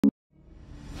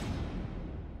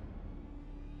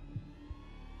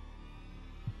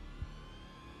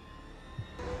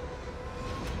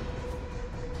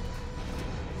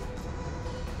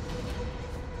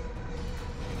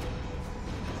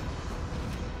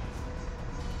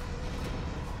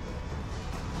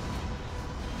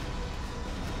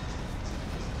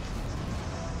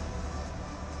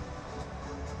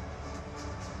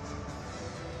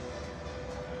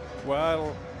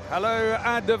Well, hello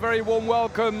and a very warm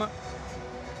welcome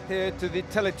here to the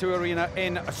Tele2 Arena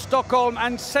in Stockholm,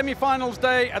 and semi-finals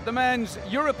day at the Men's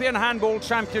European Handball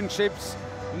Championships.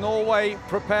 Norway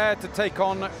prepare to take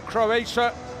on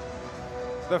Croatia.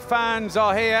 The fans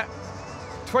are here.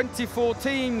 24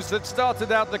 teams that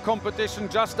started out the competition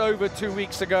just over 2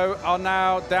 weeks ago are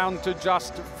now down to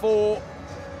just 4.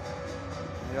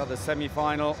 The other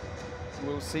semi-final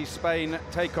will see Spain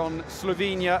take on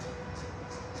Slovenia.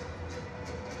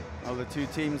 Well, the two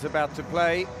teams about to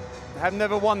play have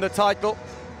never won the title.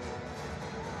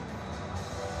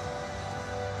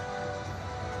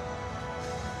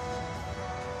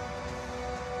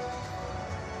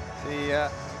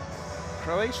 The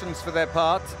Croatians, for their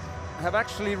part, have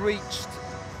actually reached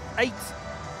 8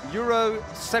 Euro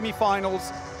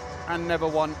semi-finals and never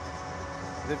won.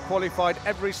 They've qualified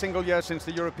every single year since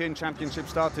the European Championship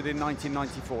started in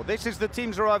 1994. This is the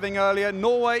teams arriving earlier.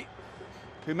 Norway,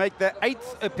 who make their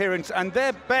 8th appearance, and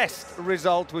their best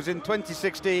result was in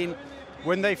 2016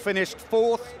 when they finished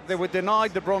 4th. They were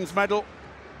denied the bronze medal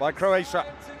by Croatia.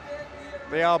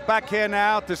 They are back here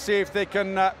now to see if they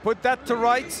can put that to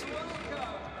rights.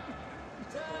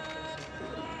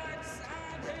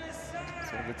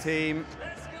 So the team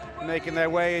making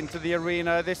their way into the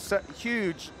arena, this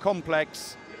huge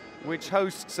complex which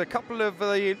hosts a couple of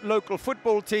the local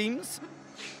football teams,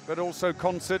 but also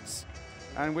concerts,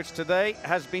 and which today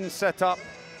has been set up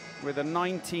with a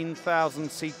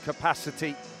 19,000 seat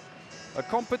capacity. A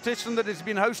competition that has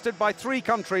been hosted by 3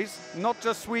 countries, not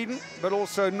just Sweden, but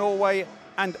also Norway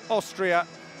and Austria.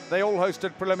 They all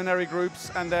hosted preliminary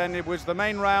groups, and then it was the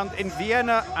main round in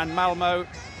Vienna and Malmo,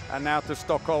 and now to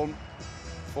Stockholm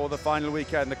for the final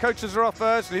weekend. The coaches are off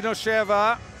first. Lino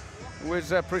Sheva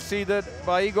was preceded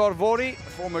by Igor Vori, a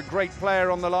former great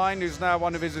player on the line, who's now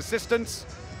one of his assistants.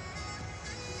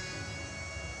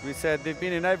 We said they've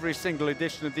been in every single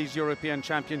edition of these European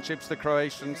Championships, the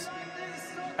Croatians.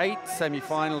 8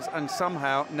 semi-finals and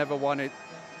somehow never won it.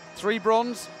 3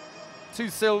 bronze, 2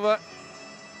 silver.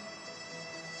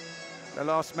 The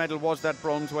last medal was that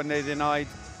bronze when they denied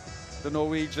the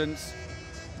Norwegians.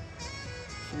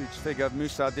 Huge figure of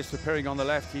Musa disappearing on the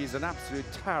left. He's an absolute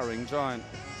towering giant.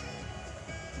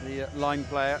 The line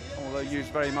player, although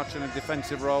used very much in a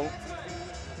defensive role.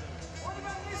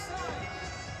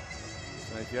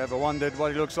 So if you ever wondered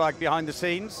what he looks like behind the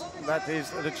scenes, that is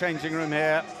the changing room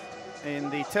here in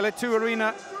the Tele2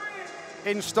 Arena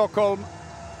in Stockholm.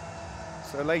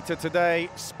 So later today,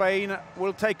 Spain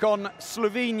will take on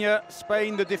Slovenia.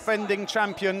 Spain, the defending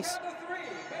champions,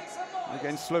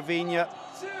 against Slovenia,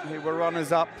 who were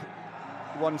runners-up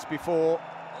once before,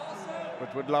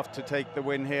 but would love to take the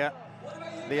win here.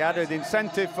 The added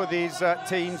incentive for these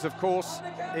teams, of course,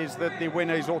 is that the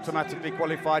winner is automatically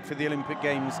qualified for the Olympic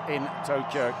Games in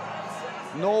Tokyo.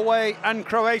 Norway and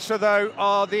Croatia, though,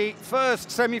 are the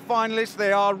first semi-finalists.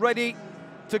 They are ready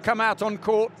to come out on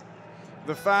court.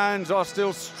 The fans are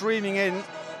still streaming in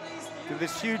to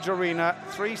this huge arena.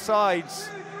 3 sides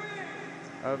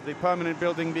of the permanent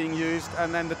building being used,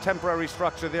 and then the temporary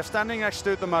structure they're standing next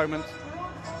to at the moment.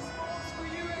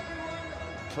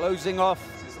 Closing off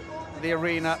the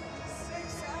arena,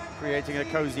 creating a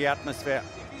cozy atmosphere.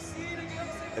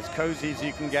 As cozy as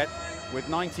you can get with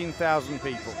 19,000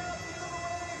 people.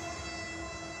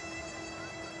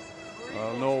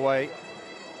 Well, Norway,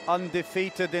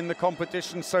 undefeated in the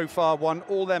competition so far, won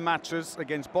all their matches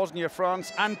against Bosnia,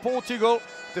 France and Portugal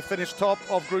to finish top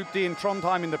of Group D in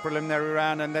Trondheim in the preliminary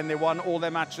round, and then they won all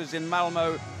their matches in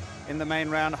Malmo in the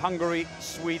main round. Hungary,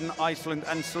 Sweden, Iceland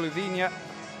and Slovenia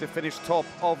to finish top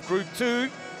of Group 2.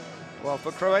 Well,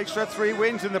 for Croatia, 3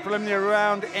 wins in the preliminary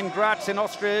round in Graz in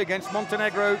Austria against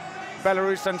Montenegro,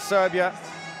 Belarus and Serbia.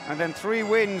 And then 3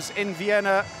 wins in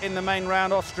Vienna in the main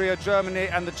round, Austria, Germany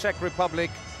and the Czech Republic.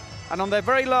 And on their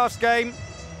very last game,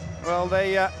 well,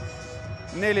 they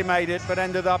nearly made it, but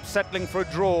ended up settling for a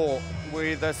draw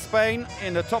with Spain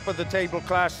in the top of the table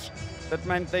clash. That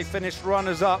meant they finished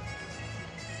runners-up,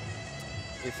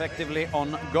 effectively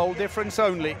on goal difference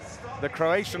only. The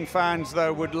Croatian fans,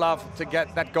 though, would love to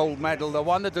get that gold medal, the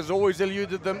one that has always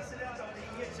eluded them.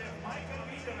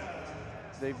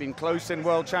 They've been close in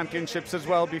World Championships as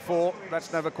well before.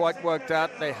 That's never quite worked out.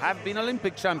 They have been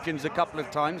Olympic champions a couple of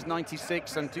times,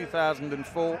 96 and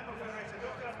 2004.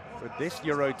 But this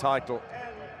Euro title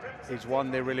is one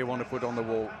they really want to put on the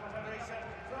wall.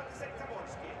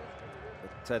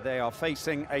 But they are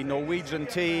facing a Norwegian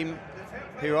team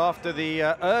who, after the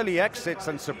early exits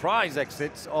and surprise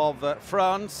exits of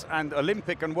France and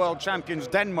Olympic and world champions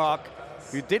Denmark,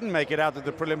 who didn't make it out of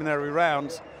the preliminary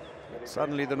rounds,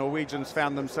 suddenly the Norwegians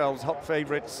found themselves hot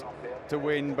favourites to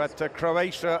win. But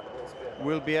Croatia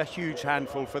will be a huge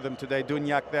handful for them today.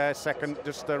 Dunjak there, second,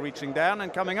 just reaching down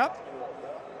and coming up,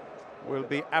 will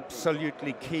be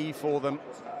absolutely key for them.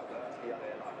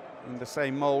 In the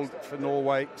same mould for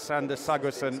Norway, Sander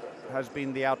Sagosen has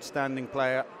been the outstanding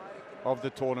player of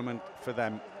the tournament for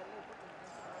them.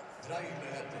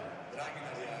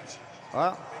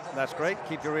 Well, that's great.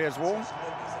 Keep your ears warm,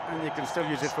 and you can still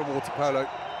use it for water polo.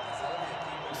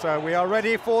 So we are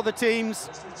ready for the teams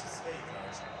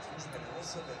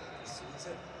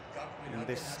in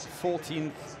this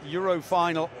 14th Euro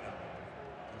final.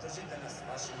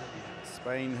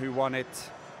 Spain, who won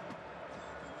it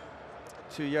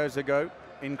 2 years ago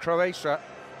in Croatia,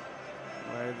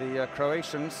 where the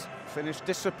Croatians finished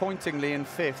disappointingly in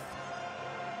 5th.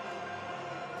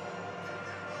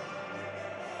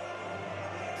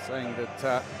 Saying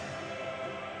that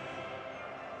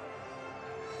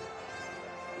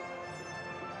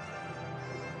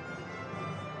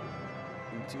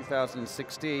in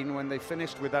 2016, when they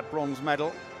finished with that bronze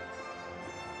medal,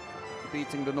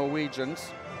 beating the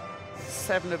Norwegians,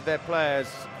 7 of their players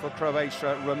for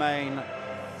Croatia remain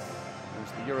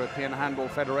as the European Handball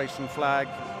Federation flag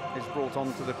is brought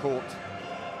onto the court.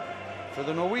 For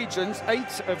the Norwegians,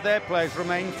 8 of their players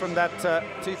remain from that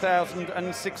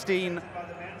 2016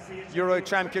 Euro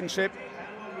Championship.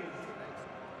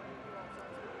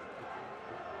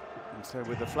 And so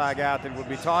with the flag out, it will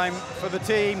be time for the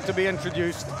team to be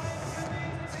introduced.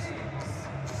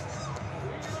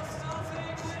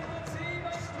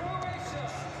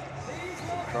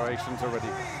 Croatians are ready.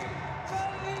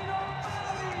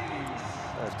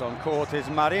 First on court is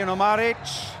Marino Maric,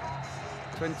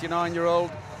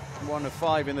 29-year-old, one of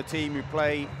 5 in the team who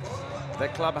play their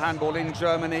club handball in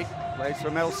Germany, plays for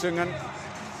Melsungen.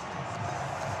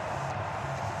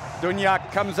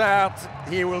 Dunjak comes out,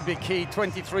 he will be key,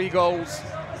 23 goals,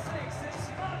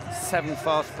 7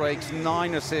 fast breaks,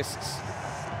 9 assists.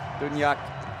 Dunjak,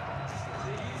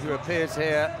 who appears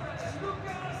here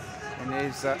in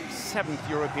his 7th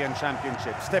European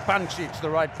Championship. Stepancic, the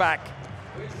right back,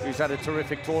 who's had a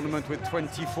terrific tournament with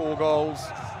 24 goals.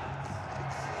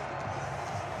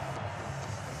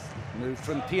 Moved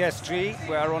from PSG,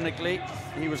 where ironically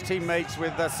he was teammates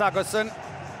with Sagosen.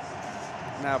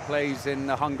 Now plays in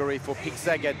Hungary for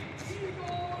Szeged.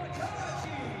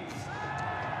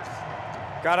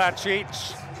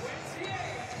 Karadzic,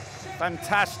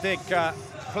 fantastic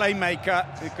playmaker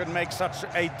who can make such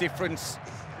a difference.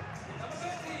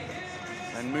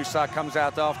 And Musa comes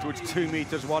out afterwards, 2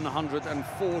 meters,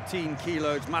 114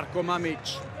 kilos. Marko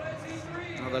Mamic,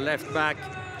 another left back,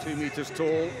 2 meters tall.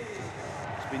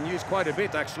 It's been used quite a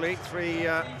bit actually, 3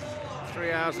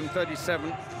 hours and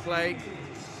 37 play.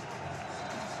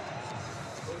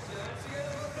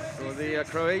 For the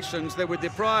Croatians, they were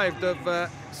deprived of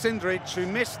Sindric, who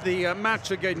missed the match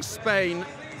against Spain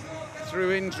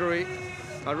through injury.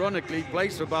 Ironically,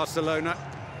 plays for Barcelona.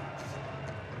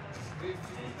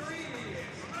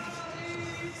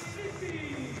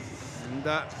 And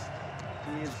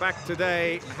he is back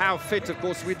today. How fit, of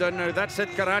course, we don't know. That said,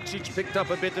 Karadzic picked up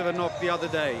a bit of a knock the other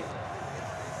day.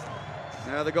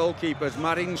 Now the goalkeepers,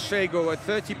 Marin Shego, a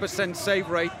 30% save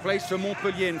rate, plays for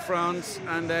Montpellier in France,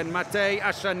 and then Matej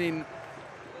Ashanin,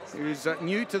 who's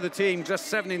new to the team, just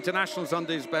 7 internationals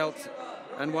under his belt,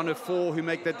 and one of 4 who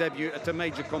make their debut at a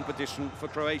major competition for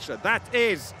Croatia. That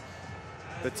is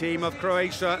the team of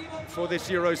Croatia for this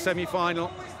Euro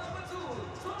semi-final.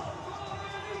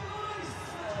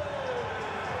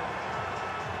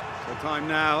 So time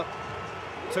now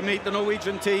to meet the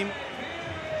Norwegian team.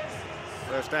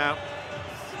 First out,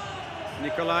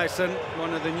 Nikolaisen,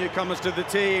 one of the newcomers to the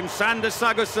team. Sander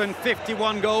Sagosen,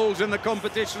 51 goals in the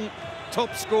competition.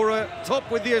 Top scorer,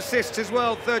 top with the assists as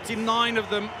well, 39 of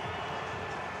them.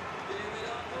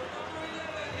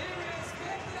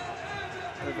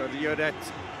 Jödet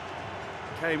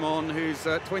came on, who's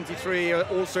 23,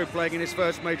 also playing in his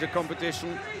first major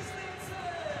competition.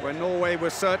 When Norway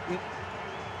was certain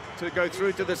to go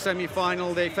through to the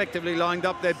semi-final, they effectively lined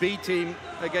up their B team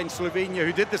against Slovenia,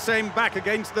 who did the same back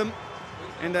against them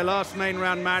in their last main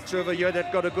round match. Over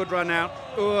Jödet got a good run out.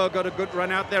 Got a good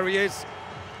run out. There he is.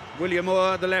 William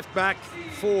Moore, the left back,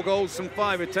 4 goals from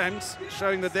 5 attempts,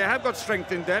 showing that they have got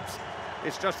strength in depth.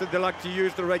 It's just that they like to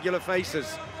use the regular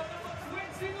faces.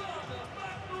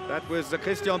 That was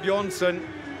Christian Bjornsson,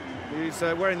 who's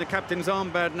wearing the captain's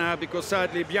armband now because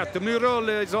sadly Bjarte Myrhol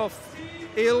is off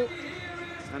ill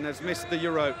and has missed the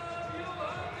Euro.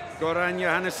 Goran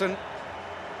Johannesson,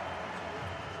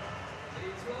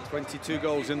 22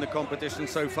 goals in the competition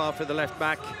so far for the left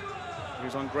back,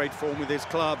 who's on great form with his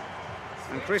club.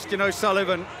 And Christian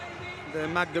O'Sullivan, the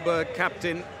Magdeburg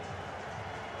captain,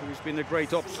 who's been a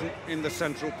great option in the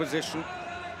central position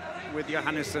with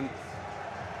Johannesson.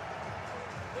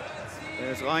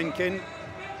 There's Reinkin,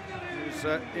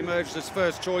 who's emerged as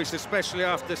first choice, especially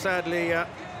after, sadly,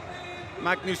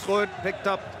 Magnus Rød picked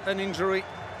up an injury.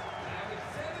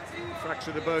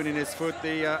 Fractured a bone in his foot,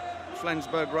 the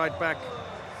Flensburg right back.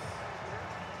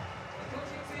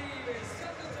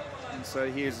 And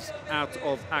so he is out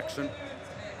of action.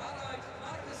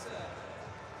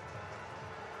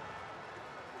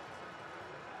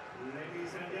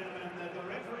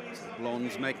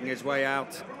 Blondes making his way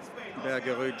out.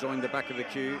 Bergerud joined the back of the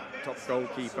queue, top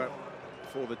goalkeeper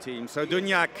for the team. So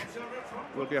Dunjak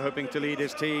will be hoping to lead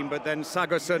his team, but then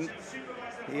Sagosen,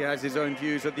 he has his own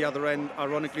views at the other end.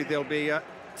 Ironically, they'll be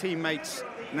teammates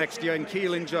next year in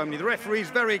Kiel in Germany. The referee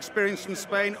is very experienced from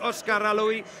Spain, Oscar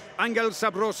Aloy, Angel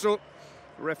Sabroso,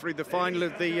 refereed the final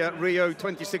of the Rio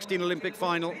 2016 Olympic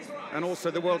final and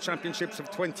also the World Championships of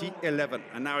 2011.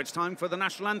 And now it's time for the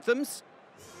national anthems.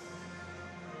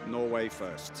 Norway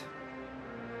first.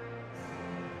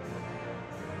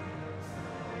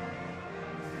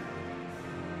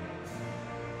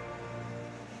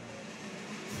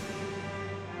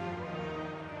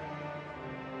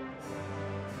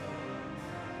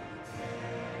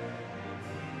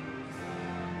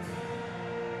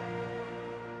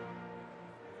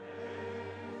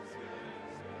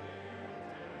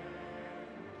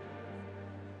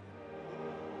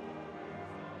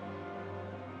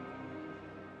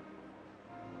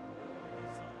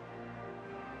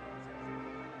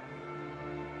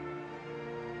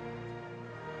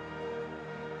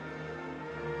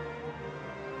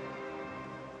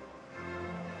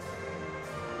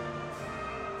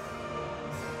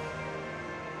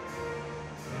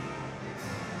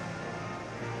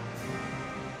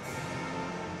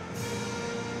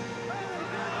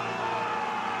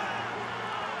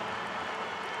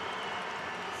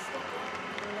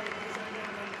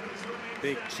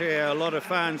 Big cheer, a lot of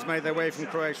fans made their way from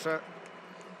Croatia.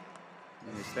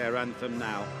 And it's their anthem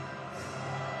now.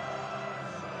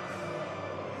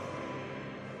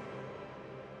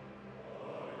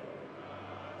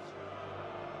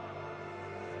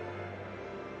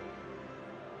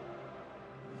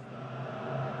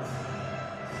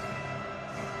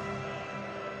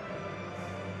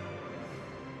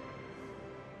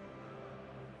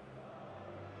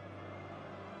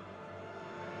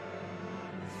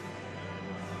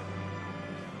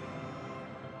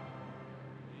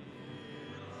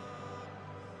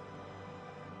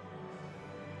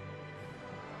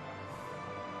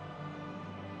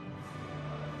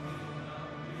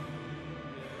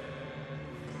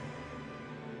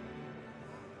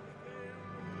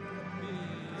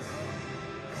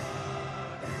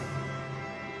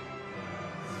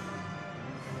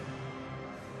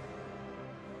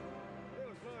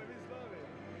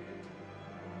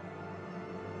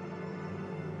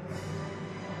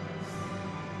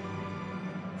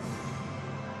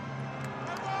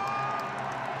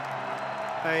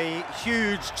 A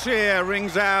huge cheer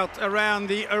rings out around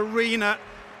the arena.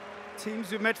 Teams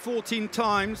who've met 14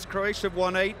 times. Croatia have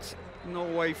won 8,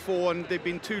 Norway 4, and there've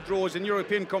been 2 draws in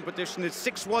European competition. It's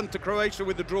 6-1 to Croatia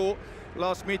with the draw.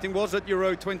 Last meeting was at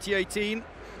Euro 2018,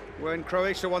 when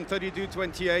Croatia won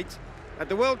 32-28. At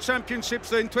the World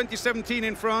Championships in 2017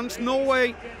 in France,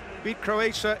 Norway beat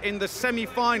Croatia in the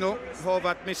semi-final.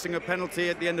 Horvath missing a penalty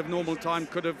at the end of normal time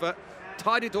could have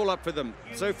tied it all up for them.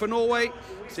 So for Norway,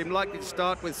 seemed likely to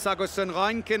start with Sagosen,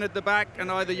 Reinkin at the back,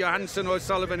 and either Johannesson or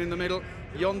Sullivan in the middle.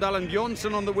 Jondal and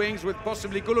Bjornsson on the wings, with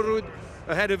possibly Gullerud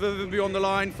ahead of Øverby on the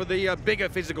line for the bigger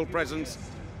physical presence,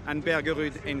 and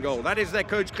Bergerud in goal. That is their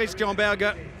coach, Christian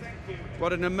Berger.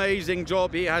 What an amazing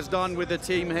job he has done with the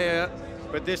team here.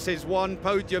 But this is one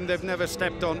podium they've never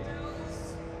stepped on.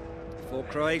 For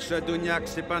Croatia, Dunjak,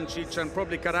 Stepancic, and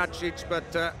probably Karadzic,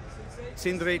 but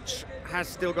Cindric has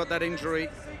still got that injury.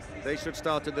 They should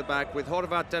start at the back with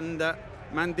Horvath and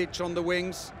Mandic on the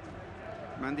wings.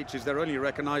 Mandic is their only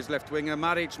recognised left winger.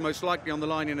 Maric most likely on the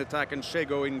line in attack, and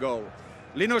Šego in goal.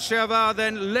 Lino Šervar,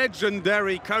 then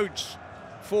legendary coach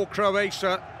for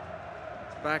Croatia,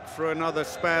 back for another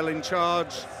spell in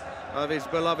charge of his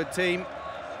beloved team.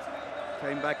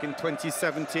 Came back in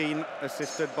 2017,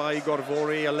 assisted by Igor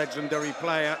Vori, a legendary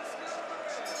player.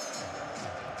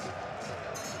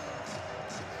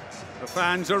 The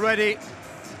fans are ready.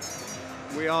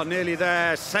 We are nearly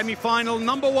there. Semi-final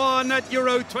number 1 at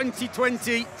Euro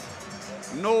 2020.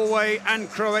 Norway and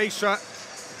Croatia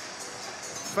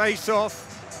face off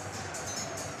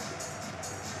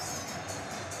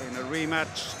in a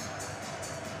rematch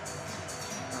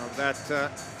of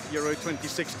that Euro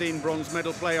 2016 bronze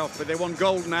medal playoff. But they want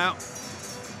gold now,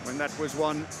 when that was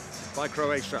won by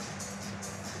Croatia.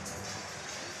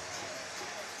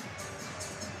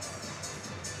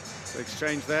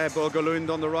 Exchange there, Borgelund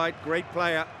on the right, great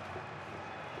player.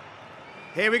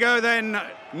 Here we go then,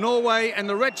 Norway and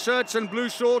the red shirts and blue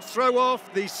shorts throw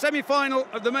off the semi-final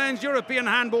of the Men's European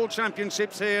Handball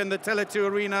Championships here in the Tele2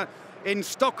 Arena in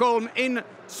Stockholm in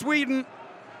Sweden.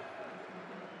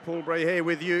 Paul Bray here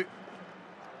with you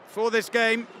for this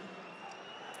game.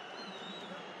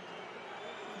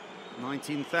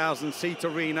 19,000 seat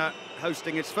arena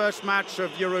hosting its first match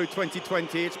of Euro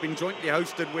 2020. It's been jointly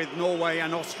hosted with Norway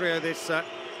and Austria this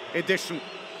edition.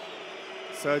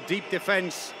 So deep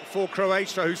defense for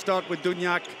Croatia, who start with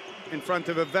Dunjak in front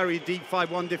of a very deep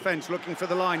 5-1 defense, looking for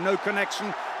the line. No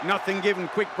connection, nothing given.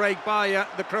 Quick break by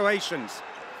the Croatians.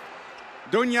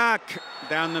 Dunjak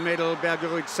down the middle,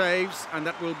 Bergerud saves, and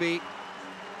that will be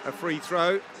a free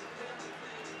throw.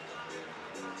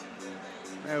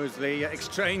 There was the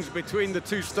exchange between the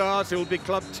two stars who will be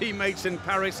club teammates in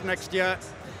Paris next year,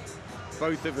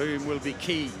 both of whom will be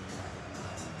key.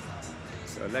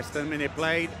 So less than a minute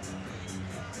played.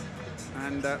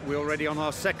 And we're already on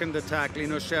our second attack.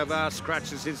 Lino Shervar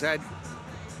scratches his head.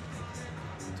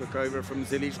 Took over from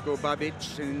Zeliško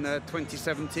Babic in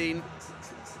 2017.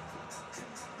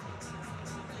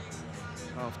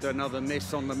 After another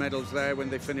miss on the medals there when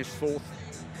they finished fourth.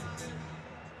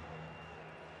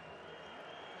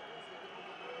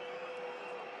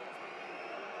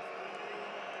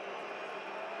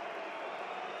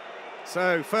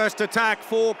 So, first attack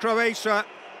for Croatia.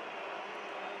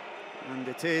 And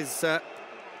it is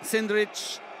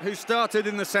Sindric who started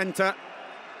in the centre.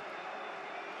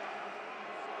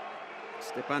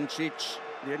 Stepancic,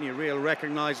 the only real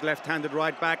recognised left-handed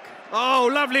right back. Oh,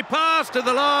 lovely pass to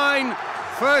the line.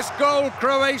 First goal,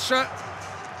 Croatia.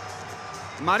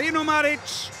 Marino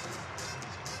Maric.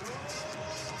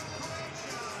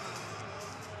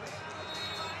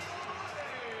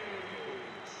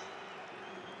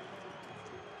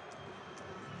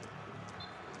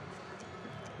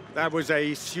 That was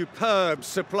a superb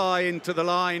supply into the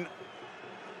line.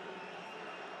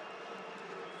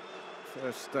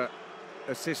 First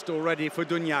assist already for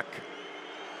Dunjak.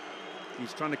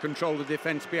 He's trying to control the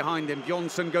defence behind him.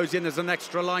 Bjornsson goes in as an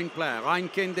extra line player.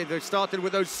 Reinkind, they started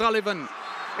with O'Sullivan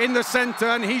in the centre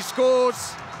and he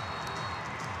scores.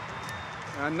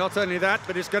 And not only that,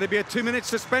 but it's going to be a 2-minute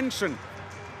suspension.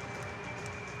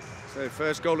 So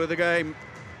first goal of the game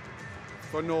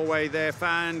for Norway. Their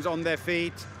fans on their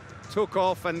feet. Took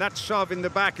off, and that shove in the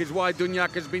back is why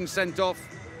Dunjak has been sent off.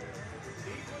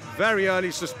 Very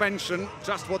early suspension,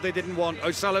 just what they didn't want.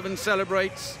 O'Sullivan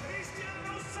celebrates.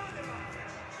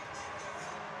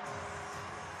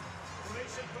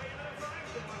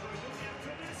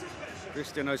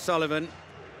 Christian O'Sullivan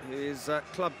is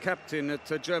club captain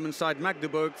at German side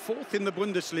Magdeburg, fourth in the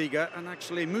Bundesliga, and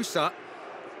actually Musa,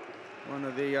 one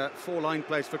of the 4 line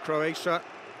players for Croatia,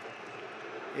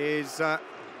 is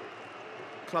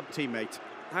club teammate.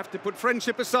 Have to put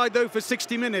friendship aside though for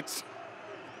 60 minutes.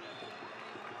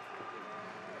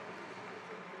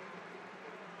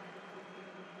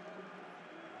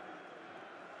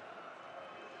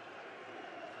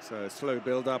 So slow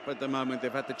build up at the moment.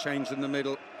 They've had to change in the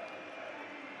middle.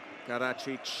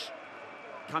 Karacic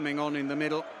coming on in the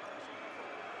middle.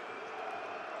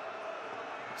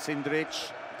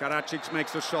 Sindric. Karacic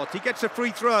makes a shot. He gets a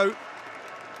free throw.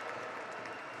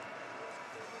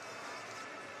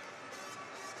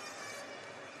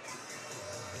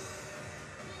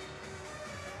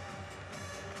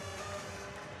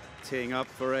 Teeing up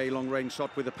for a long-range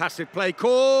shot with a passive play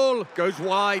call. Goes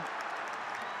wide.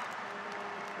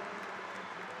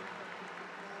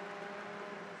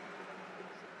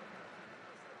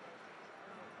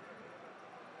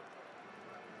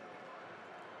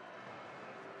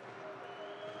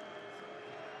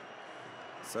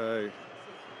 So,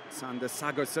 Sander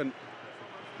Sagosen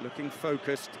looking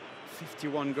focused.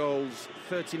 51 goals,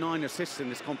 39 assists in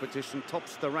this competition.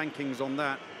 Tops the rankings on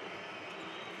that.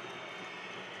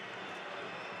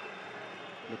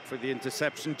 Look for the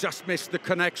interception, just missed the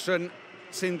connection.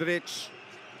 Sindric,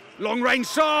 long-range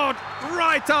shot,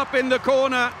 right up in the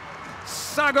corner.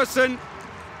 Sagosen.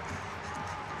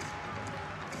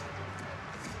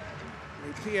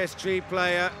 The PSG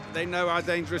player, they know how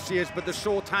dangerous he is, but the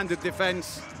short-handed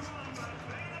defence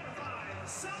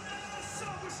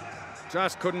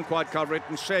just couldn't quite cover it,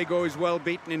 and Shego is well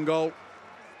beaten in goal.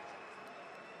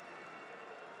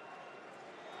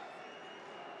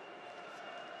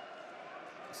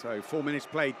 So 4 minutes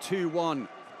played, 2-1.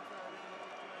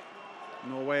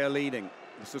 Norway are leading.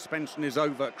 The suspension is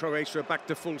over. Croatia back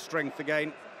to full strength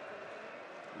again.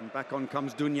 And back on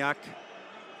comes Dunjak.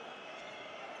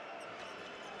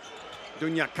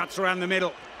 Dunjak cuts around the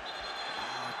middle.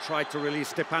 Tried to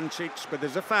release Stepancic, but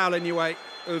there's a foul anyway.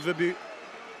 Overbu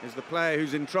is the player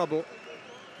who's in trouble.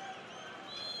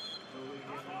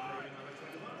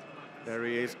 There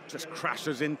he is, just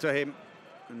crashes into him,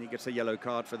 and he gets a yellow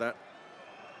card for that.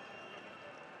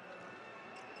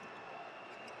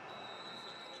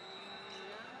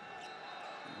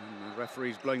 And the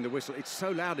referee's blowing the whistle. It's so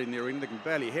loud in the arena, they can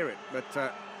barely hear it, but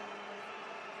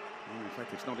in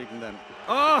fact, it's not even them.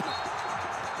 Oh!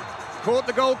 Caught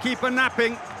the goalkeeper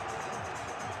napping.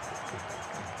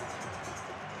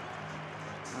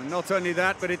 And not only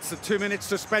that, but it's a 2-minute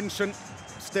suspension.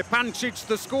 Stepancic,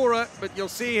 the scorer, but you'll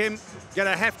see him get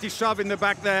a hefty shove in the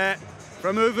back there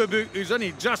from Overbu, who's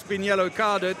only just been yellow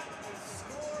carded.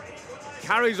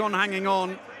 Carries on hanging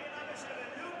on.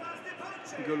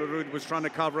 Gulerud was trying to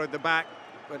cover at the back,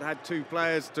 but had two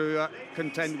players to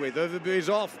contend with. Overbu is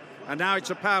off, and now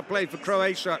it's a power play for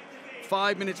Croatia.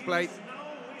 5 minutes played.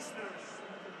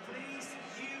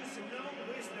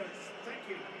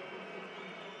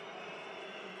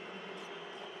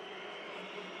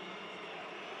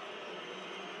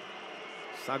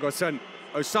 Sagosen,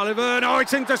 O'Sullivan, oh,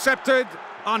 it's intercepted.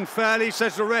 Unfairly,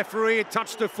 says the referee, it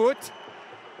touched the foot.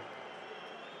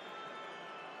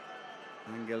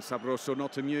 Angel Sabroso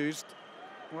not amused.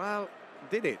 Well,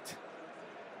 did it?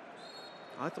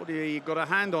 I thought he got a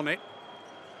hand on it.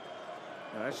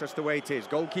 No, that's just the way it is.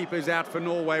 Goalkeeper's out for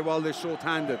Norway while they're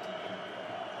short-handed.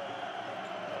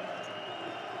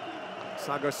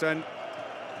 Sagosen.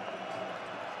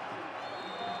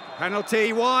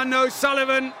 Penalty, one,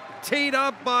 O'Sullivan. Teed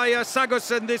up by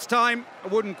Sagosen this time. I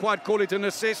wouldn't quite call it an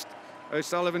assist.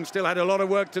 O'Sullivan still had a lot of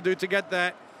work to do to get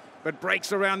there, but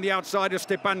breaks around the outside of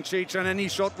Stepancic, and any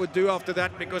shot would do after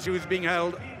that because he was being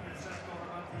held.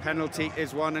 Penalty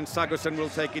is one, and Sagosen will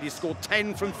take it. He scored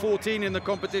 10 from 14 in the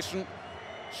competition.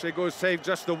 Shigo saved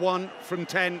just the 1 from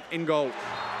 10 in goal,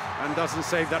 and doesn't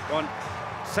save that one.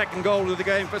 Second goal of the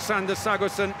game for Sander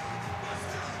Sagosen.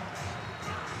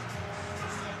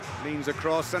 Leans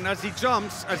across, and as he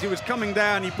jumps, as he was coming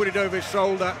down, he put it over his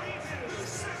shoulder.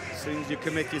 As soon as you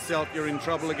commit yourself, you're in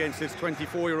trouble against this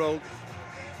 24-year-old,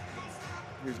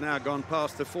 who's now gone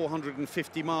past the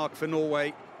 450 mark for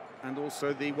Norway, and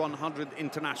also the 100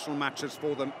 international matches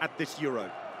for them at this Euro.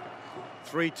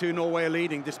 3-2 Norway are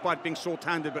leading, despite being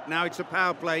short-handed, but now it's a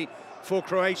power play for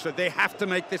Croatia. They have to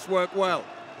make this work well.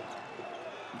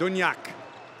 Dunjak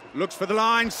looks for the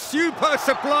line, super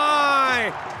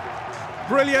supply!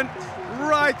 Brilliant,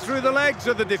 right through the legs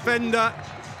of the defender.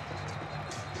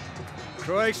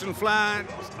 Croatian fans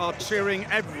are cheering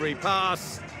every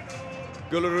pass.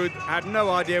 Gulerud had no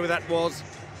idea where that was,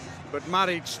 but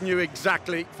Maric knew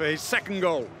exactly for his second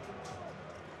goal.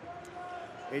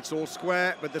 It's all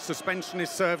square, but the suspension is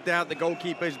served out. The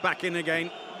goalkeeper is back in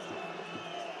again.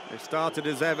 They started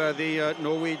as ever, the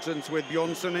Norwegians, with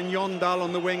Bjornsson and Jondal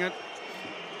on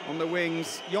the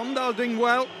wings. Jondal doing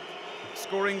well,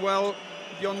 scoring well.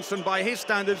 Bjornsson, by his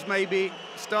standards, maybe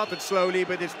started slowly,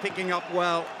 but is picking up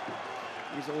well.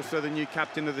 He's also the new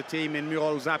captain of the team in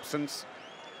Mjol's absence.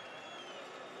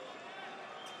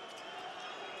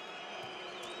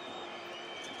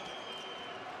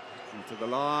 Into the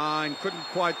line, couldn't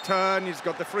quite turn. He's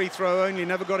got the free throw only,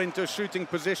 never got into a shooting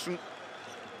position.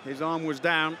 His arm was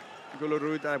down.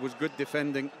 Gulerud was good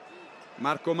defending.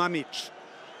 Marko Mamic.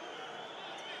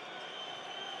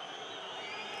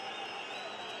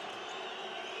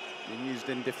 Being used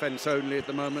in defence only at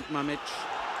the moment, Mamic.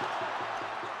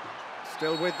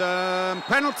 Still with the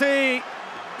penalty.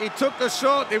 He took the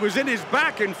shot. It was in his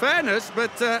back, in fairness,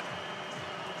 but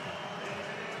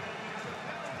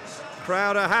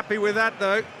crowd are happy with that,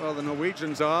 though. Well, the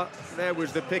Norwegians are. There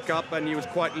was the pick-up, and he was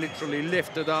quite literally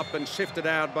lifted up and shifted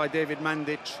out by David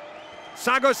Mandic.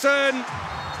 Sagosen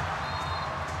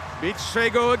beats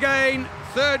Shigo again.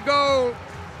 Third goal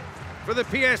for the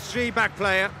PSG back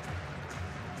player.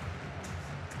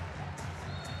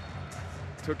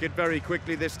 Took it very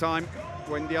quickly this time,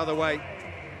 went the other way.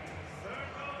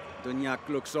 Dunjak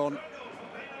looks on.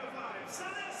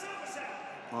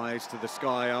 Eyes to the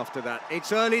sky after that.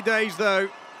 It's early days, though.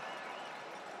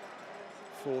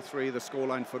 4-3 the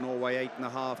scoreline for Norway,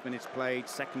 8.5 minutes played.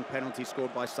 Second penalty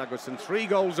scored by Sagosen. 3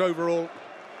 goals overall.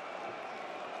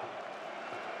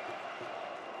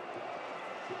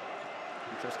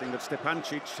 Interesting that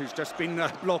Stepancic, who's just been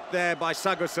blocked there by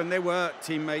Sagosen. They were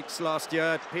teammates last year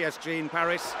at PSG in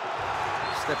Paris.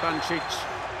 Stepancic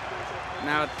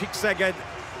now at Pikseged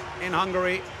in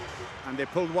Hungary, and they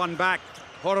pulled one back.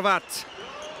 Horvat.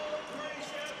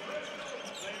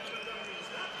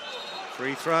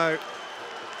 Free throw.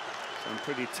 Some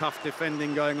pretty tough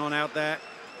defending going on out there.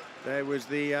 There was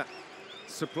the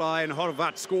supply, and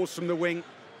Horvat scores from the wing.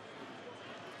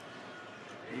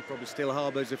 He probably still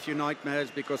harbours a few nightmares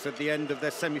because at the end of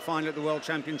their semi-final at the World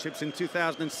Championships in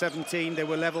 2017, they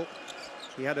were level.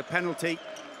 He had a penalty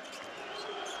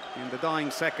in the dying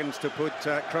seconds to put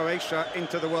Croatia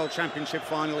into the World Championship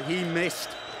final. He missed,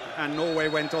 and Norway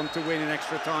went on to win in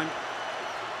extra time.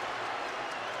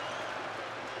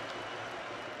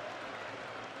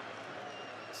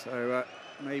 So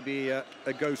maybe a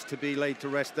ghost to be laid to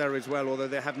rest there as well, although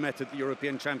they have met at the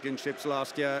European Championships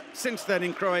last year. Since then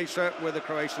in Croatia, where the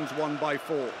Croatians won by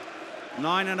 4.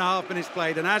 9.5 minutes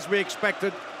played, and as we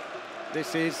expected,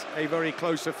 this is a very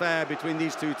close affair between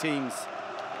these two teams.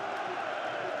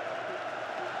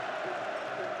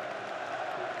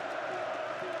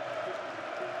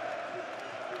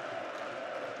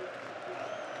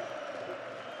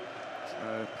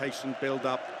 So, patient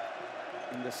build-up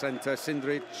in the centre.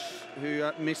 Sindric, who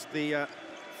missed the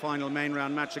final main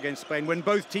round match against Spain when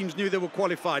both teams knew they were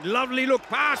qualified. Lovely look,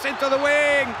 pass into the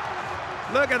wing.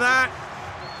 Look at that.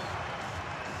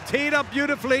 Teed up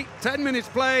beautifully, 10 minutes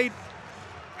played.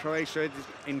 Croatia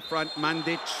in front,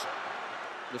 Mandic,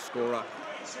 the scorer.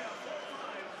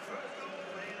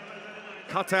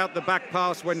 Cut out the back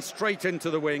pass, went straight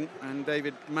into the wing, and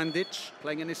David Mandic,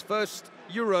 playing in his first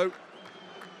Euro,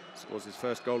 scores his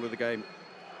first goal of the game.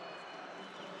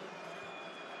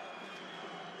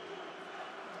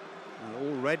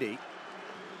 Already,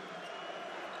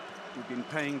 we've been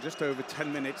paying just over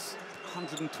 10 minutes,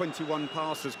 121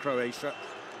 passes Croatia.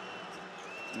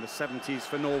 In the 70s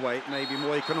for Norway, maybe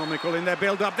more economical in their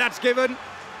build-up. That's given.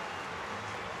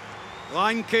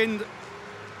 Reinkind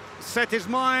set his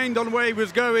mind on where he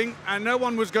was going, and no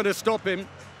one was going to stop him.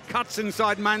 Cuts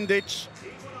inside Mandic,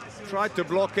 tried to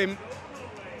block him.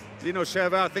 Lino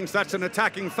Cervar thinks that's an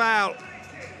attacking foul.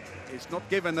 It's not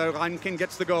given, though. Reinkind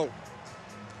gets the goal.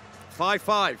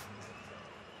 5-5.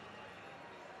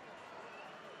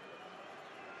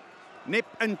 Nip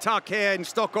and tuck here in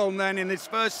Stockholm then in his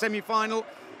first semi-final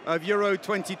of Euro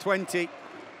 2020.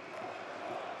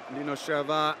 Lino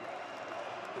Cervar,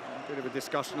 a bit of a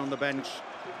discussion on the bench.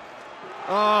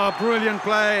 Oh, brilliant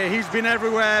play. He's been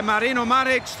everywhere. Marino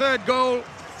Maric, third goal.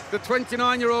 The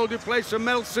 29-year-old who plays for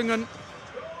Melsungen.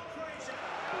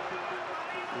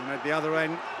 And at the other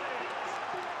end,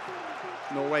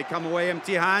 Norway come away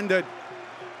empty-handed.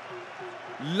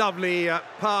 Lovely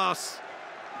pass.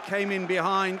 Came in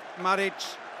behind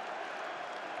Maric.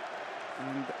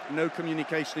 And no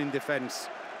communication in defence.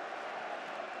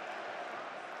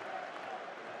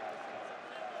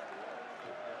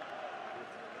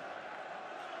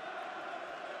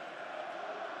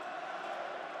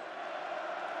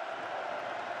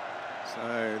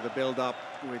 So the build-up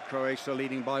with Croatia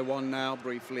leading by 1 now.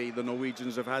 Briefly, the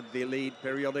Norwegians have had the lead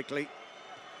periodically.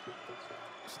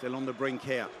 Still on the brink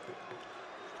here.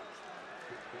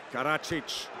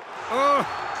 Karacic. Oh,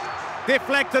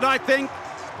 deflected, I think.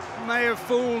 May have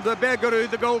fooled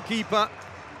Bergerud, the goalkeeper.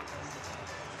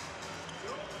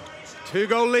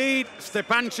 2-goal lead.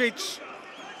 Stepancic,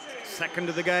 second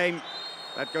of the game.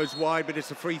 That goes wide, but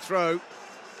it's a free throw.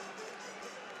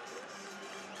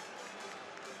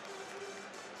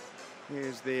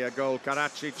 Here's the goal.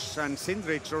 Karacic and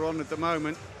Sindric are on at the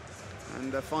moment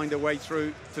and find a way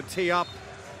through to tee up.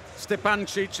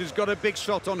 Stepancic has got a big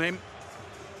shot on him.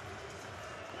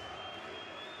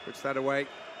 Puts that away.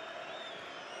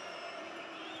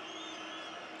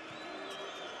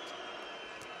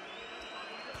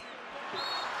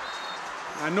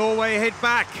 And Norway hit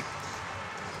back.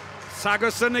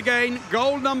 Sagosen again,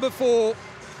 goal number 4.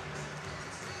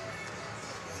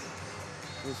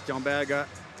 Christian Berger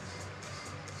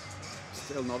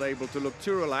still not able to look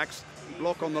too relaxed.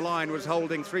 Block on the line was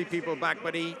holding 3 people back,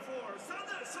 but he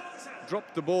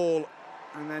dropped the ball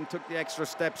and then took the extra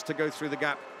steps to go through the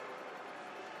gap.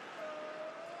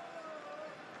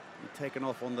 Taken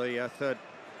off on the third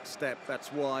step, that's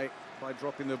why, by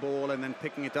dropping the ball and then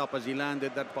picking it up as he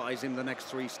landed, that buys him the next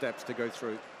 3 steps to go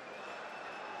through.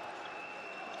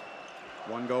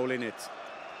 1 goal in it,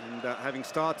 and having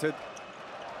started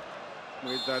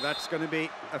with that's going to be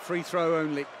a free throw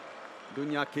only.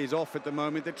 Dunjak is off at the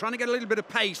moment. They're trying to get a little bit of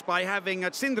pace by having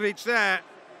Sindric there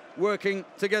working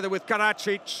together with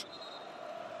Karacic.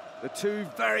 The 2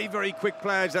 very, very quick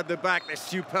players at the back. They're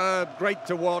superb, great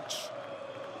to watch.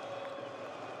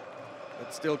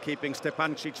 But still keeping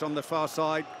Stepancic on the far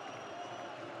side.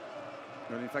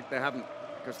 Well, in fact, they haven't,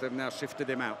 because they've now shifted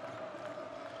him out.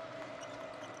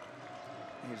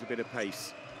 Here's a bit of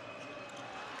pace.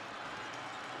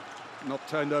 Not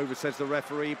turned over, says the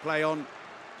referee. Play on.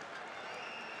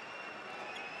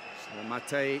 So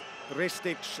Matej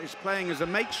Ristic is playing as a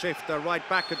makeshift right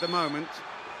back at the moment.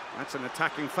 That's an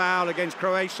attacking foul against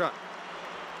Croatia.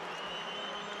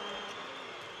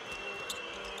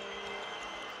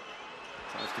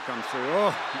 Tries to come through.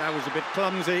 Oh, that was a bit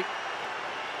clumsy.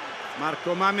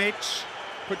 Marko Mamic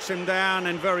puts him down,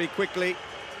 and very quickly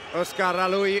Oscar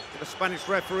Alui, the Spanish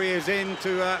referee, is in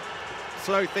to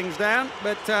slow things down.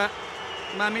 But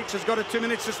Mamic has got a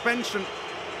 2-minute suspension,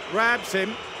 grabs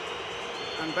him,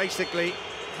 and basically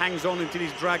hangs on until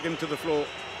he's dragged him to the floor.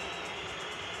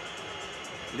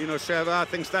 Lino Cerva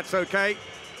thinks that's okay.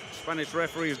 Spanish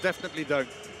referees definitely don't.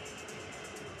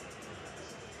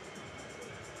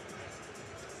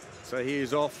 So he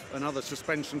is off. Another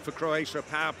suspension for Croatia.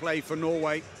 Power play for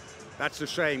Norway. That's a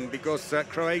shame, because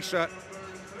Croatia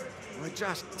were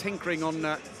just tinkering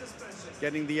on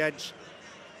getting the edge.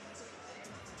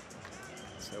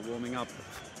 So warming up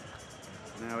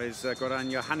now is Goran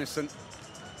Johannesson.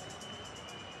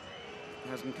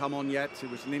 Hasn't come on yet. It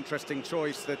was an interesting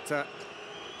choice that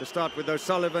to start with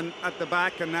O'Sullivan at the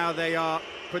back, and now they are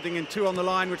putting in 2 on the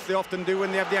line, which they often do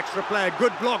when they have the extra player.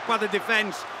 Good block by the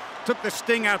defense. Took the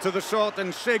sting out of the shot,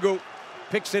 and Segu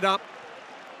picks it up.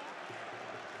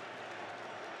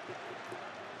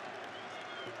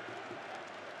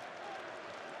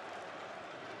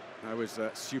 That was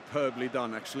superbly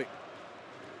done, actually.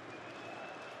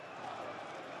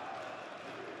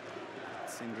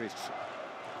 Sindrich.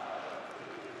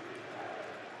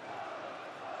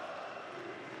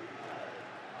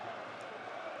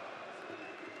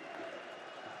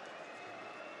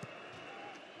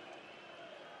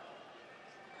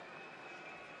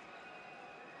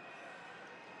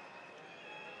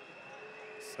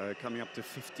 So coming up to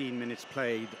 15 minutes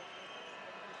played.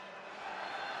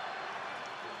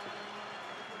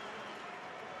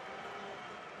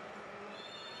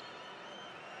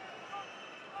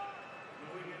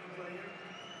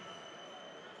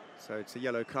 So it's a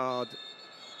yellow card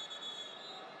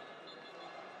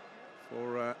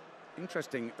for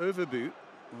interesting Overbu.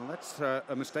 Well, that's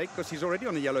a mistake, because he's already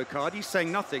on a yellow card. He's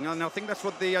saying nothing, and I think that's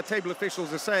what the table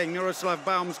officials are saying. Miroslav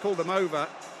Baum's called them over.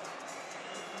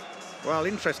 Well,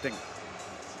 interesting.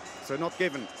 So not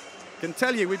given. Can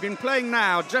tell you, we've been playing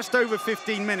now just over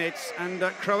 15 minutes, and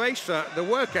Croatia, the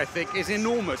work ethic is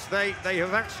enormous. They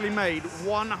have actually made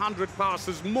 100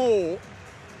 passes more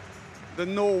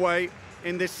than Norway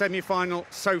in this semi-final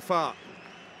so far.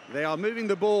 They are moving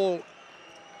the ball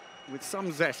with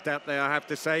some zest out there, I have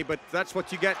to say, but that's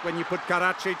what you get when you put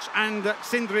Karacic and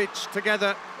Sindrich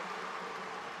together.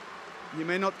 You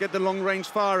may not get the long-range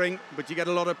firing, but you get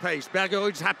a lot of pace.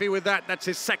 Bergerud's happy with that. That's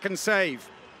his second save.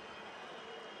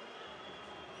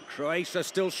 Croatia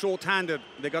still short-handed.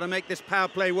 They've got to make this power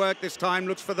play work this time.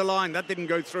 Looks for the line. That didn't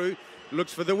go through.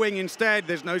 Looks for the wing instead.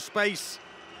 There's no space.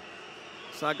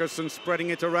 Sagosen spreading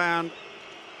it around.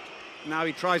 Now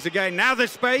he tries again. Now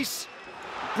there's space.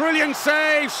 Brilliant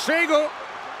save. Segu.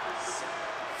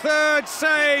 Third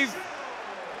save.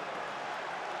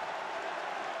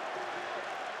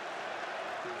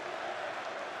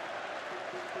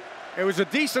 It was a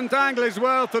decent angle as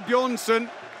well for Bjornsson,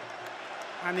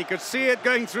 and he could see it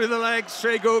going through the legs.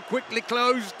 Segu quickly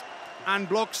closed and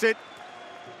blocks it.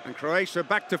 And Croatia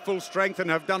back to full strength and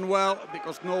have done well,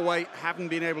 because Norway haven't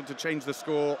been able to change the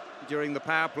score during the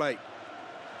power play.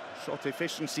 Shot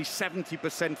efficiency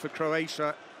 70% for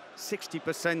Croatia,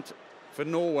 60% for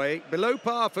Norway. Below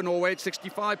par for Norway at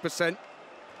 65%.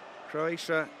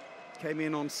 Croatia came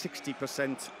in on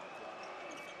 60%.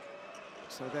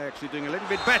 So they're actually doing a little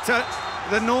bit better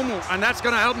than normal, and that's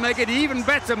going to help make it even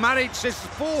better. Maric's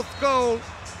fourth goal,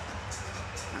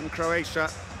 and Croatia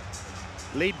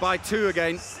lead by 2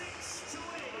 again.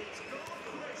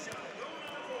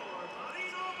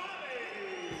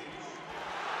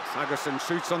 Sagosen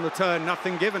shoots on the turn,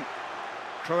 nothing given.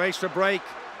 Croatia break.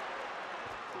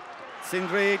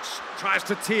 Sindrich tries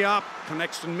to tee up,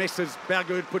 connection misses.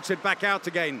 Bergerud puts it back out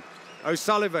again.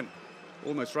 O'Sullivan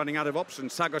almost running out of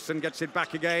options. Sagosen gets it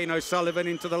back again. O'Sullivan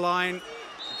into the line.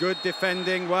 Good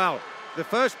defending. Well, the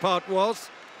first part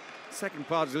was. The second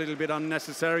part is a little bit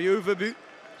unnecessary. Overbu.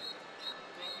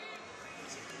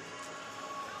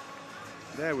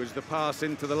 There was the pass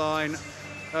into the line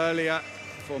earlier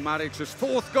for Maric's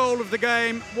fourth goal of the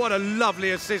game. What a lovely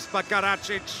assist by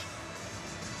Karacic.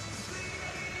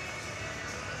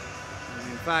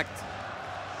 And in fact,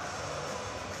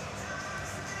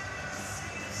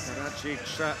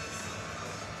 Karacic's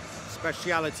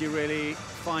speciality really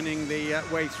finding the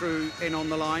way through in on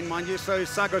the line. Mind you, so is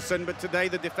Sagosen, but today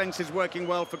the defense is working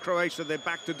well for Croatia. They're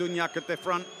back to Dunjak at their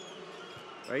front.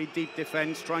 Very deep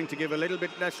defense, trying to give a little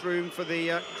bit less room for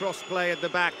the cross play at the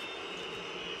back.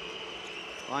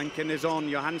 Heinken is on.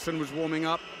 Johansson was warming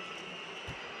up.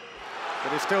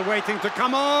 But he's still waiting to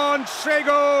come on.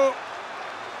 Shigo!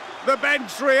 The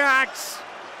bench reacts.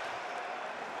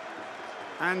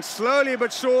 And slowly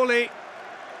but surely,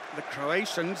 the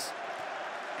Croatians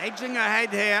edging ahead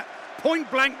here.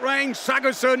 Point-blank range,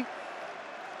 Sagosen.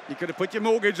 You could have put your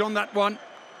mortgage on that one.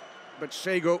 But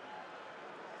Shigo,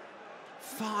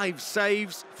 5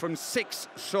 saves from 6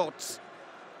 shots.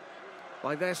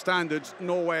 By their standards,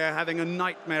 Norway are having a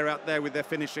nightmare out there with their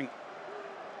finishing.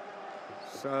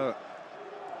 So,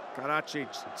 Karacic,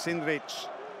 Sindric.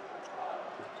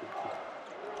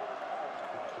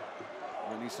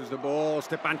 Releases the ball.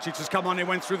 Stepancic has come on. It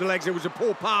went through the legs. It was a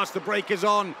poor pass. The break is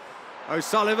on.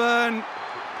 O'Sullivan.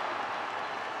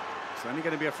 It's only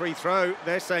going to be a free throw.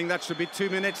 They're saying that should be 2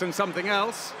 minutes and something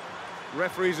else.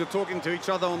 Referees are talking to each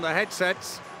other on the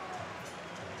headsets.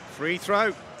 Free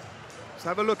throw. Let's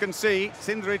have a look and see.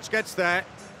 Sindric gets there.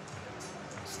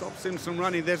 Stops him from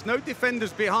running. There's no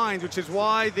defenders behind, which is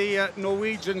why the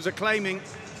Norwegians are claiming.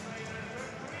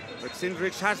 But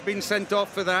Sindric has been sent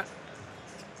off for that.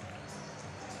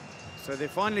 So they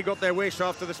finally got their wish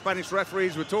after the Spanish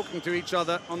referees were talking to each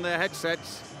other on their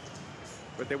headsets.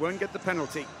 But they won't get the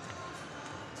penalty.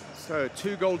 So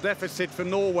 2-goal deficit for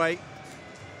Norway,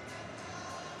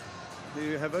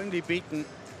 who have only beaten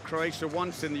Croatia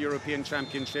once in the European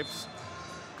Championships.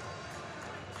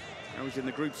 That was in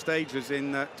the group stages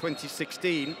in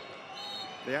 2016.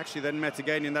 They actually then met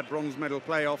again in that bronze medal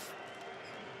playoff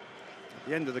at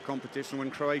the end of the competition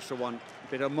when Croatia won.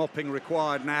 A bit of mopping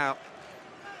required now.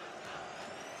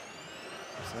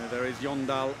 So there is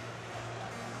Jondal,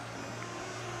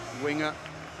 winger,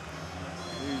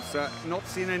 who's not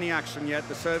seen any action yet.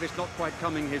 The service not quite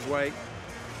coming his way.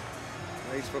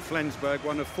 Plays for Flensburg,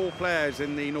 one of 4 players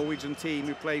in the Norwegian team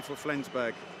who play for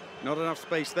Flensburg. Not enough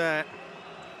space there.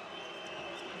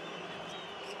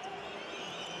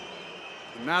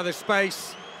 And now there's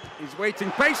space. He's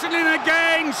waiting patiently, and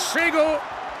again, Shigo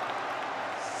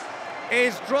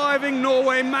is driving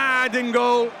Norway mad in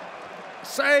goal.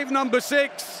 Save number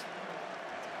 6.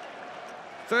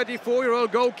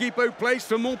 34-year-old goalkeeper who plays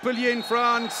for Montpellier in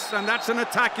France, and that's an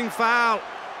attacking foul.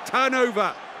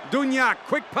 Turnover. Dunjak,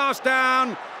 quick pass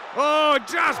down. Oh,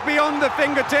 just beyond the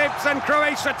fingertips, and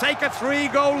Croatia take a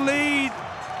 3-goal lead.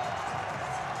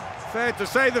 Fair to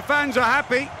say the fans are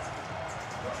happy.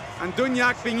 And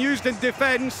Dunjak, being used in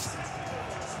defence,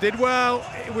 did well.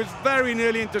 It was very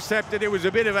nearly intercepted. It was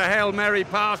a bit of a Hail Mary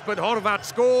pass, but Horvat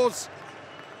scores.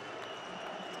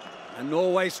 And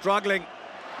Norway struggling.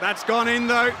 That's gone in,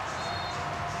 though.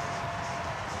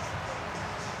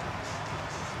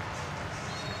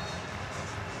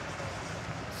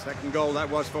 Second goal that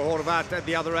was for Horvat at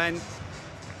the other end.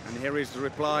 And here is the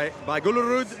reply by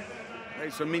Gullerud.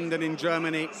 Plays for Minden in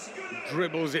Germany.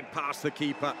 Dribbles it past the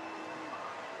keeper.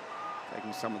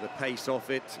 Taking some of the pace off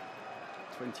it.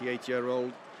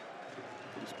 28-year-old.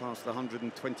 He's past the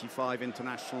 125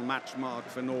 international match mark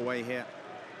for Norway here.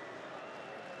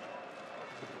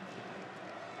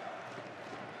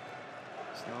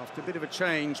 So after a bit of a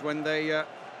change when they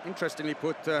interestingly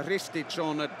put Ristic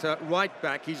on at right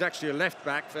back. He's actually a left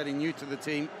back, fairly new to the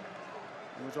team.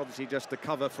 It was obviously just a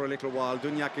cover for a little while.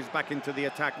 Dunjak is back into the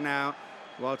attack now,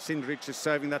 while Sindric is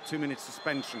serving that 2-minute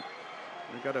suspension.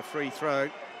 We've got a free throw.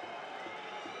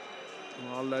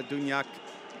 While Dunjak,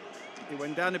 he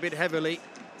went down a bit heavily.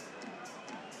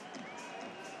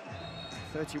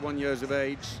 31 years of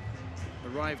age.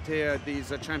 Arrived here at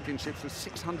these championships with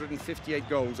 658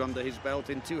 goals under his belt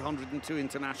in 202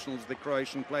 internationals, the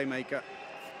Croatian playmaker.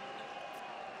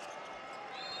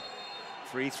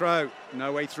 Free throw,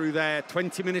 no way through there.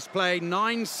 20 minutes play,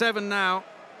 9-7 now.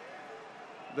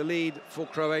 The lead for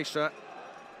Croatia.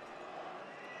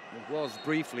 It was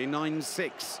briefly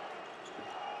 9-6.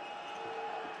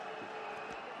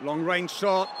 Long range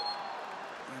shot.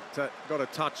 That, got a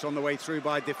touch on the way through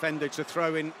by a defender. It's a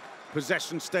throw in.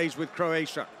 Possession stays with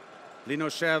Croatia. Lino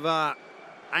Šerva,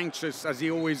 anxious as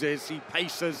he always is. He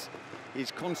paces.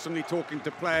 He's constantly talking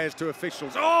to players, to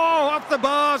officials. Oh, off the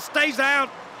bar, stays out.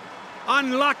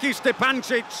 Unlucky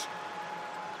Stepancic.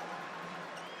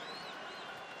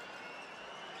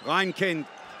 Reinkind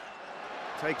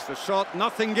takes the shot.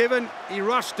 Nothing given. He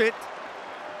rushed it.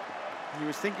 He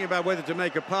was thinking about whether to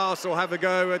make a pass or have a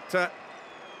go at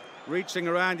reaching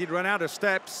around. He'd run out of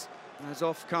steps. As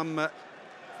off comes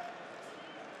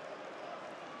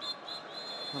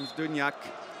Dunjak,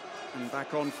 and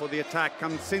back on for the attack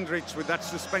comes Sindric with that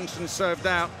suspension served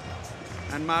out,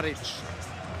 and Maric.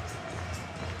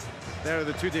 There are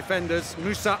the 2 defenders,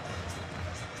 Musa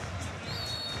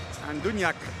and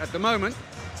Dunjak at the moment.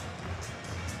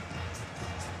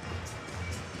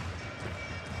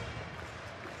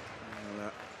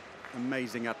 A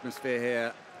Amazing atmosphere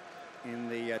here in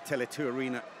the Tele2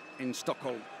 Arena in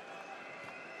Stockholm.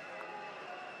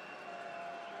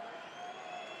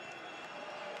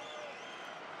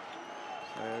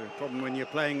 The problem when you're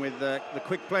playing with the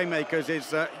quick playmakers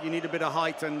is you need a bit of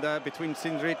height, and between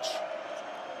Sindric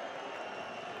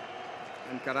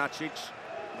and Karacic,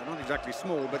 they're not exactly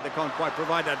small, but they can't quite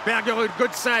provide that. Bergerud,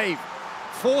 good save.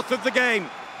 Fourth of the game.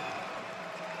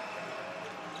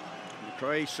 The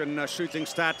Croatian shooting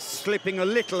stats slipping a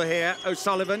little here.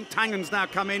 O'Sullivan. Tangen's now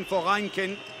come in for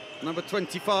Reinkin, number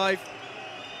 25.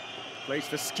 Plays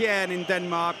for Skjern in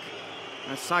Denmark.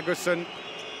 And Sagosen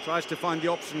tries to find the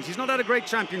options. He's not had a great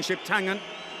championship, Tangen.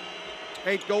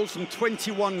 8 goals from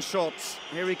 21 shots.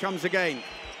 Here he comes again.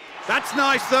 That's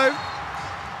nice, though.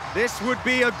 This would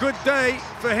be a good day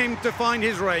for him to find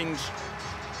his range.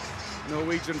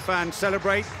 Norwegian fans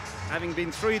celebrate, having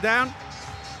been 3 down.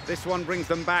 This one brings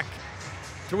them back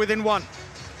to within 1.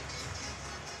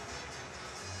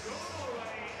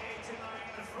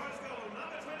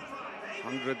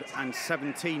 Norway,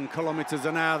 117 kilometers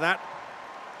an hour, that.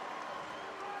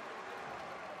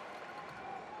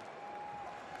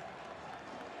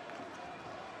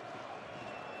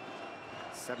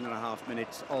 Seven and a half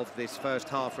minutes of this first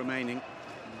half remaining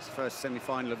in this first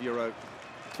semi-final of Euro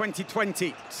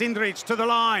 2020. Sindric to the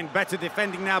line. Better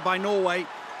defending now by Norway.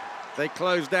 They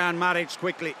close down Maric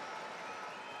quickly.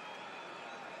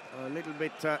 A little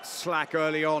bit slack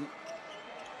early on.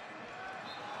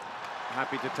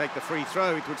 Happy to take the free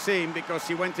throw, it would seem, because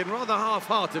he went in rather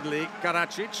half-heartedly.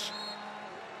 Karacic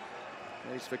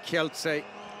plays for Kielce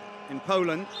in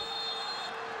Poland.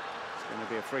 Going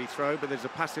to be a free throw, but there's a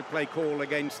passive play call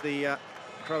against the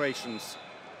Croatians.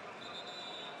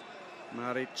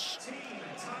 Maric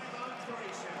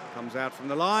comes out from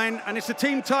the line, and it's a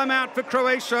team timeout for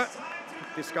Croatia.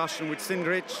 Discussion with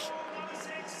Sindric.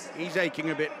 He's aching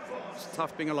a bit. It's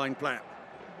tough being a line player.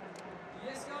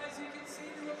 Yes, guys, you can see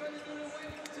the Rebels are away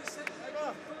to set the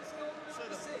first goal,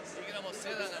 6. Igramo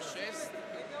 7-6.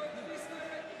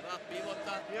 Dva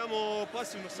pivota. Imamo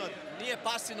pasivno sad. Nije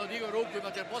pasivno, digo ruku,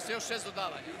 imate poslije još 6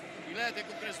 dodavanja. I gledajte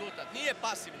kako rezultat. Nije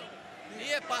pasivno.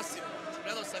 Nije pasivno.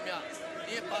 Gledao sam ja.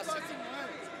 Nije pasivno.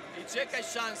 I čekaj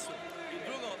šansu. I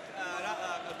drugo,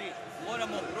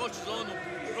 moramo proći zonu,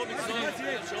 probiti zonu, da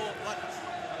će ovo hvatiti.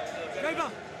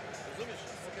 Razumiješ?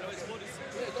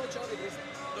 Doći ovdje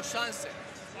do šanse.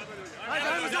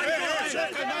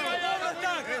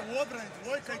 U obrani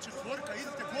dvojka i četvorka,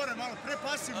 idete gore malo,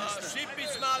 prepasivni ste. Šipić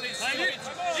mali,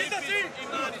 Šipić i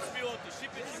Marić pivoti,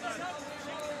 Šipić i Marić.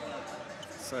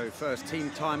 So first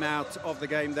team timeout of the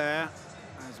game there,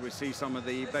 as we see some of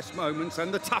the best moments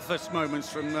and the toughest moments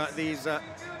from these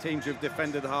teams who've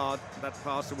defended hard. That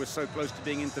passer was so close to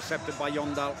being intercepted by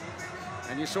Jondal.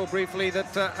 And you saw briefly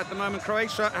that at the moment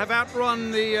Croatia have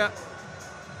outrun the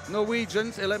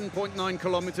Norwegians, 11.9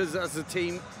 kilometers as a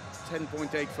team,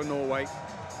 10.8 for Norway.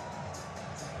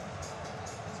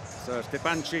 So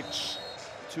Stepancic,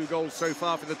 2 goals so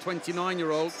far for the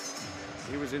 29-year-old.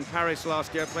 He was in Paris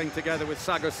last year playing together with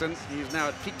Sagosen. He's now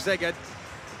at Peak Szeged,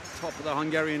 top of the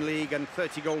Hungarian league, and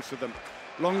 30 goals for them.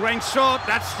 Long-range shot,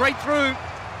 that's straight through.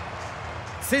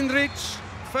 Sindric,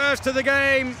 first of the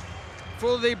game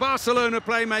for the Barcelona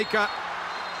playmaker.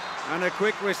 And a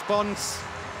quick response.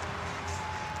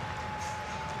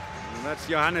 And that's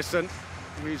Johannesson.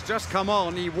 He's just come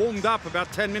on. He warmed up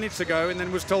about 10 minutes ago and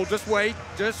then was told, just wait,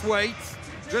 just wait,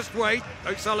 just wait.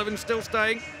 O'Sullivan's still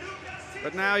staying,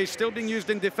 but now he's still being used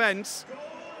in defence.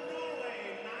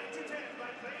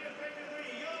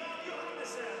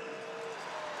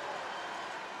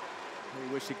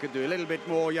 We wish he could do a little bit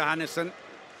more, Johannesson.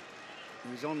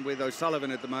 He's on with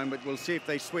O'Sullivan at the moment. We'll see if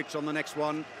they switch on the next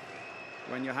one.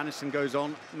 When Johannesson goes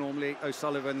on, normally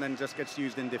O'Sullivan then just gets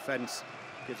used in defence.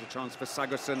 Gives a chance for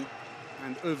Sagosen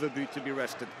and Överby to be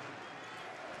rested.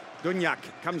 Dunjak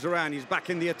comes around, he's back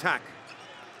in the attack.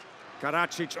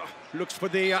 Karacic looks for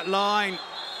the line.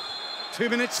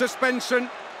 2-minute suspension.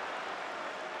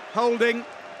 Holding.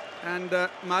 And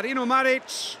Marino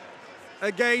Maric,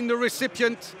 again the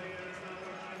recipient.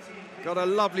 Got a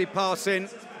lovely pass in.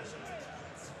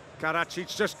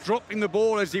 Karacic just dropping the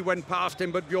ball as he went past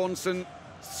him, but Bjornsson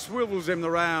swivels him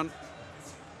around.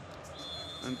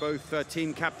 And both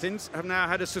team captains have now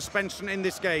had a suspension in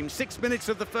this game. 6 minutes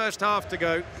of the first half to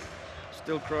go.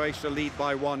 Still Croatia lead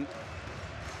by 1.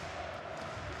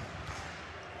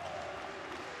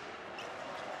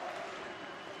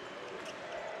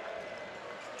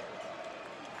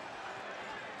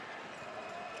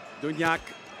 Dunjak.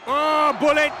 Oh,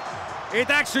 bullet! It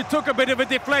actually took a bit of a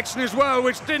deflection as well,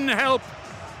 which didn't help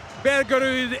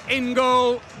Bergerud in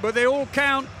goal, but they all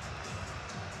count.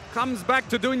 Comes back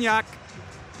to Dunjak.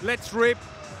 Let's rip.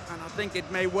 And I think it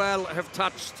may well have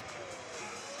touched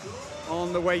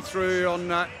on the way through on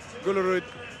Gullerud.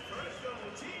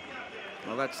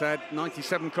 Well, that said,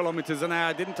 97 kilometers an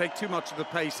hour. Didn't take too much of the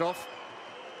pace off.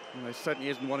 Well, it certainly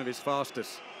isn't one of his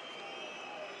fastest.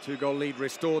 2-goal lead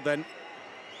restored then.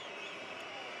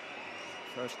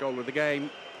 First goal of the game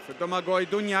for Domagoj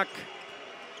Dunjak.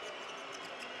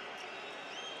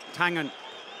 Tangen.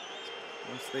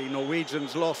 As the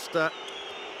Norwegians lost the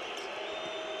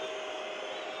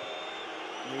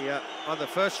other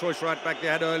first-choice right-back they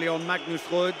had early on, Magnus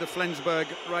Rød, the Flensburg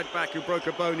right-back who broke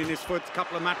a bone in his foot a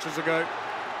couple of matches ago.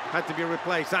 Had to be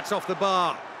replaced. That's off the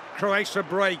bar. Croatia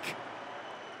break.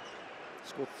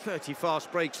 Scored 30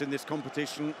 fast breaks in this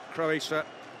competition. Croatia,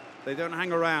 they don't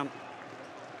hang around.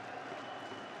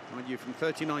 Mind you, from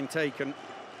 39 taken,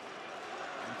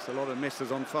 that's a lot of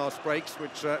misses on fast breaks,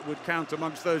 which would count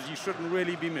amongst those you shouldn't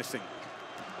really be missing.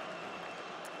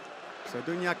 So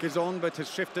Dunjak is on, but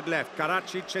has shifted left.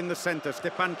 Karadzic in the centre.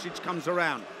 Stepancic comes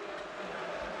around.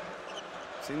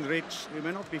 Sindric, who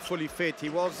may not be fully fit, he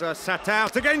was sat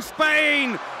out against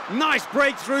Spain. Nice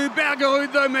breakthrough.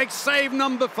 Bergerud, though, makes save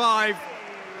number 5.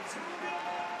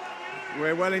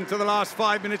 We're well into the last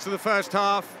 5 minutes of the first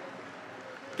half.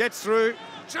 Gets through,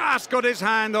 just got his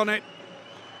hand on it.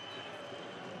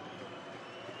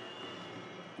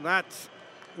 That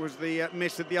was the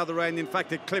miss at the other end. In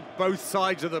fact, it clipped both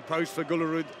sides of the post for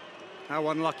Gullerud. How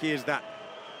unlucky is that?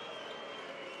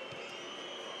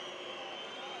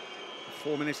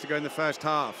 4 minutes to go in the first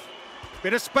half.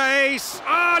 Bit of space.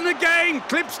 And again,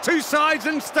 clips 2 sides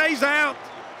and stays out.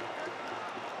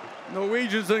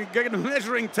 Norwegians are getting a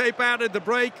measuring tape out at the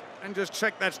break and just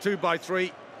check that's 2 by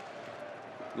 3.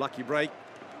 Lucky break.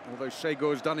 Although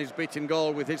Shegor's done his bit in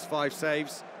goal with his 5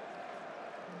 saves.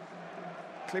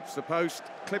 Clips the post,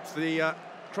 clips the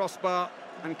crossbar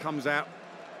and comes out.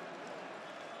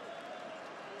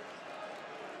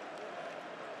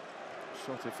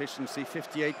 Shot efficiency,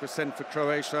 58% for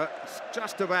Croatia. It's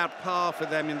just about par for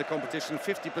them in the competition.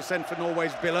 50% for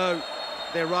Norway's below.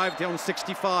 They arrived on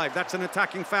 65. That's an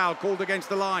attacking foul called against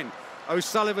the line.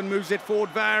 O'Sullivan moves it forward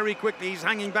very quickly. He's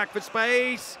hanging back for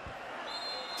space.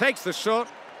 Takes the shot.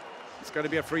 It's going to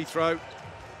be a free throw.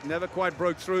 Never quite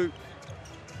broke through.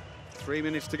 3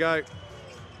 minutes to go.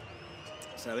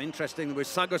 So interesting with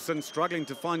Sagosen struggling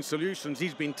to find solutions.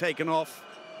 He's been taken off.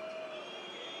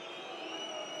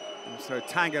 And so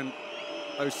Tangen,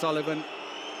 O'Sullivan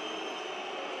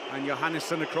and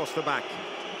Johannesson across the back.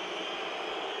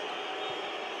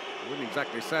 I wouldn't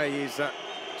exactly say he's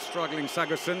struggling,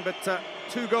 Sagosen, but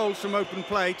 2 goals from open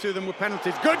play, 2 of them were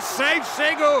penalties. Good save,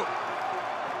 Sego!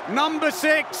 Number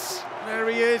 6. There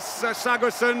he is,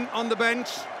 Sagosen on the bench,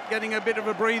 getting a bit of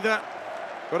a breather.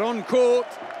 But on court,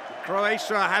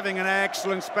 Croatia having an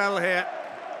excellent spell here.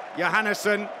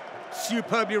 Johannesson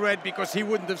superbly read because he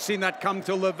wouldn't have seen that come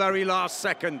till the very last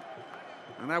second.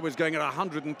 And that was going at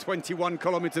 121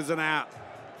 kilometers an hour.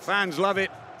 Fans love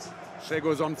it.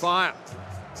 Shego's on fire.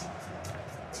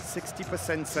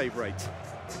 60% save rate.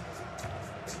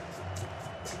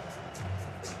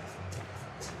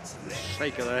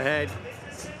 Shake of the head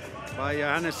by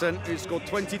Johannesson, who scored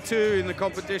 22 in the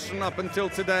competition up until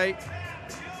today.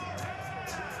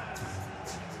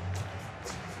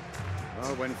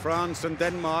 Well, when France and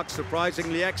Denmark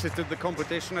surprisingly exited the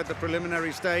competition at the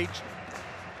preliminary stage,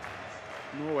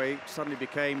 Norway suddenly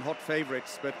became hot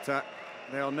favourites, but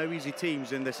there are no easy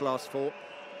teams in this last 4.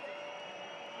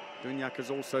 Dunjak has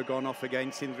also gone off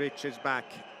again. Sindric is back.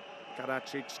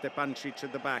 Karadzic, Stepancic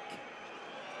at the back.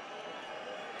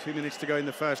 2 minutes to go in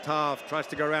the first half. Tries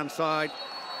to go around side.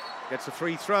 Gets a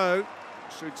free throw.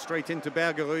 Shoots straight into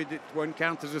Bergerud. It won't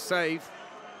count as a save.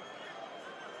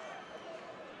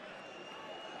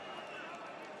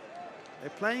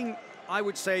 They're playing, I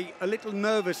would say, a little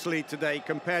nervously today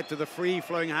compared to the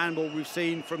free-flowing handball we've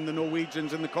seen from the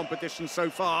Norwegians in the competition so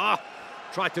far.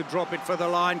 Tried to drop it for the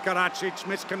line. Karadzic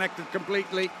misconnected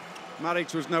completely.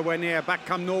 Maric was nowhere near. Back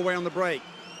come Norway on the break.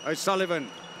 O'Sullivan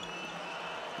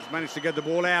has managed to get the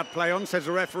ball out. Play on, says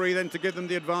the referee, then to give them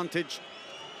the advantage.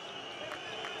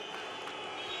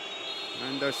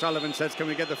 And O'Sullivan says, can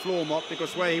we get the floor mop?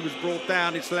 Because where he was brought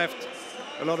down, it's left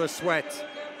a lot of sweat.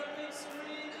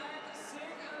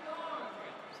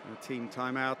 A team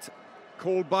timeout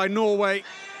called by Norway.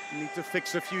 Need to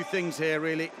fix a few things here,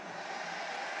 really.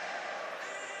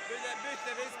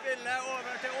 Bytter vi spillet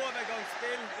over til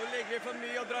overgangsspill. Nå ligger vi for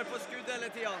mye og drar på skudd hele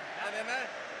tiden. Er vi med?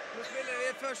 Nå spiller vi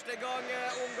første gang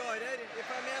ungarer i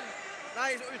 5-1.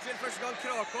 Nei, unnskyld, første gang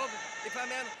Krakow i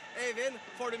 5-1. Eivind,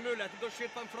 får du muligheten til å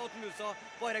skyte på en flat musa,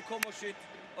 bare kom og skyt.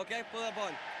 Ok, på den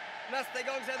banen. Neste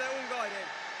gang så er det ungarer.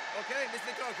 Ok, hvis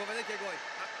vi Krakowen ikke går.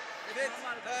 Det er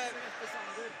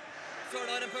fint. Søren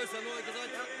har en pause nå, ikke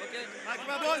sant? Ok.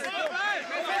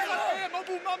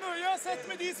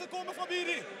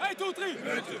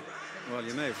 Well,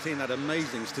 you may have seen that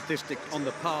amazing statistic on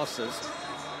the passes.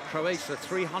 Croatia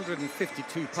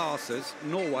 352 passes,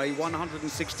 Norway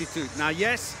 162. Now,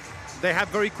 yes, they have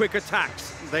very quick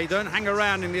attacks. They don't hang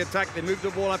around in the attack. They move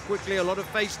the ball up quickly, a lot of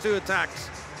phase-2 attacks.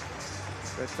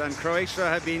 But Croatia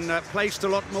have been placed a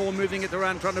lot more, moving it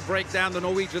around, trying to break down the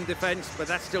Norwegian defence, but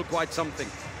that's still quite something.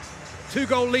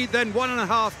 2-goal lead then,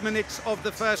 1.5 minutes of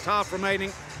the first half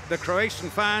remaining. The Croatian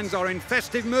fans are in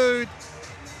festive mood.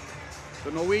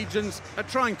 The Norwegians are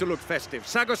trying to look festive.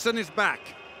 Sagosen is back.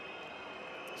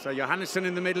 So Johannesson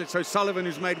in the middle, it's O'Sullivan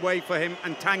who's made way for him,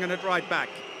 and Tangen at right back.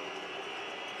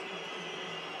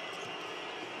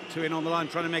 2 in on the line,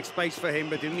 trying to make space for him,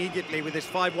 but immediately with this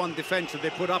 5-1 defence that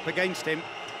they put up against him,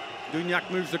 Dunjak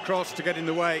moves across to get in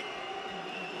the way.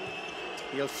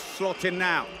 He'll slot in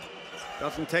now.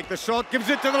 Doesn't take the shot, gives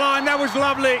it to the line. That was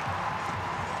lovely.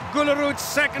 Gullerud's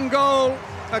second goal,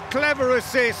 a clever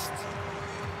assist.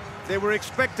 They were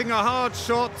expecting a hard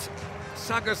shot.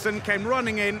 Sagosen came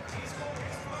running in,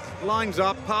 lines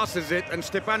up, passes it, and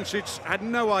Stepancic had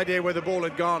no idea where the ball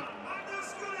had gone.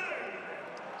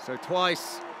 So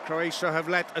twice Croatia have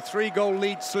let a 3-goal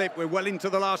lead slip. We're well into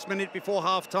the last minute before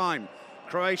half-time.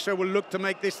 Croatia will look to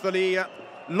make this the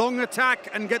long attack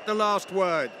and get the last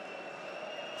word.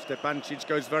 Stepancic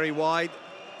goes very wide.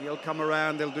 He'll come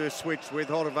around, they'll do a switch with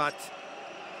Horvat.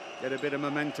 Get a bit of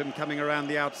momentum coming around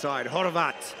the outside.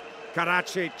 Horvat,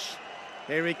 Karacic,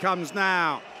 here he comes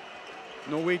now.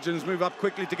 Norwegians move up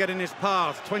quickly to get in his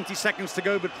path. 20 seconds to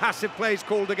go, but passive play is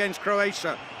called against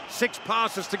Croatia. 6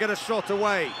 passes to get a shot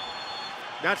away.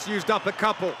 That's used up a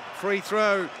couple. Free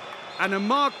throw. And a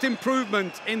marked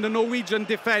improvement in the Norwegian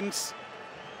defence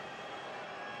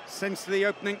since the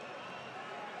opening.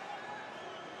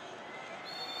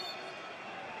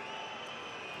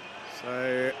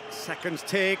 So, seconds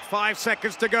tick, 5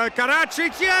 seconds to go.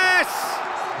 Karacic, yes!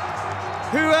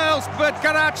 Who else but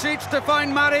Karacic to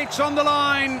find Maric on the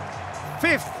line?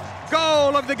 5th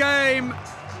goal of the game.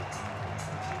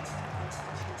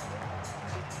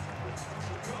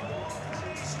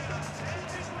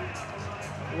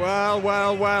 Well,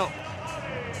 well, well.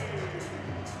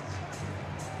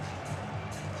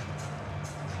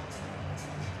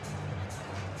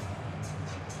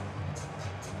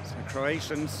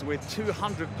 Croatians with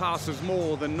 200 passes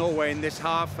more than Norway in this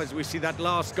half, as we see that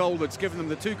last goal that's given them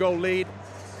the 2-goal lead.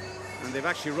 And they've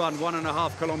actually run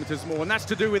 1.5 kilometers more, and that's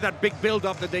to do with that big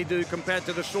build-up that they do compared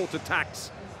to the short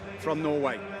attacks from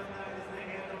Norway.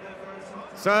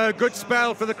 So, good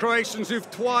spell for the Croatians, who've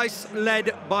twice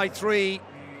led by 3.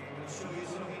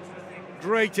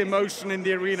 Great emotion in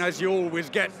the arena, as you always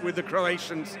get with the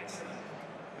Croatians.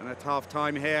 And at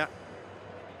half-time here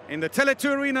in the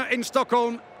Tele2 Arena in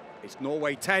Stockholm, it's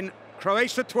Norway 10,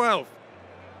 Croatia 12.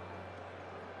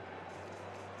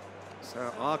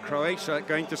 So are Croatia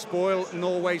going to spoil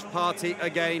Norway's party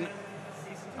again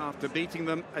after beating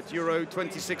them at Euro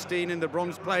 2016 in the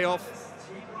bronze playoff?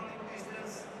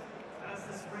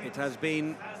 It has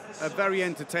been a very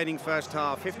entertaining first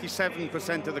half.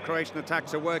 57% of the Croatian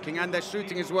attacks are working, and they're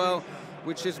shooting as well,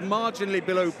 which is marginally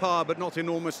below par, but not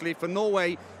enormously. For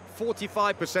Norway,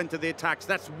 45% of the attacks,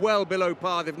 that's well below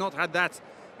par. They've not had that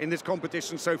in this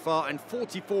competition so far, and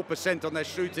 44% on their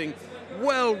shooting,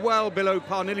 well below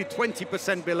par, nearly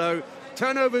 20% below.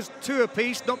 Turnovers 2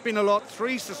 apiece, not been a lot.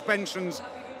 3 suspensions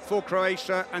for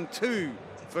Croatia and 2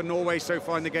 for Norway so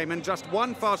far in the game, and just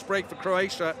 1 fast break for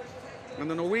Croatia. And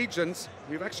the Norwegians,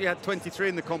 who've actually had 23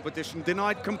 in the competition,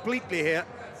 denied completely here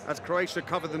as Croatia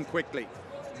covered them quickly.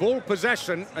 Ball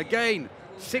possession, again,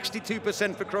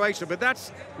 62% for Croatia, but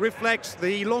that reflects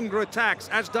the longer attacks,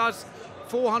 as does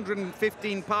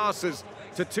 415 passes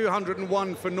to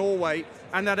 201 for Norway,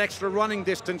 and that extra running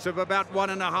distance of about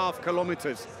 1.5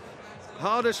 kilometers.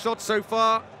 Hardest shot so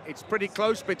far, it's pretty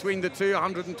close between the two,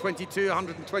 122,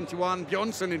 121.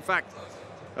 Bjornsson, in fact,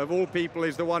 of all people,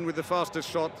 is the one with the fastest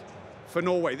shot for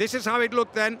Norway. This is how it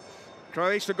looked then.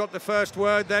 Croatia got the first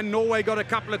word, then Norway got a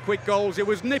couple of quick goals. It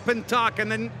was nip and tuck, and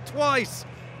then twice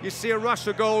you see a rush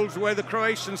of goals where the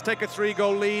Croatians take a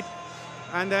 3-goal lead,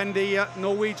 and then the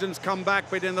Norwegians come back.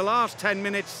 But in the last 10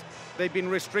 minutes, they've been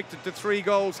restricted to 3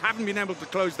 goals, haven't been able to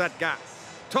close that gap.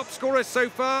 Top scorers so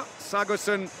far,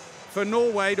 Sagosen for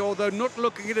Norway, although not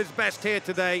looking at his best here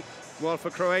today. While for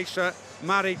Croatia,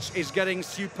 Maric is getting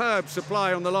superb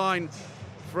supply on the line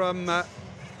from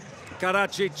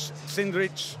Karacic,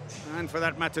 Sindric, and for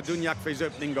that matter, Dunjak for his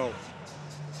opening goal.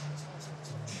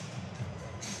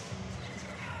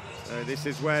 So this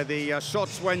is where the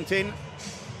shots went in.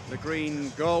 The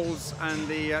green goals and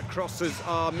the crosses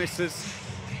are misses.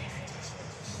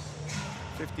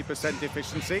 50%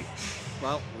 efficiency.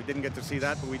 Well, we didn't get to see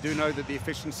that, but we do know that the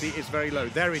efficiency is very low.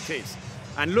 There it is.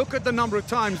 And look at the number of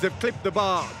times they've clipped the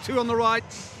bar. 2 on the right,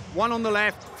 1 on the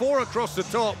left, 4 across the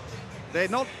top. They're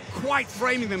not quite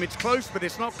framing them. It's close, but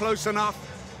it's not close enough.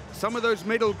 Some of those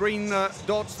middle green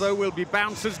dots, though, will be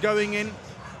bouncers going in,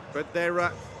 but they've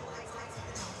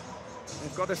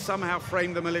got to somehow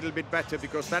frame them a little bit better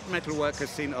because that metalwork has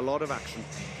seen a lot of action.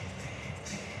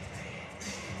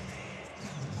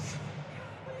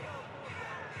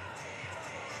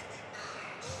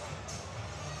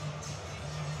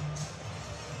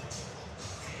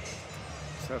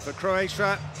 So for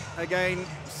Croatia, again,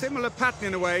 similar pattern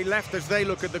in a way, left as they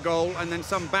look at the goal, and then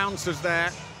some bouncers there.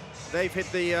 They've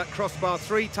hit the crossbar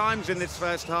 3 times in this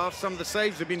first half. Some of the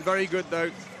saves have been very good,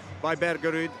 though, by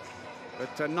Bergerud.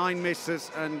 But 9 misses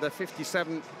and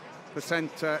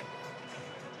 57%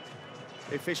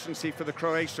 efficiency for the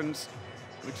Croatians,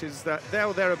 which is there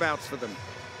or thereabouts for them.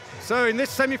 So in this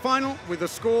semi-final, with a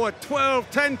score at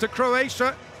 12-10 to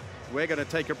Croatia, we're going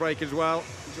to take a break as well.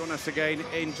 Join us again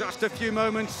in just a few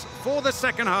moments for the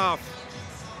second half.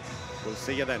 We'll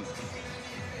see you then.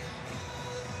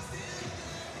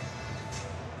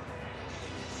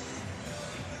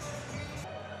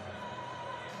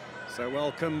 So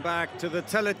welcome back to the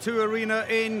Tele2 Arena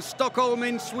in Stockholm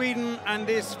in Sweden, and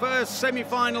this first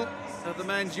semi-final of the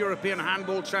Men's European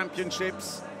Handball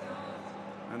Championships.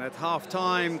 And at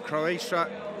half-time, Croatia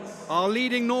are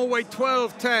leading Norway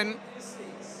 12-10.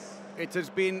 It has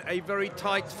been a very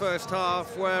tight first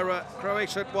half where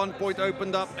Croatia at one point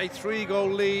opened up a 3-goal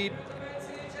lead.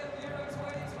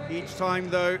 Each time,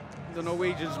 though, the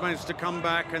Norwegians managed to come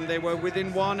back, and they were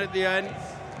within 1 at the end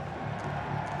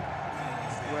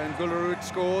when Gullerud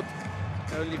scored,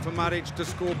 only for Maric to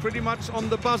score pretty much on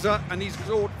the buzzer, and he's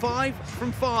scored 5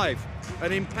 from 5.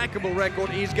 An impeccable record.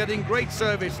 He's getting great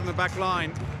service in the back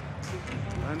line,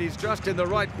 and he's just in the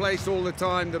right place all the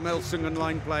time, the Melsungen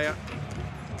line player.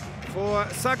 For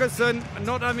Sagosen,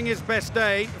 not having his best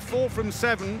day, 4 from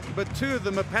 7, but 2 of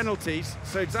them are penalties,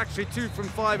 so it's actually 2 from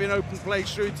 5 in open play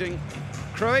shooting.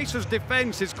 Croatia's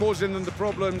defense is causing them the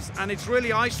problems, and it's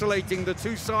really isolating the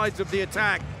 2 sides of the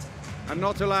attack and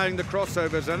not allowing the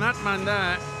crossovers. And that man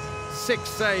there, 6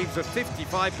 saves, a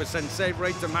 55% save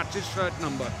rate to match his shirt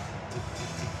number.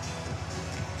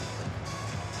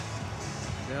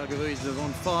 Bergerud is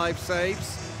on 5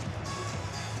 saves.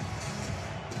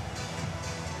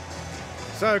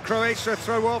 So Croatia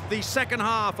throw off the second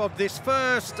half of this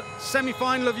first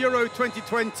semi-final of Euro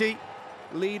 2020,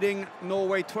 leading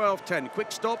Norway 12-10.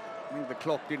 Quick stop. I think the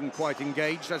clock didn't quite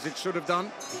engage as it should have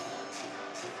done.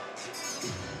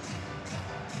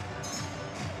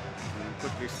 And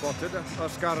quickly spotted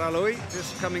Oscar Aloi,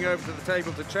 just coming over to the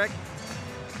table to check.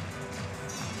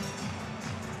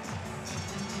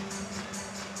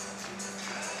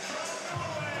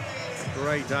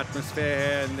 Great atmosphere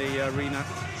here in the arena.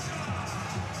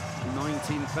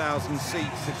 19,000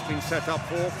 seats it's been set up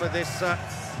for this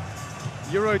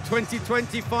Euro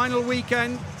 2020 final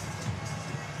weekend.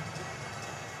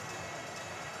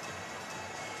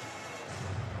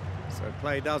 So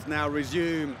play does now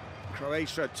resume.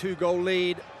 Croatia 2-goal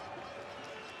lead.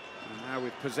 And now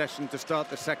with possession to start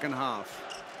the second half.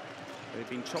 They've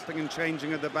been chopping and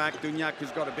changing at the back. Dunjak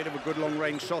has got a bit of a good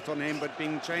long-range shot on him, but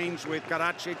being changed with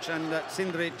Karacic and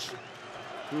Sindric,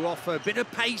 who offer a bit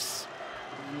of pace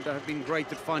and have been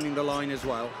great at finding the line as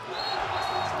well.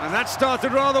 And that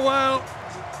started rather well.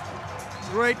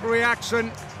 Great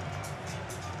reaction.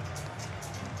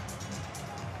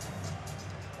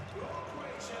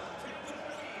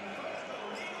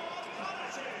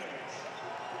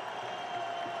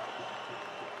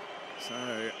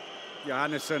 So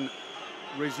Johannesson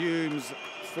resumes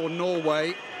for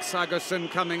Norway.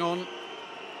 Sagosen coming on. And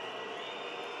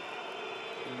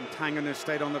Tangen has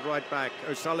stayed on the right back.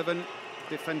 O'Sullivan,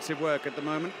 defensive work at the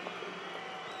moment.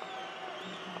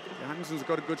 Johansson's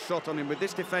got a good shot on him, but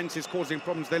this defense is causing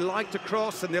problems. They like to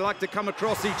cross and they like to come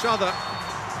across each other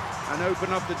and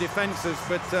open up the defenses,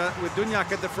 but with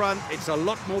Dunjak at the front, it's a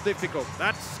lot more difficult.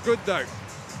 That's good though.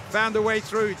 Found a way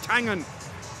through. Tangen,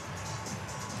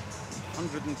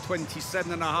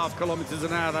 127.5 kilometers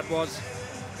an hour that was.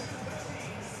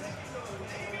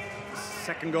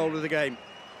 Second goal of the game.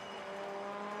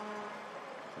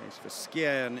 It's for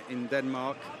Skjern in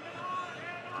Denmark.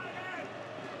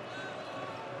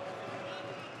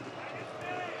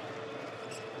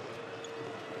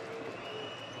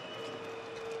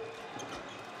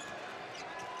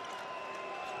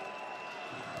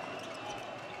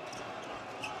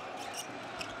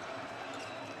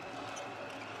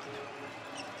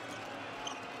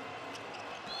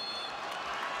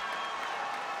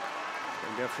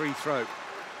 free throw.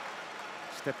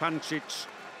 Stepancic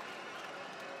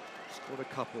scored a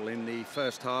couple in the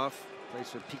first half. Plays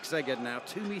for Pixeged now,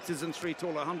 2 meters and 3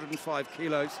 tall, 105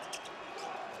 kilos.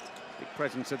 Big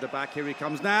presence at the back, here he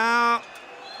comes now.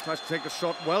 Tries to take a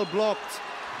shot, well blocked.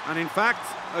 And in fact,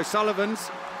 O'Sullivan's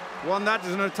won that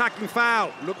as an attacking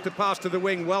foul. Looked to pass to the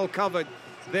wing, well covered.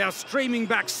 They are streaming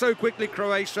back so quickly,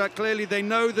 Croatia. Clearly they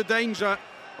know the danger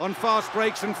on fast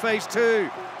breaks in phase 2.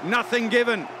 Nothing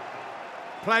given.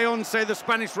 Play on, say the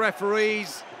Spanish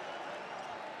referees.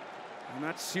 And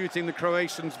that's suiting the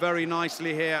Croatians very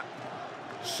nicely here.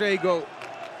 Šego.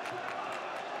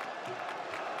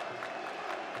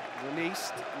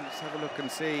 Released. Let's have a look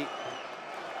and see.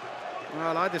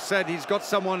 Well, I just said he's got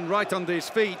someone right under his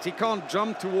feet. He can't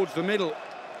jump towards the middle.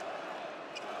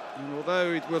 And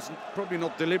although it was probably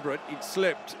not deliberate, it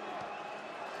slipped.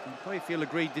 And Playfield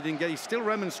agreed didn't get. He's still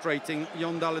remonstrating,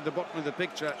 Jondal at the bottom of the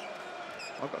picture.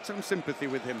 I've got some sympathy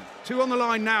with him. 2 on the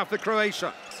line now for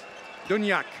Croatia.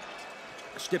 Dunjak.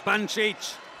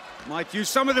 Stepancic might use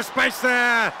some of the space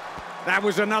there. That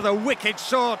was another wicked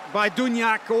shot by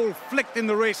Dunjak, all flicked in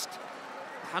the wrist.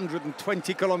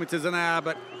 120 kilometers an hour,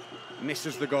 but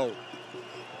misses the goal.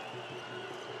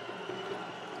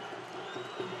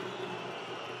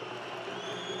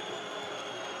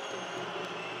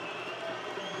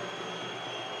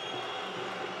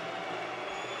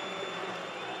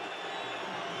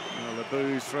 Well, the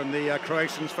boos from the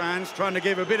Croatians fans trying to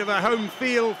give a bit of a home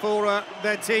feel for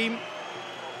their team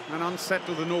and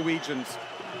unsettle the Norwegians.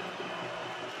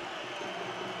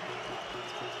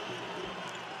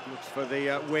 Looks for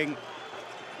the wing.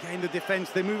 Again, the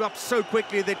defence, they move up so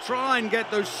quickly. They try and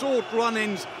get those short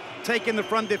run-ins, taking the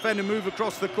front defender, move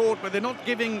across the court, but they're not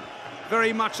giving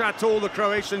very much at all, the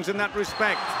Croatians, in that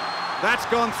respect. That's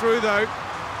gone through, though.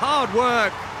 Hard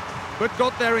work, but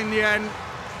got there in the end.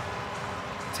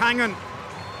 Tangen.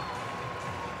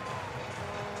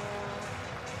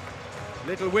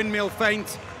 Little windmill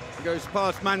feint. Goes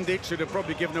past Mandic, should have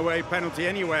probably given away a penalty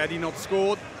anyway had he not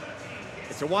scored.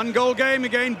 It's a 1-goal game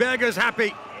again. Berger's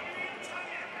happy.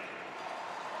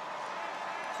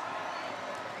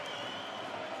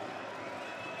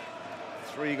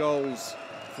 Three goals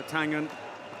for Tangen,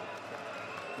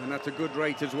 and that's a good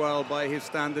rate as well by his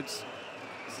standards.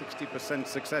 60%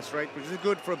 success rate, which is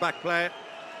good for a back player.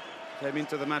 Came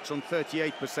into the match on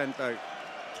 38% though.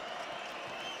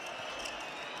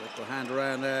 Little hand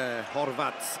around there.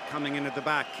 Horvat coming in at the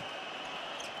back.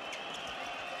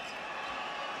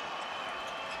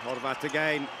 Horvat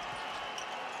again.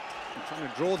 Trying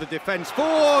to draw the defence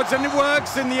forwards, and it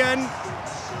works in the end.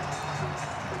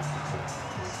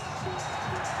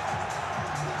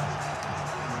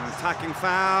 Attacking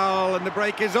foul, and the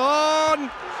break is on.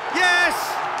 Yes!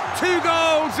 2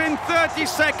 goals in 30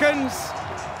 seconds.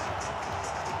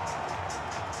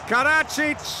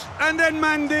 Karadzic and then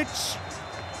Mandic.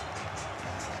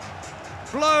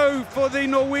 Blow for the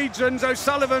Norwegians.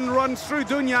 O'Sullivan runs through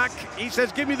Dunjak. He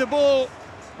says, give me the ball.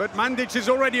 But Mandic is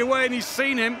already away and he's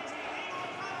seen him.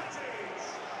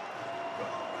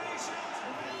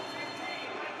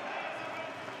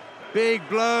 Big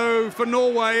blow for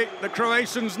Norway. The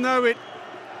Croatians know it.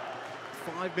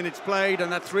 5 minutes played and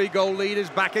that 3-goal lead is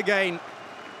back again.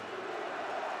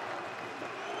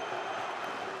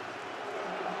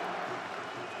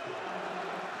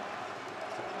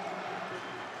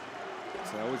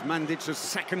 So it was Mandic's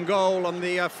second goal on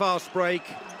the fast break.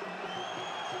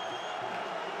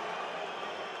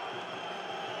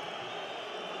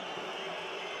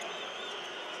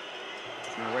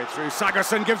 No way through.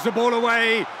 Sagerson gives the ball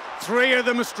away. 3 of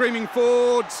them are streaming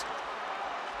forwards.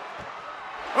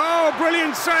 Oh,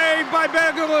 brilliant save by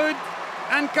Bergerud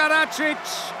and Karadzic.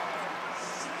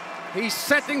 He's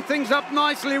setting things up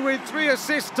nicely with 3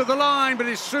 assists to the line, but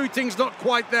his shooting's not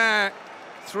quite there.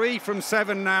 3 from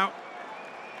 7 now.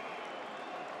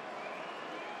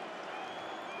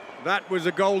 That was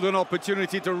a golden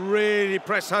opportunity to really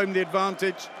press home the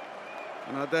advantage.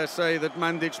 And I dare say that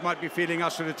Mandic might be feeling I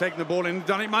should have taken the ball and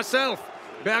done it myself.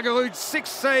 Bergerud's 6th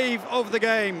save of the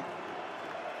game.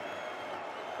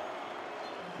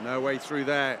 No way through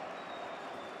there.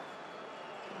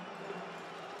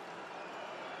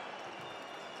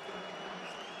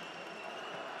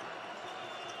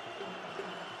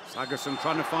 Sagerson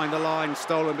trying to find the line,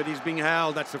 stolen, but he's being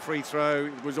held. That's a free throw.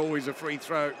 It was always a free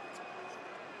throw.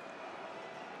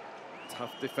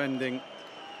 Tough defending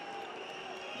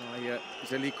by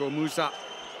Zeliko Musa.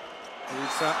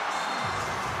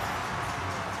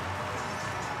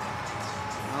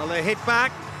 Well, they hit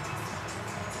back.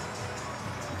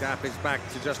 Gap is back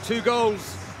to just 2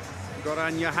 goals.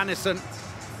 Goran Johannesson.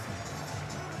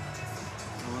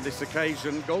 On this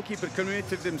occasion, goalkeeper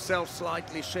committed himself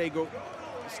slightly. Shego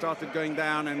started going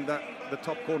down, and the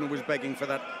top corner was begging for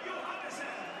that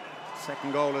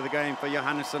second goal of the game for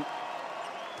Johannesson.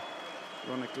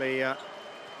 Ironically,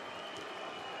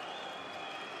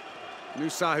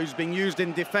 Musa, who's being used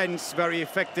in defence very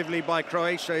effectively by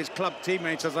Croatia, his club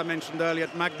teammates, as I mentioned earlier,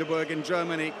 at Magdeburg in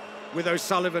Germany, with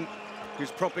O'Sullivan, who's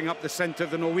propping up the centre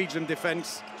of the Norwegian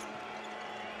defence.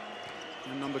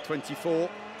 And number 24,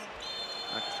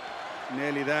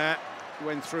 nearly there,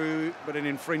 went through, but an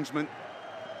infringement.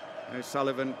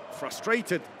 O'Sullivan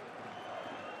frustrated,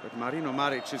 but Marino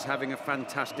Maric is having a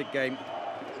fantastic game,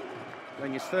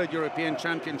 playing his third European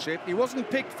Championship. He wasn't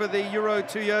picked for the Euro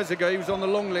 2 years ago, he was on the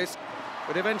long list,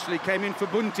 but eventually came in for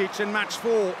Buntic in match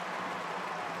 4.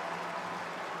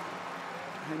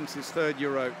 Hence his third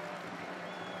Euro.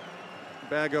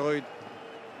 Bergerud,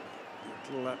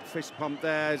 little fist pump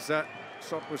there as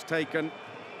shot was taken.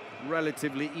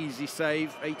 Relatively easy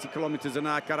save, 80 kilometers an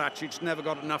hour. Karacic never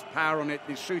got enough power on it.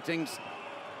 His shooting's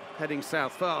heading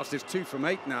south fast. It's 2 from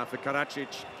 8 now for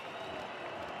Karacic.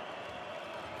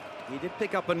 He did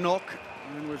pick up a knock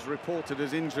and was reported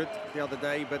as injured the other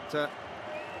day, but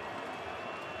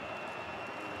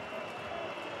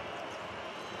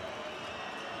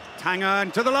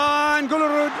Tangen to the line,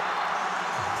 Gullerud.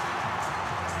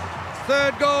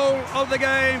 Third goal of the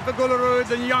game for Gullerud.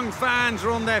 The young fans are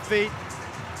on their feet.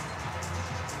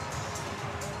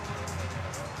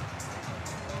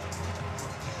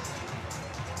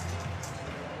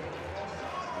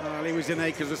 Well, he was in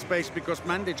acres of space because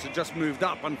Mandic had just moved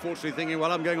up, unfortunately thinking,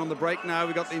 well, I'm going on the break now,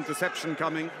 we've got the interception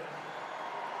coming.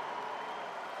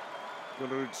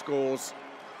 Gullerud scores,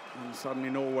 and suddenly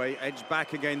Norway edge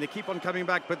back again. They keep on coming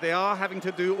back, but they are having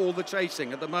to do all the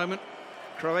chasing. At the moment,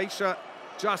 Croatia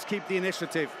just keep the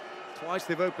initiative. Twice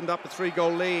they've opened up a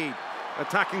 3-goal lead.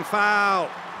 Attacking foul.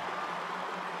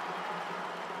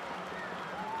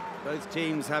 Both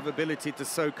teams have ability to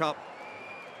soak up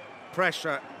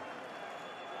pressure.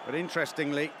 But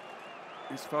interestingly,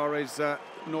 as far as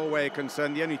Norway are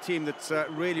concerned, the only team that's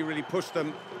really pushed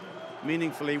them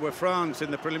meaningfully were France in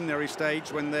the preliminary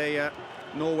stage when they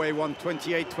Norway won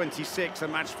 28-26, a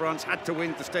match France had to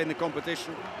win to stay in the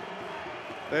competition.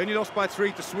 They only lost by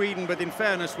 3 to Sweden, but in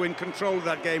fairness, were in control of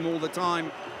that game all the time.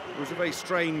 It was a very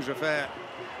strange affair.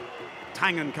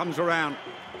 Tangen comes around.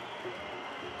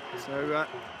 So,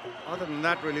 other than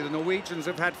that, really, the Norwegians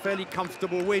have had fairly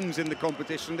comfortable wins in the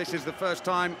competition. This is the first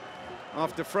time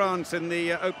after France in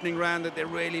the opening round that they're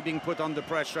really being put under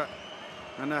pressure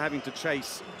and are having to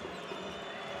chase.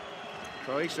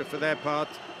 Croatia, for their part,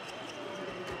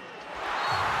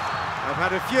 have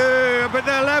had a few, but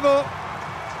they're level.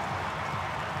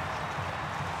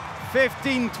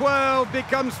 15-12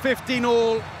 becomes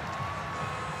 15-all.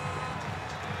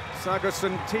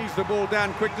 Sagerson tees the ball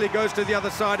down quickly, goes to the other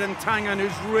side, and Tangen,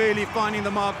 who's really finding the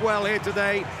mark well here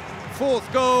today.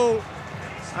 4th goal,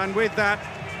 and with that,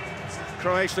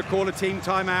 Croatia call a team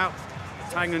timeout.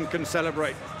 Tangen can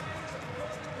celebrate.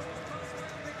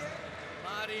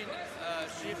 Marin,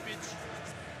 Šipić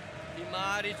I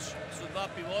Marić su 2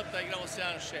 pivota, igramo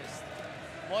 7-6.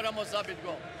 Moramo zabiti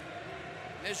gol.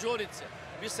 Ne žurit se.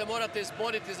 Vi se morate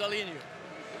izboriti za liniju.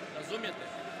 Razumijete?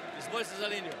 Izbori se za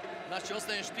liniju. Znači,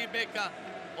 ostaneš ti beka,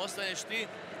 ostaneš ti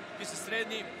si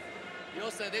srednji i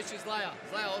ostane dečki Zlaja.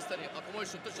 Zlaja ostane, ako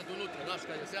možeš utrčati unutra, znaš,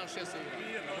 kad je 7-6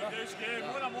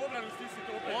 igra. Moramo obranu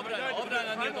stisiti opet.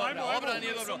 Obrana nije dobra, obrana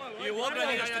nije dobro. I u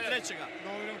obrani ideš ti trećega.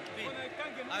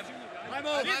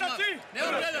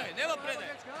 Nema predaj.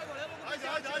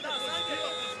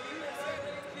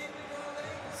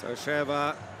 So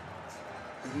Sheva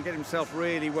can get himself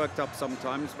really worked up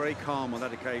sometimes, very calm on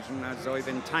that occasion, as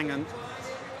Øyvind Tangen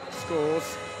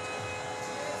scores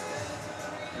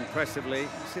impressively.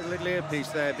 You see the little earpiece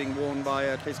there being worn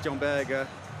by Christian Berger.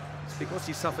 It's because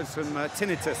he suffers from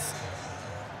tinnitus.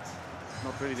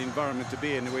 Not really the environment to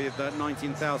be in with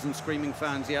 19,000 screaming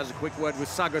fans. He has a quick word with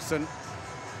Sagerson.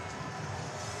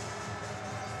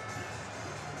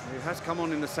 He has come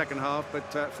on in the second half,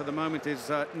 but for the moment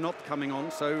is not coming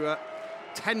on. So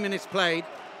 10 minutes played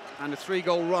and a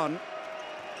 3-goal run.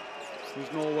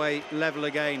 Sees Norway level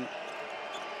again.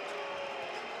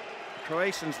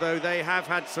 Croatians, though, they have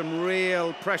had some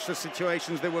real pressure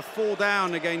situations. They were 4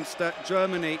 down against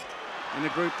Germany in a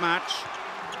group match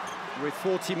with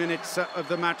 40 minutes of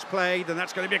the match played, and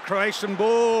that's going to be a Croatian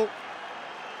ball.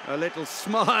 A little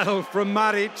smile from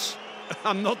Maric.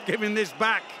 I'm not giving this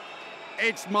back.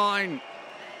 It's mine.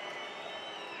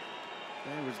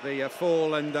 There was the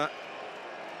fall, and yeah,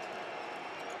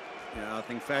 I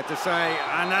think fair to say,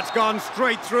 and that's gone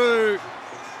straight through.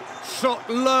 Shot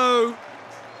low.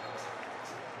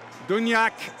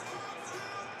 Dunjak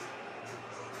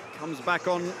comes back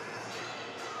on. He's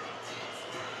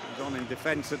on in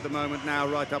defence at the moment now,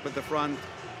 right up at the front.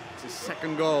 It's his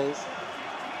second goal. In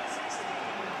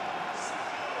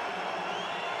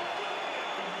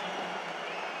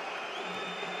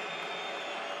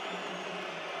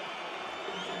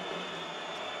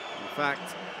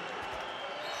fact,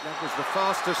 that was the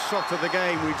fastest shot of the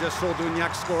game. We just saw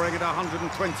Dunjak scoring at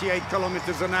 128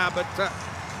 kilometers an hour, but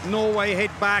Norway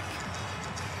hit back.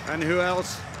 And who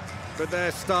else but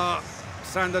their star,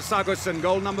 Sander Sagosen,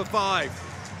 goal number 5.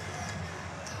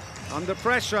 Under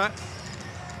pressure,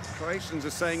 Croatians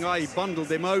are saying, he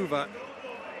bundled him over.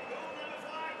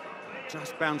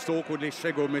 Just bounced awkwardly,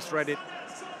 Shigo misread it.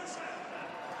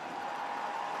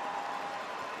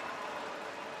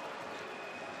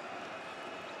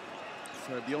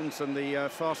 So Bjornsson, the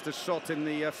fastest shot in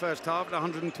the first half at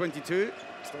 122.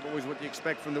 It's not always what you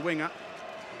expect from the winger.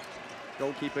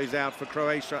 Goalkeeper is out for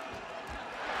Croatia.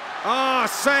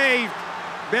 Saved!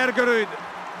 Bergerud.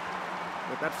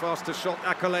 But that fastest shot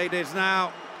accolade is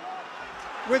now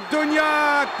with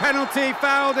Dunjak. Penalty,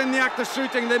 fouled in the act of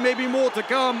shooting. There may be more to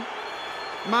come.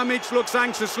 Mamic looks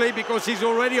anxiously because he's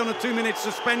already on a 2-minute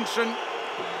suspension.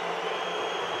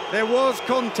 There was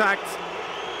contact.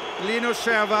 Lino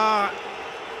Schervar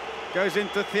goes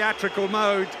into theatrical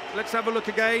mode. Let's have a look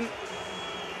again.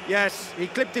 Yes, he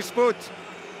clipped his foot.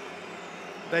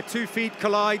 Their 2 feet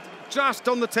collide just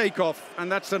on the takeoff,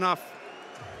 and that's enough.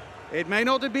 It may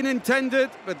not have been intended,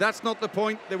 but that's not the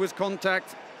point. There was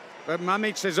contact, but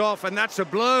Mamic is off, and that's a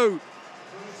blow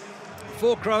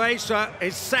for Croatia.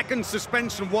 His second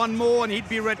suspension, 1 more, and he'd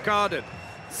be red carded.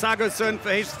 Sagosen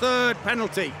for his 3rd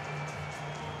penalty.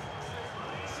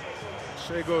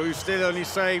 Shigo, who still only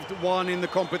saved 1 in the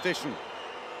competition.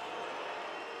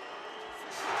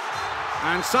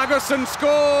 And Sagosen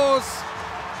scores!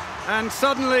 And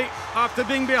suddenly, after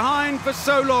being behind for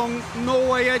so long,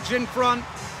 Norway edge in front.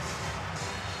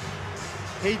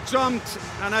 He jumped,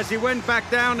 and as he went back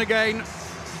down again,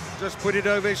 just put it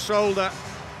over his shoulder.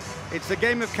 It's a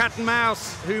game of cat and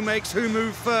mouse. Who makes who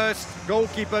move first?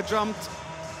 Goalkeeper jumped,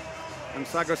 and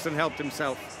Sagosen helped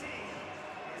himself.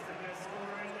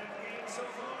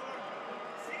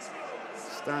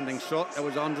 Standing shot, that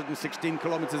was 116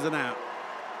 kilometers an hour.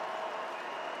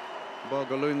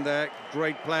 Borgelund there,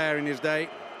 great player in his day.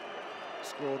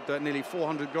 Scored nearly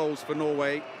 400 goals for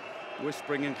Norway.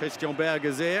 Whispering in Christian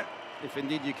Berger's ear, if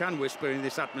indeed you can whisper in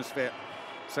this atmosphere.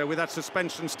 So with that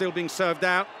suspension still being served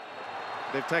out,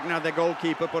 they've taken out their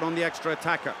goalkeeper, put on the extra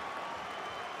attacker.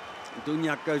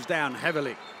 Dunjak goes down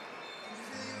heavily.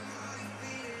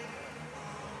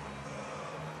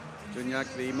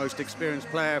 Dunjak, the most experienced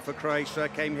player for Croatia,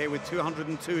 came here with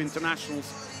 202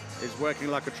 internationals. Is working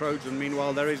like a Trojan.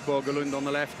 Meanwhile, there is Borgelund on the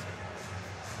left.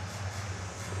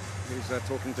 He's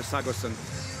talking to Sagosen.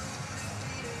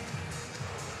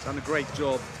 Done a great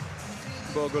job.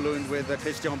 Borgelund with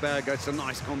Christian Berger. It's a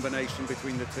nice combination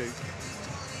between the two.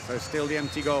 So still the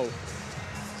empty goal.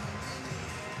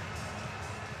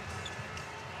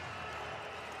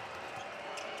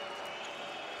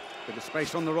 Bit of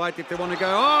space on the right if they want to go.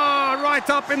 Right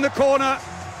up in the corner.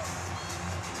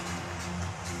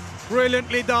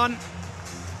 Brilliantly done.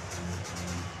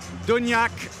 Dunjak.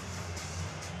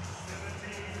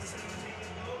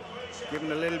 Given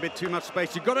a little bit too much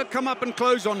space. You've got to come up and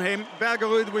close on him.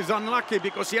 Bergerud was unlucky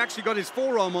because he actually got his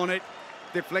forearm on it.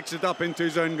 Deflects it up into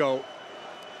his own goal.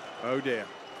 Oh dear.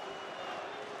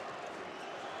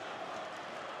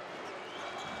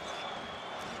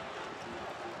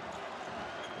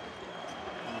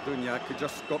 Dunjak, who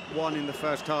just got 1 in the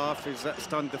first half, is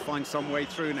starting to find some way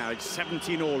through now. It's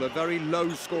 17-all, a very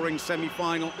low-scoring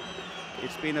semi-final.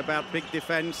 It's been about big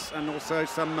defence and also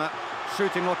some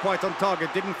shooting not quite on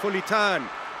target. Didn't fully turn.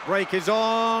 Break is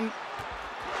on.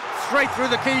 Straight through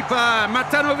the keeper.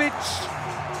 Matanovic.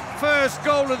 First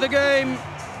goal of the game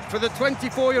for the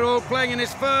 24-year-old playing in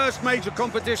his first major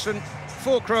competition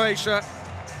for Croatia.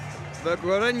 The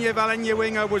Gorenje-Valenje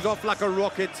winger was off like a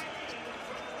rocket.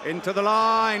 Into the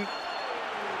line,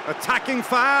 attacking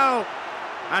foul,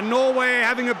 and Norway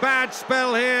having a bad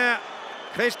spell here.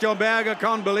 Christian Berger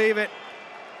can't believe it.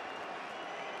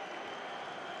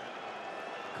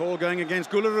 Call going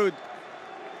against Gullerud.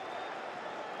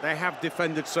 They have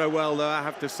defended so well, though, I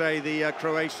have to say, the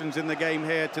Croatians in the game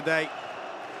here today.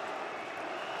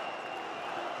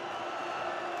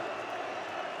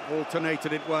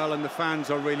 Alternated it well, and the fans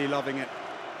are really loving it.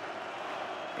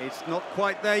 It's not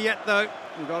quite there yet, though.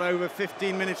 We've got over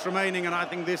 15 minutes remaining, and I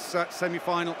think this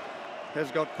semi-final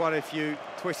has got quite a few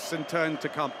twists and turns to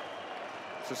come.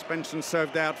 Suspension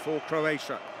served out for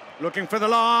Croatia. Looking for the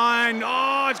line.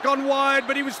 Oh, it's gone wide,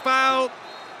 but he was fouled.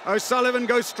 O'Sullivan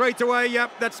goes straight away.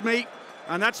 Yep, that's me.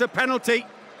 And that's a penalty.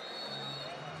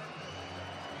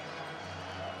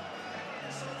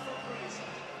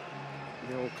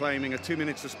 They're all claiming a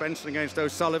 2-minute suspension against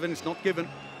O'Sullivan. It's not given.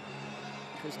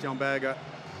 Christian Berger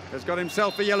has got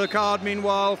himself a yellow card,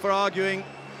 meanwhile, for arguing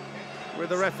with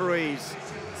the referees.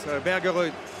 So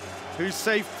Bergerud, who's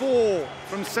saved 4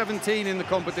 from 17 in the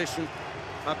competition,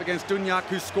 up against Dunjak,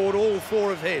 who scored all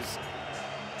 4 of his.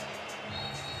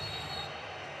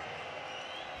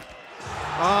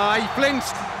 He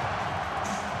flinched.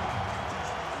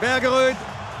 Bergerud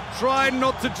tried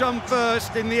not to jump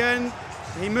first. In the end,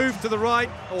 he moved to the right,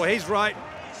 or his right.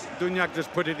 Dunjak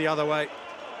just put it the other way.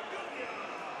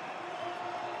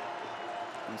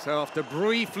 And so after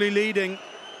briefly leading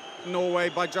Norway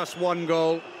by just 1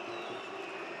 goal,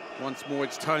 once more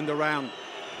it's turned around.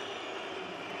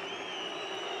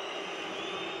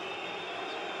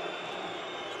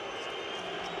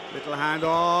 Little hand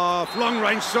off, long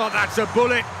range shot, that's a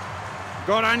bullet.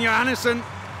 Goran Johannesson.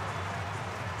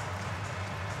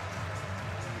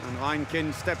 And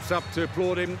Reinkin steps up to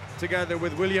applaud him together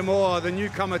with William Orr, the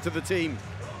newcomer to the team.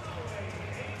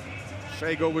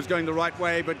 Shago was going the right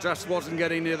way, but just wasn't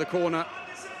getting near the corner.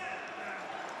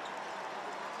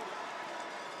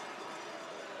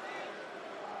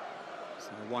 So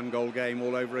a 1-goal game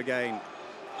all over again.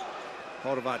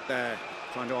 Horvat there,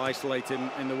 trying to isolate him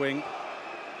in the wing.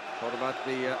 Horvat,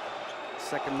 the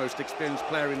second most experienced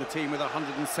player in the team with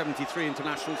 173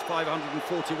 internationals,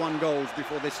 541 goals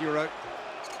before this Euro.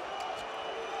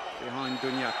 Behind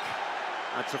Dunjak.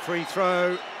 That's a free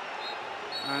throw,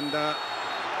 and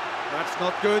that's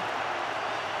not good.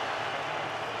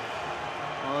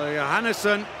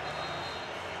 Johannesson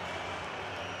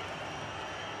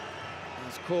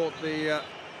has caught the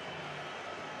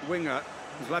winger,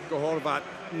 Zlatko Horvat,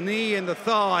 knee in the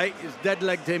thigh, has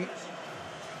dead-legged him.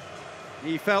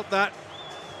 He felt that.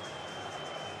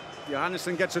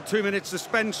 Johannesson gets a 2-minute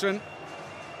suspension.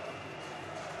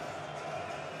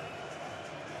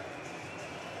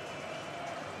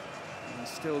 He's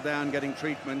still down getting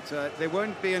treatment. There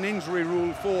won't be an injury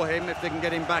rule for him if they can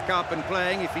get him back up and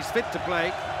playing, if he's fit to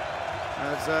play,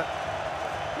 as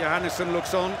Johannesson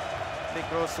looks on.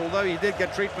 Because although he did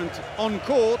get treatment on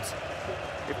court,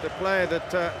 if the player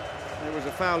that there was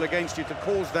a foul against you to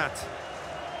cause that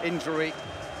injury,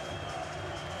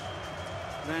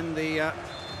 then the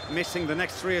missing the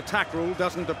next 3 attack rule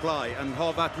doesn't apply, and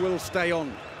Horvat will stay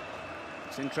on.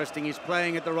 It's interesting, he's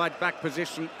playing at the right back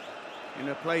position in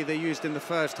a play they used in the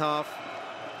first half.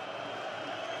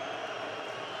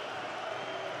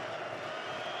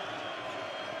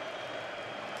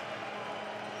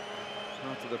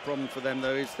 Part of the problem for them,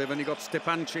 though, is they've only got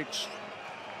Stepancic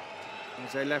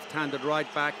as a left-handed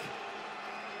right back.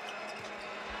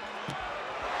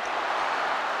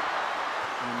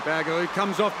 And Bergerud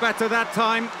comes off better that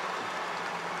time.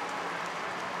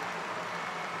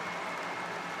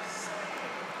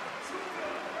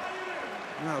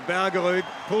 Now Bergerud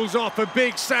pulls off a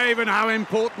big save, and how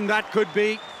important that could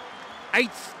be.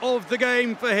 8th of the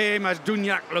game for him as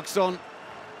Dunjak looks on,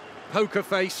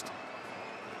 poker-faced.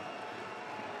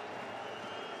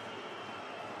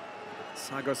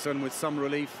 Sagosen with some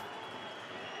relief.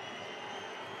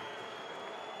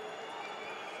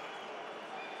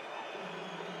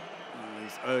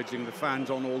 Urging the fans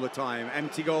on all the time.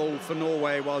 Empty goal for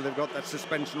Norway while they've got that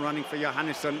suspension running for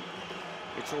Johannesson.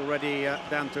 It's already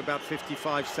down to about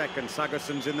 55 seconds.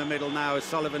 Sagosen's in the middle now as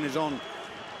Sullivan is on.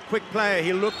 Quick player,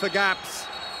 he'll look for gaps.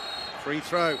 Free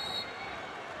throw.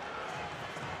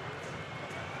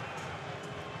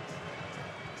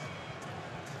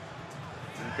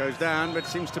 It goes down, but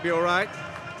seems to be all right.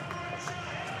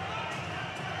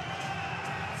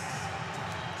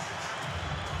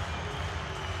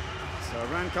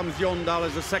 Around comes Jondal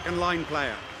as a second-line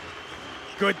player.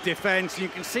 Good defence. You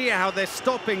can see how they're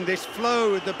stopping this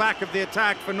flow at the back of the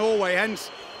attack for Norway.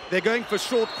 Hence, they're going for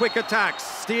short, quick attacks.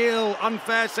 Steal,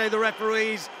 unfair, say the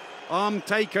referees. Arm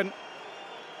taken.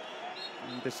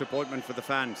 And disappointment for the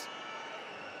fans.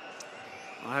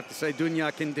 I have to say,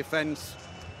 Dunjak in defence,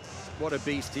 what a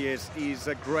beast he is. He's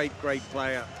a great, great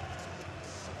player.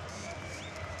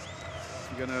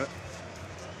 You're going to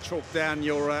chalk down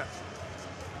your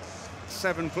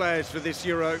 7 players for this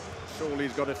Euro. Surely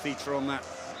he's got a feature on that.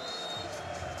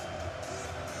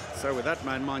 So with that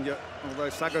man, mind you, although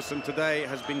Sagosen today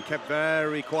has been kept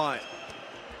very quiet.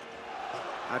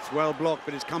 That's well blocked,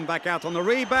 but it's come back out on the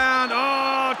rebound.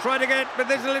 Oh, try to get, but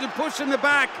there's a little push in the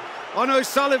back on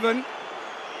O'Sullivan.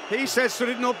 He says, should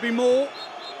it not be more?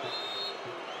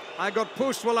 I got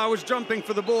pushed while I was jumping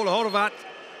for the ball, Horvat.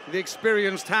 the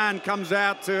experienced hand comes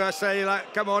out to say,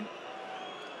 like, come on,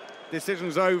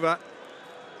 decision's over.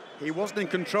 He wasn't in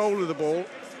control of the ball.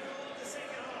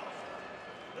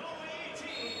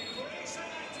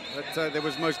 But there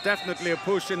was most definitely a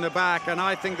push in the back, and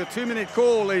I think the 2-minute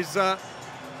call is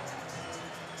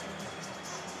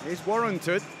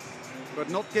warranted, but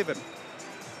not given.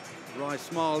 Dry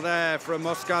smile there from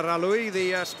Oscar Alui,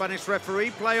 the Spanish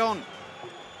referee. Play on.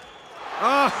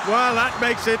 Oh, well, that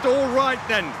makes it all right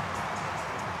then.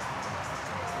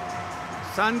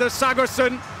 Sander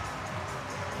Sagosen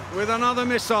with another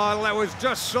missile that was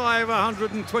just shy of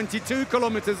 122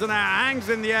 kilometers an hour, hangs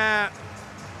in the air.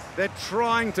 They're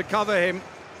trying to cover him,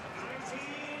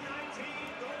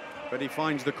 but he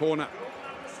finds the corner.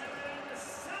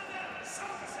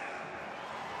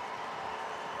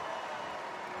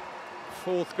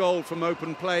 Fourth goal from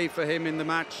open play for him in the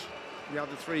match. The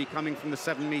other three coming from the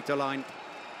 7-meter line.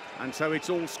 And so it's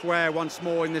all square once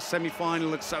more in this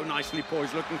semi-final. It's so nicely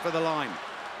poised, looking for the line.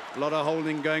 A lot of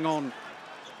holding going on.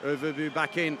 Overbu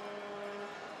back in.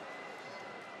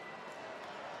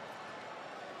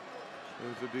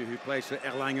 Overbu, who plays for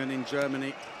Erlangen in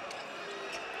Germany,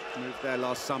 moved there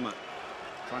last summer.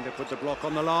 Trying to put the block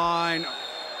on the line.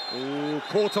 Ooh,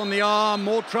 caught on the arm,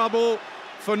 more trouble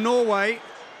for Norway.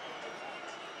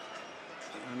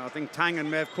 And I think Tangen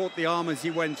may have caught the arm as he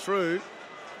went through.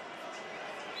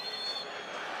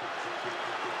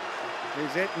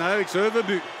 Is it? No, it's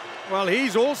Overbu. Well,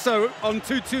 he's also on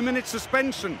 2-minute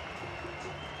suspension.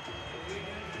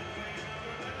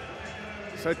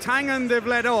 So Tangen they've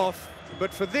let off,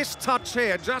 but for this touch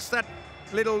here, just that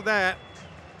little there,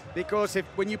 because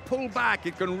when you pull back,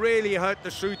 it can really hurt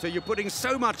the shooter. You're putting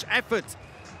so much effort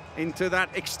into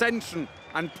that extension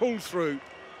and pull through.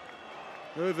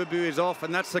 Overbu is off,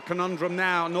 and that's the conundrum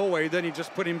now. Norway, then he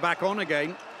just put him back on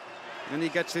again, and he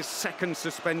gets his second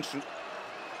suspension.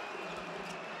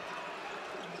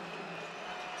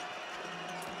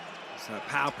 So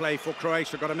power play for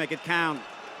Croatia, got to make it count.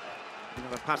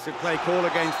 Another passive play call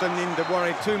against them, didn't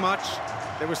worry too much.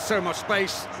 There was so much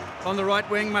space on the right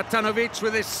wing. Matanovic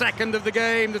with his second of the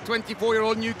game, the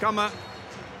 24-year-old newcomer.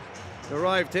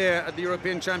 Arrived here at the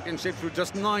European Championships with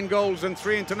just 9 goals and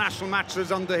 3 international matches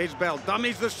under his belt.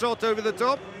 Dummies the shot over the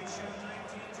top.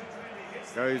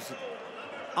 Goes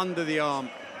under the arm.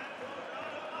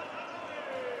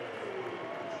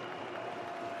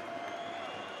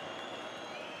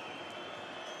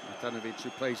 Matanovic, who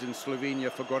plays in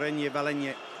Slovenia for Gorenje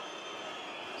Velenje.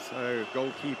 So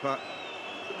goalkeeper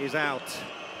is out.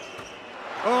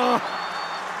 Oh,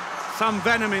 some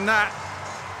venom in that.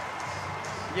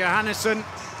 Johannesson.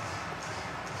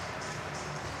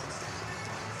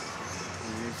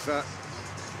 He's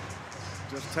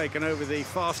just taken over the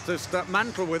fastest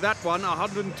mantle with that one,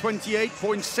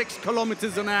 128.6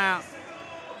 kilometers an hour.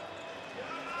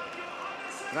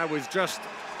 That was just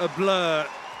a blur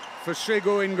for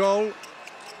Shigo in goal.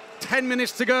 10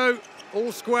 minutes to go,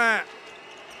 all square.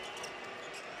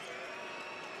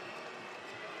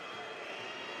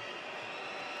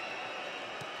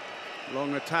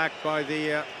 Long attack by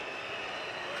the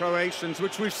Croatians,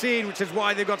 which we've seen, which is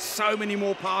why they've got so many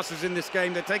more passes in this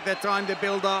game. They take their time, they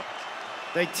build up,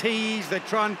 they tease, they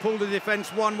try and pull the defense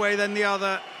one way then the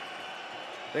other.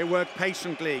 They work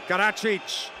patiently.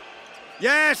 Karacic.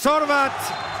 Yes, Horvat.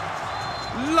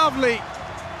 Lovely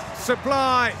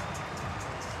supply.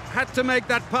 Had to make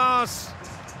that pass.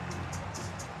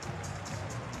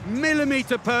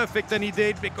 Millimeter perfect, and he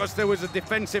did, because there was a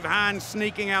defensive hand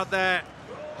sneaking out there.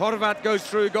 Horvat goes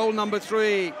through, goal number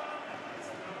 3.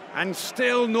 And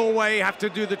still Norway have to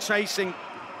do the chasing.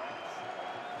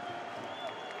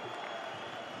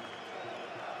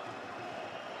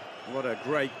 What a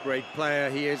great, great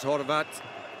player he is, Horvat.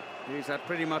 He's had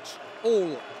pretty much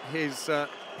all his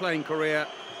playing career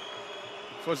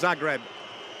for Zagreb.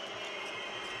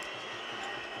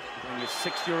 Playing his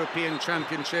 6th European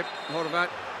Championship, Horvat.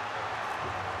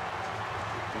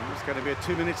 And it's going to be a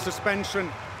 2-minute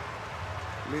suspension.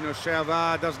 Lino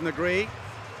Šerva doesn't agree.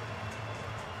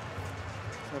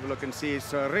 Let's have a look and see.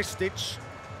 It's Ristic.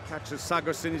 Catches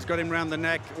Sagosen, he's got him around the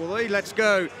neck. Although he lets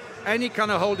go, any kind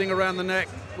of holding around the neck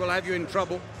will have you in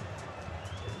trouble.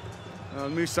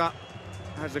 Musa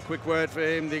has a quick word for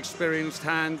him, the experienced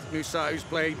hand. Musa, who's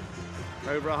played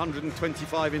over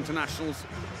 125 internationals.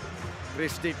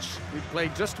 Ristic, who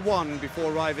played just 1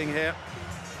 before arriving here.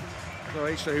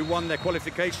 Croatia, who won their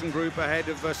qualification group ahead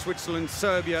of Switzerland,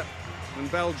 Serbia, and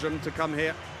Belgium to come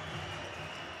here.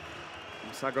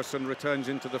 Sagosen returns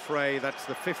into the fray. That's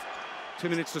the 5th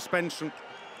 2-minute suspension.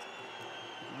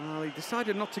 Well, he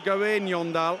decided not to go in,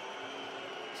 Jondal.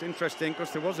 It's interesting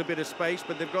because there was a bit of space,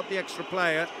 but they've got the extra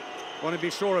player. Want to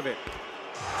be sure of it.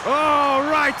 Oh,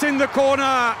 right in the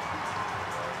corner.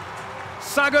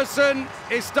 Sagosen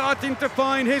is starting to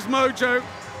find his mojo.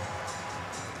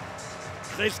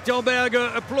 Christian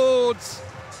Berger applauds.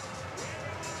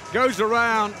 Goes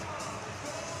around.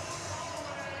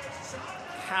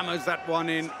 Hammers that one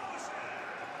in.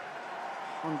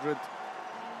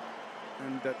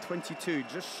 122,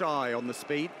 just shy on the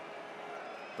speed,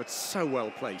 but so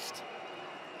well placed.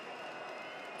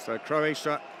 So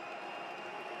Croatia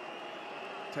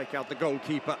take out the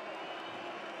goalkeeper.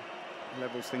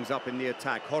 Levels things up in the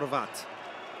attack. Horvat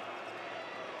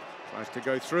tries to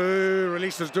go through,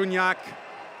 releases Dunjak.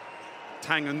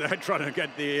 Tangen there trying to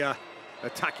get the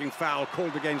attacking foul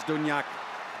called against Dunjak.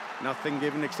 Nothing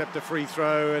given except a free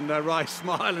throw and a wry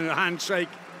smile and a handshake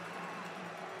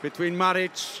between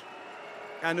Maric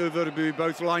and Overbu,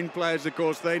 both line players, of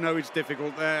course. They know it's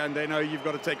difficult there and they know you've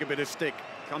got to take a bit of stick.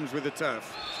 Comes with the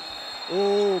turf.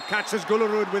 Oh, catches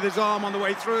Gullerud with his arm on the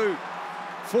way through.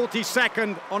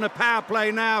 42nd on a power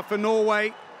play now for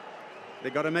Norway.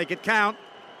 They've got to make it count.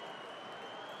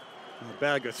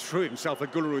 Berger threw himself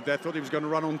at Gullerud there, thought he was going to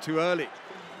run on too early.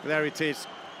 There it is,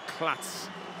 Klats.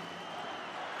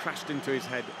 Crashed into his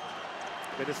head.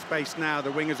 Bit of space now, the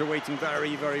wingers are waiting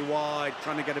very, very wide,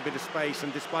 trying to get a bit of space,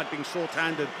 and despite being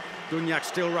short-handed, Dunjak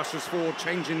still rushes forward,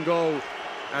 changing goal,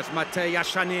 as Matej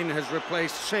Ashanin has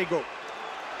replaced Shego.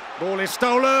 Ball is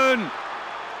stolen!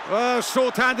 Oh,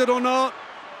 short-handed or not.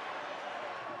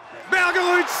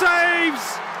 Bergerud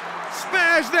saves!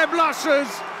 Spares their blushes!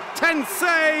 10th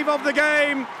save of the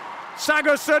game.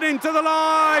 Sagosen into the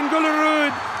line,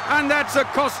 Gullerud, and that's a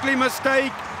costly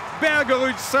mistake.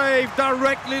 Bergerud's save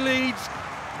directly leads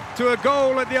to a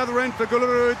goal at the other end for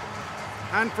Gullerud,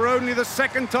 and for only the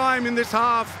second time in this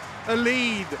half, a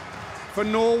lead for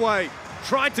Norway.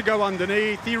 Tried to go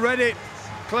underneath, he read it,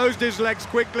 closed his legs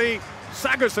quickly.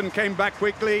 Sagosen came back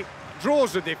quickly,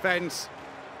 draws the defence,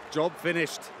 job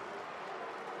finished.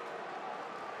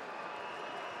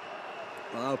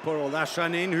 Well, poor old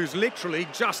Ashanin, who's literally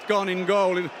just gone in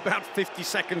goal in about 50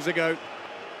 seconds ago,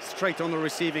 straight on the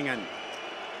receiving end.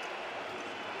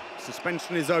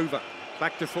 Suspension is over,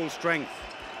 back to full strength.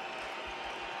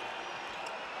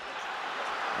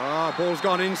 Ah, ball's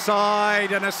gone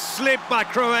inside and a slip by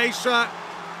Croatia.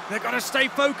 They've got to stay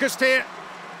focused here.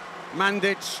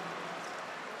 Mandic.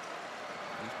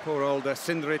 Poor old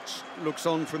Sindric looks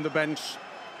on from the bench.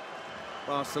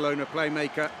 Barcelona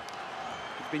playmaker.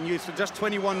 He's been used for just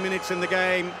 21 minutes in the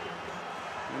game.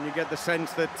 And you get the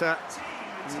sense that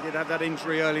he did have that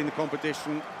injury early in the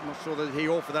competition. I'm not sure that he,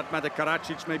 or for that matter,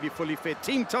 Karadzic may be fully fit.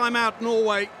 Team timeout,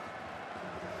 Norway.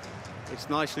 It's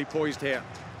nicely poised here.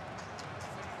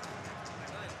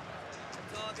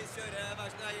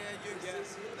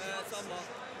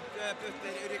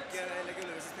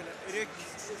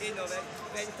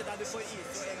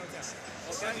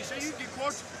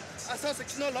 Jeg sa så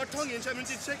knallhardt tangen kommer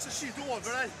rundt i trekk, så skyter over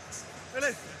der. Eller?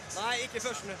 Nei, ikke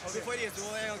først nå. Vi får ISO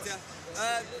en gang til.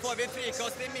 Får vi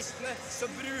frikast i midten, så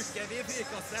bruker vi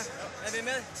frikastet. Er vi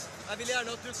med? Jeg vil gjerne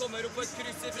at du kommer opp på et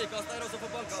kryss i frikast der, og så får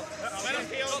banka.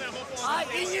 Nei,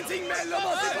 ingenting mellom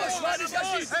oss i forsvar! De skal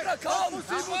skyte fra kant!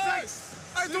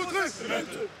 1, 2, 3!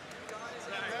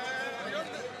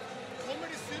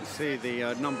 See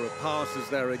the number of passes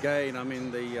there again. I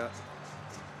mean, the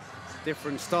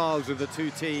different styles of the two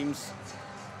teams.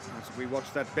 As we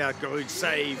watch that Bergerud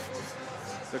save,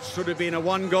 that should have been a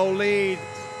one-goal lead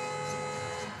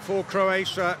for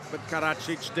Croatia, but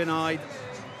Karadzic denied.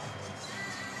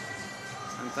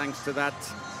 And thanks to that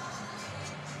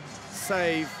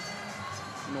save,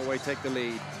 Norway take the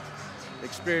lead.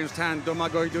 Experienced hand,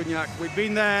 Domagoj Dunjak. We've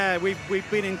been there,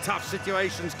 we've been in tough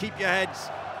situations. Keep your heads.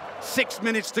 6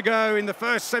 minutes to go in the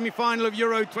first semi-final of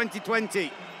Euro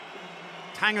 2020.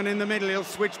 Tangen in the middle, he'll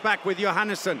switch back with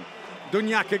Johannesson.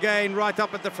 Dunjak again, right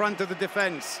up at the front of the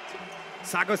defence.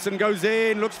 Sagosen goes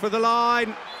in, looks for the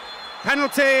line.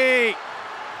 Penalty!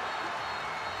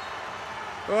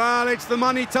 Well, it's the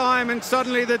money time, and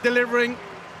suddenly they're delivering.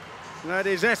 That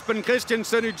is Espen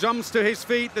Christiansen, who jumps to his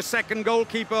feet, the second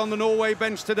goalkeeper on the Norway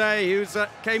bench today, who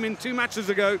came in 2 matches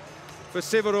ago for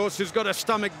Siveros, who's got a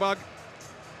stomach bug.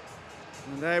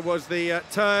 And there was the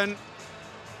turn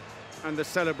and the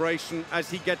celebration as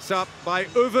he gets up by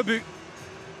Overbu.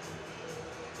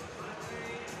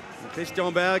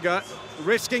 Christian Berger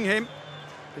risking him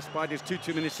despite his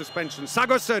 2-2-minute suspension.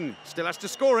 Sagosen still has to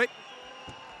score it.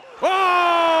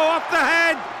 Oh, off the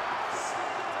head!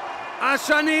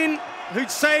 Ashanin, who'd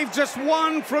saved just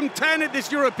 1 from 10 at this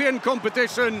European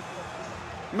competition,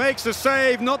 makes a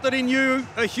save. Not that he knew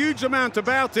a huge amount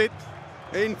about it.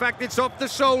 In fact, it's off the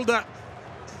shoulder.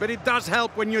 but it does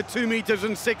help when you're 2 meters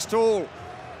and 6 tall.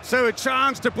 So a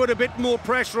chance to put a bit more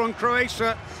pressure on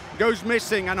Croatia goes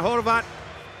missing, and Horvat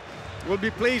will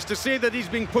be pleased to see that he's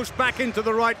being pushed back into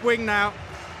the right wing now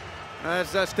as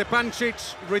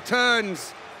Stepancic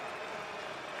returns.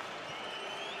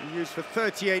 He used for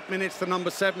 38 minutes, the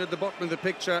number 7 at the bottom of the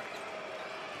picture.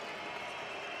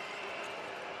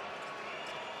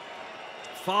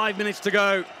 5 minutes to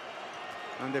go,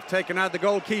 and they've taken out the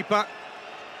goalkeeper.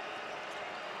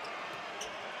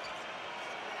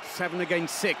 7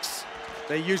 against 6.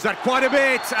 They use that quite a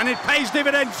bit, and it pays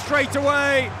dividends straight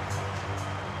away.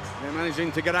 They're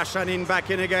managing to get Ashanin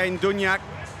back in again. Dunjak.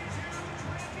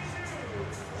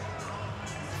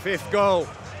 5th goal.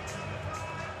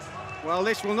 Well,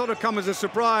 this will not have come as a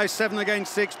surprise, 7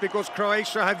 against 6, because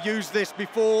Croatia have used this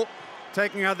before,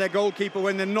 taking out their goalkeeper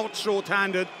when they're not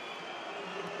short-handed,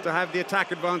 to have the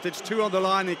attack advantage. 2 on the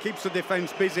line, it keeps the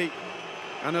defence busy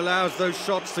and allows those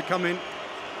shots to come in.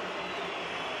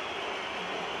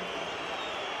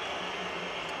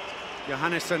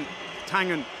 Johannesson,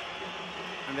 Tangen,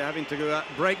 and they're having to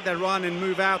break their run and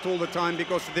move out all the time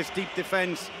because of this deep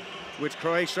defence, which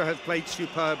Croatia has played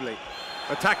superbly.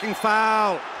 Attacking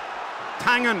foul,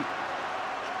 Tangen.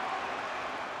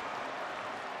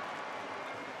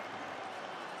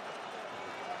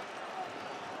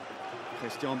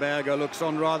 Christian Berger looks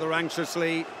on rather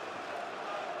anxiously,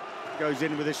 goes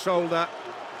in with his shoulder.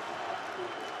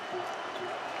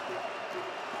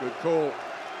 Good call.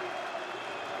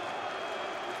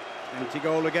 Empty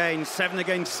goal again, 7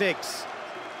 against 6.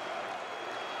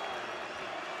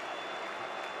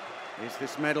 Is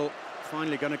this medal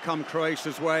finally going to come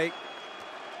Croatia's way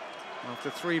after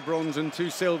 3 bronze and 2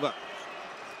 silver?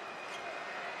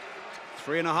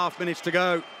 3.5 minutes to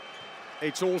go.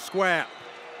 It's all square.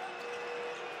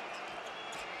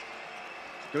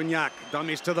 Dunjak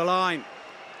dummies to the line.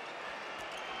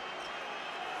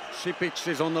 Šipić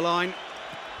is on the line.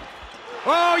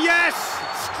 Oh yes,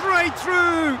 straight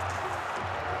through.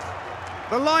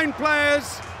 The line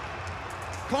players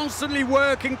constantly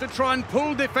working to try and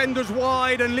pull defenders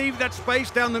wide and leave that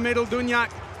space down the middle. Dunjak,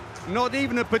 not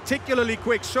even a particularly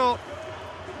quick shot.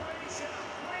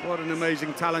 What an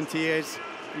amazing talent he is.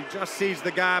 He just sees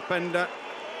the gap, and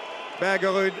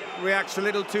Bergerud reacts a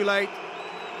little too late.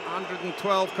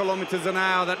 112 kilometers an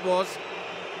hour that was.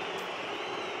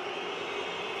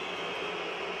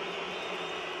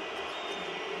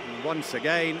 And once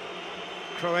again,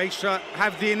 Croatia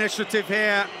have the initiative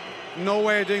here.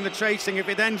 Norway are doing the chasing. If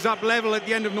it ends up level at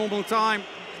the end of normal time,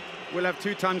 we'll have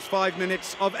 2 times 5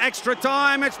 minutes of extra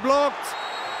time. It's blocked.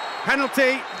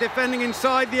 Penalty, defending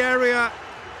inside the area.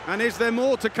 And is there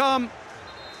more to come?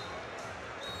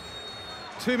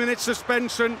 2-minute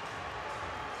suspension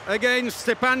against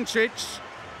Stepancic.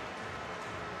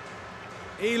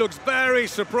 He looks very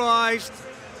surprised.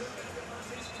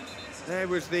 There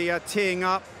was the teeing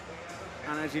up,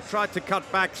 and as he tried to cut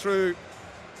back through,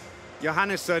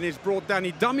 Johannesson is brought down.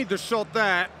 He dummied the shot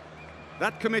there.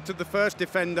 That committed the first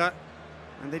defender,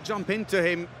 and they jump into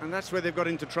him, and that's where they've got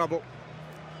into trouble.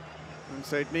 And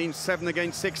so it means 7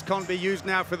 against 6 can't be used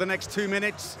now for the next 2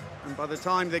 minutes. And by the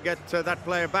time they get that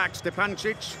player back,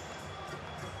 Stepancic,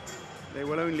 there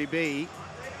will only be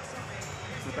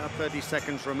about 30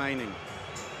 seconds remaining.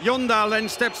 Jondal then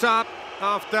steps up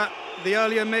after the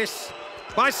earlier miss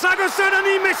by Sagosen, and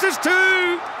he misses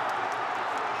 2!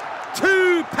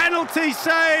 2 penalty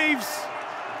saves!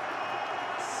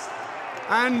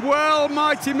 And well,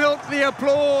 mighty milk the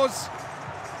applause.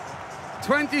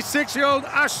 26-year-old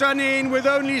Ashanin, with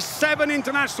only 7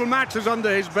 international matches under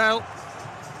his belt,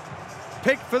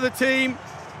 picked for the team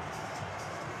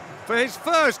for his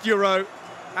first Euro,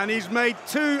 and he's made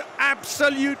 2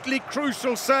 absolutely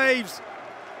crucial saves.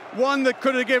 One that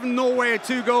could have given Norway a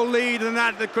 2-goal lead, and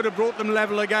that could have brought them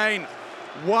level again,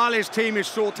 while his team is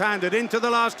short-handed. Into the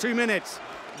last 2 minutes.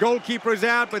 Goalkeeper is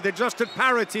out, but they're just at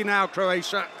parity now,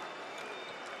 Croatia.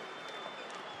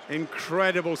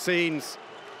 Incredible scenes.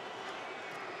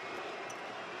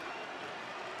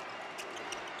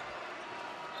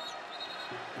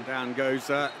 And down goes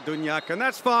Dunjak, and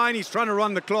that's fine. He's trying to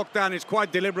run the clock down. It's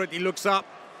quite deliberate. He looks up.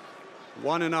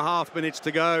 1.5 minutes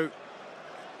to go.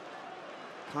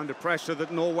 Kind of pressure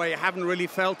that Norway haven't really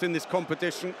felt in this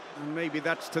competition, and maybe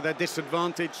that's to their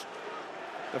disadvantage.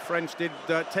 The French did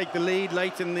take the lead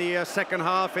late in the second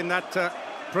half in that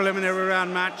preliminary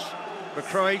round match. But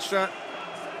Croatia,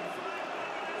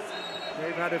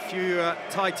 they've had a few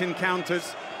tight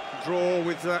encounters. Draw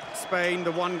with Spain,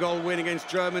 the 1-goal win against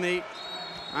Germany,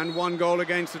 and 1 goal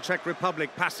against the Czech Republic.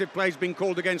 Passive play's been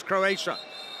called against Croatia.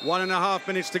 1.5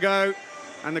 minutes to go,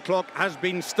 and the clock has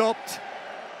been stopped.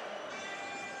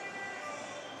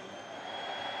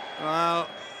 Well,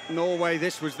 Norway,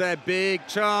 this was their big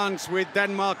chance with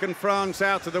Denmark and France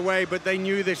out of the way, but they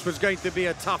knew this was going to be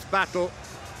a tough battle.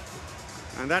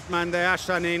 And that man there,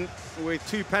 Ashanin, with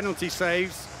 2 penalty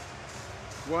saves.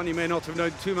 One you may not have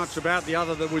known too much about, the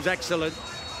other that was excellent,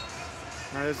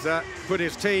 has put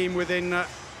his team within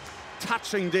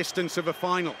touching distance of a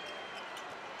final.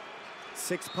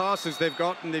 6 passes they've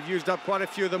got, and they've used up quite a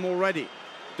few of them already.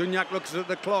 Dunjak looks at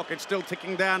the clock, it's still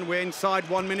ticking down. We're inside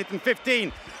 1 minute and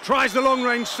 15. Tries the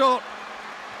long-range shot.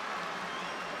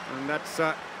 And that's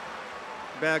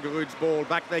Bergerud's ball.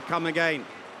 Back they come again.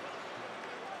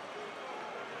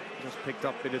 Just picked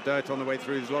up a bit of dirt on the way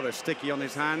through. There's a lot of sticky on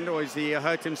his hand, or has he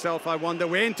hurt himself, I wonder.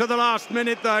 We're into the last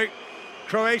minute, though.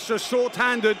 Croatia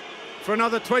short-handed for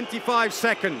another 25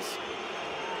 seconds.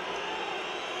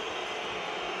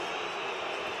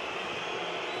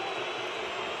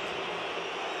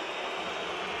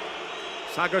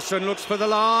 Sagosen looks for the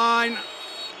line.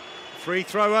 Free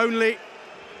throw only.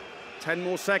 10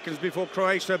 more seconds before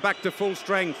Croatia back to full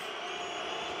strength.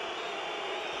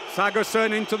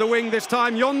 Sagosen into the wing this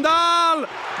time. Jondal!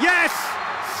 Yes!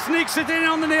 Sneaks it in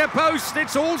on the near post.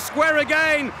 It's all square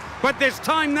again. But there's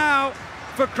time now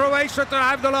for Croatia to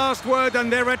have the last word,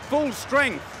 and they're at full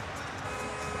strength.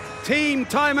 Team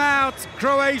timeout,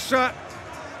 Croatia.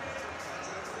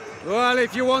 Well,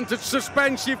 if you wanted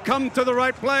suspense, you've come to the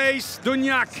right place.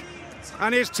 Dunjak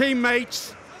and his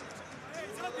teammates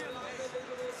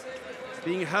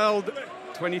being held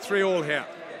 23 all here.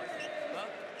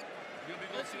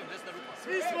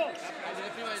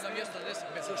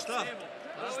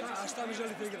 Šta mi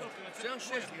želite igrati?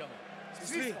 7-6 igramo.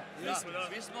 Svi?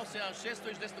 Svi smo 7-6,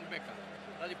 stojiš desnog beka.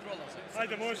 Radi prolaze.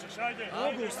 Ajde, možeš, ajde.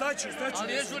 Mogu, staću.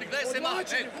 Ali ne žuri, gledaj se malo.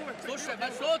 Slušaj,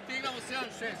 baš ovdje igramo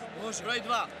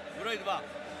 7-6. Broj 2.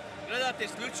 Gledate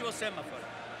isključivo semafor.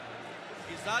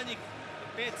 I zadnjih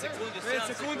 5 sekundi, 7 sekundi.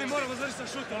 5 sekundi moramo završiti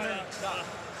sa šutom. Da,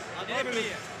 ali ne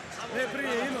prije. Ne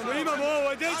prije, imamo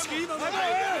ovo, dečki, imamo.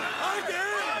 Ajde!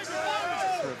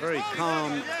 A very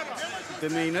calm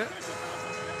demeanour.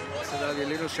 So that the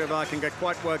little Sheva can get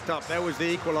quite worked up. There was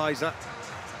the equaliser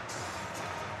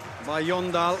by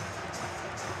Jondal.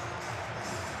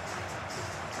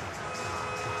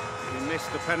 He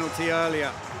missed the penalty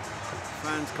earlier.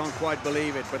 Fans can't quite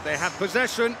believe it, but they have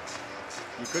possession.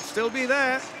 You could still be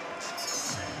there.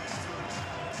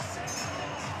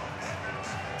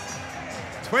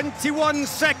 "21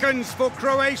 seconds for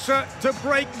Croatia to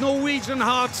break Norwegian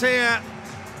hearts here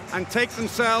and take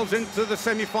themselves into the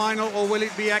semi-final, or will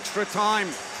it be extra time?"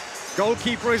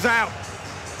 Goalkeeper is out.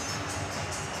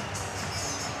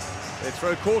 They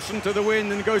throw caution to the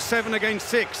wind and go 7 against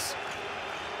 6.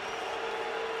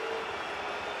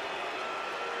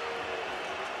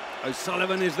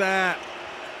 O'Sullivan is there.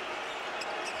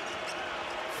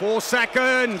 4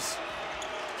 seconds.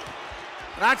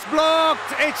 That's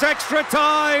blocked. It's extra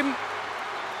time.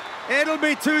 It'll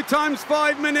be 2 times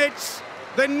 5 minutes.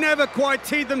 They never quite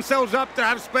teed themselves up to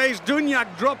have space.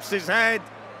 Dunjak drops his head.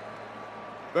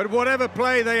 But whatever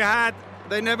play they had,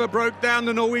 they never broke down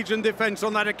the Norwegian defence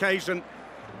on that occasion.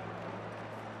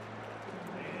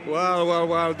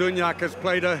 Well, Dunjak has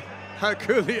played a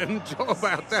Herculean job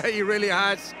out there. He really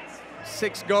has.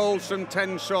 6 goals from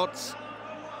 10 shots,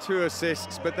 2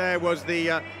 assists. But there was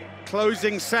the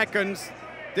closing seconds.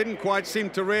 Didn't quite seem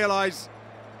to realise.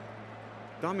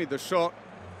 Dummied the shot.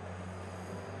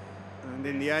 And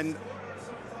in the end,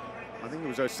 I think it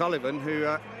was O'Sullivan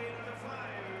who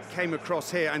came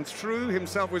across here and threw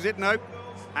himself. Was it? No.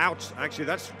 Out. Actually,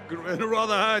 that's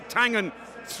rather hurt. Tangen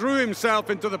threw himself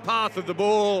into the path of the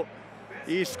ball.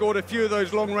 He scored a few of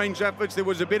those long-range efforts. There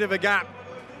was a bit of a gap,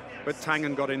 but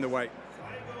Tangen got in the way.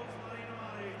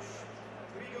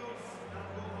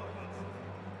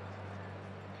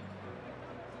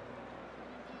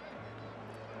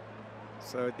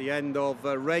 So at the end of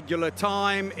regular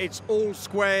time, it's all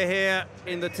square here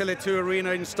in the Tele2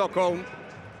 Arena in Stockholm.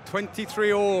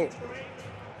 23 all.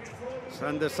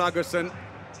 Sander Sagosen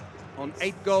on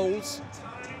 8 goals,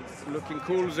 looking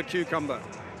cool as a cucumber.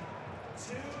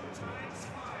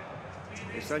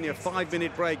 It's only a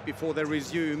 5-minute break before they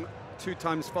resume. 2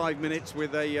 times 5 minutes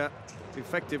with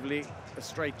effectively a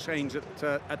straight change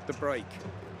at the break.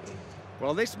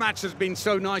 Well, this match has been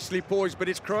so nicely poised, but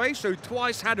it's Croatia who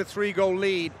twice had a 3-goal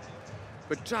lead,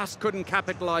 but just couldn't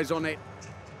capitalize on it.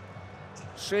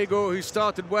 Šego, who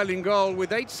started well in goal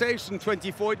with 8 saves from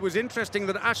 24. It was interesting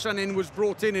that Ashanin was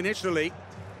brought in initially,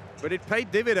 but it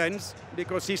paid dividends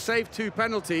because he saved 2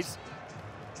 penalties.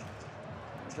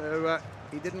 So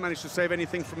he didn't manage to save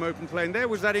anything from open play. And there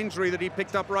was that injury that he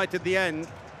picked up right at the end.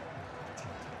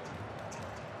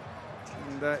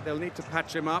 And they'll need to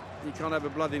patch him up. He can't have a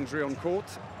blood injury on court,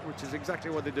 which is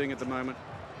exactly what they're doing at the moment.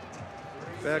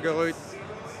 Bergerud,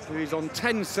 who is on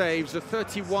 10 saves, a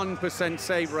 31%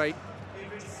 save rate.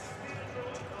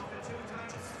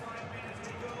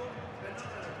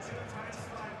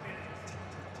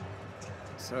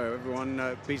 So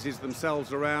everyone busies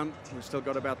themselves around. We've still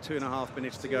got about 2.5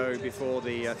 minutes to go before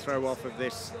the throw-off of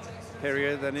this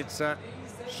period, and it's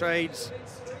shades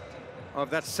of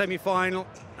that semi-final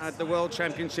at the World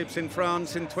Championships in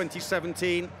France in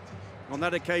 2017. On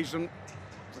that occasion,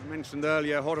 as I mentioned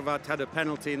earlier, Horvat had a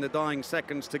penalty in the dying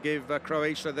seconds to give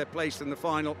Croatia their place in the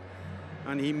final,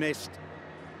 and he missed.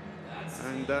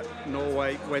 And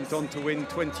Norway went on to win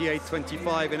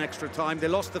 28-25 in extra time. They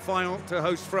lost the final to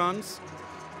host France,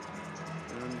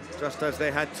 and just as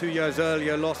they had 2 years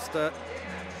earlier lost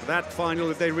that final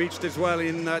that they reached as well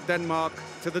in Denmark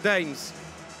to the Danes.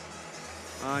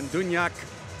 And Dunjak,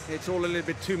 it's all a little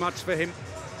bit too much for him,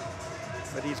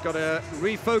 but he's got to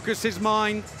refocus his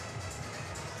mind.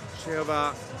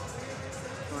 Shiova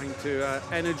trying to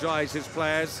energize his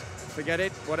players. Forget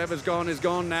it, whatever's gone is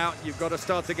gone now. You've got to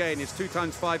start again. It's 2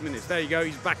 times 5 minutes. There you go,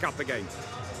 he's back up again.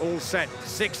 All set,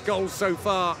 6 goals so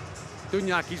far.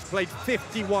 Dunjak, he's played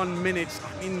 51 minutes.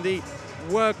 I mean, the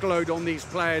workload on these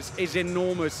players is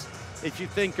enormous. If you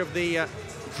think of the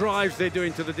drives they're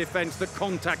doing to the defense, the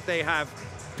contact they have,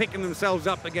 picking themselves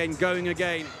up again, going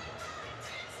again.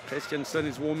 Christiansen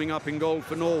is warming up in goal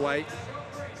for Norway,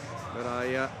 but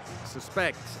I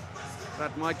suspect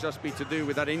that might just be to do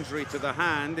with that injury to the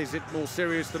hand. Is it more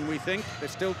serious than we think? They're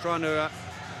still trying to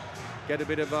get a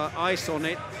bit of ice on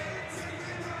it.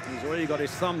 He's already got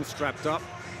his thumb strapped up.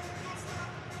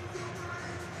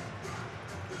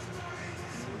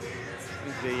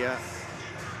 The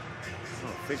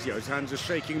physio's hands are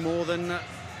shaking more than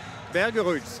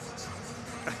Bergerud's.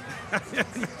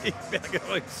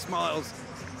 Bergerud smiles.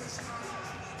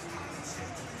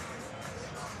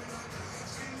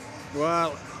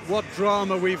 Well, what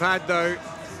drama we've had though.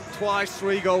 Twice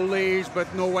 3-goal leads,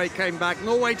 but Norway came back.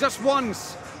 Norway just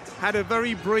once had a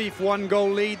very brief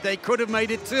 1-goal lead. They could have made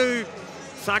it 2.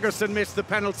 Sagerson missed the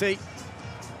penalty.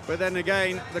 But then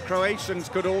again, the Croatians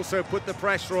could also put the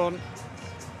pressure on.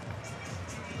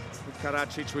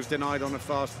 Karadzic was denied on a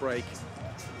fast break.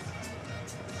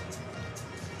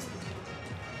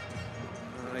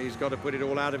 He's got to put it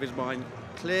all out of his mind.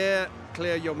 Clear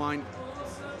your mind.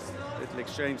 Little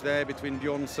exchange there between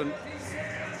Bjornsson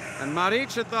and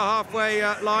Maric at the halfway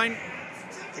line,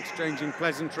 exchanging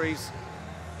pleasantries,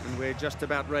 and we're just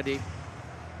about ready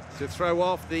to throw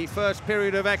off the first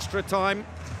period of extra time.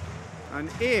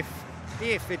 And if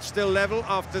it's still level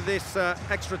after this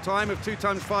extra time of 2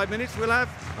 times 5 minutes, we'll have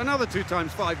another 2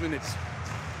 times 5 minutes.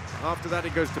 After that,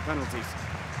 it goes to penalties.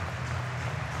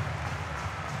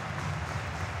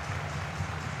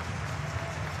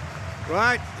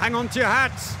 Right, hang on to your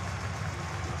hats.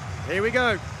 Here we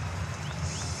go.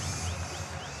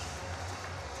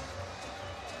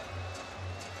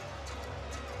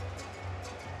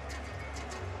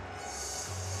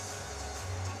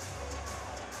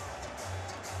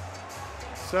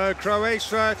 So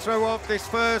Croatia throw off this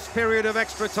first period of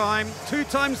extra time. 2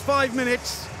 times 5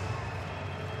 minutes.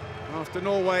 After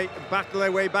Norway battle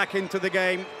their way back into the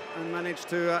game and managed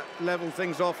to level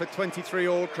things off at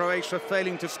 23-all. Croatia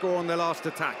failing to score on their last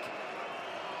attack.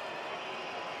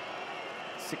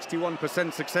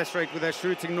 61% success rate with their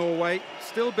shooting, Norway.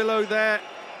 Still below their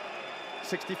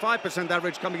 65%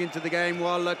 average coming into the game,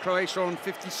 while Croatia on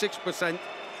 56%, which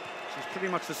is pretty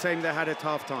much the same they had at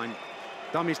half-time.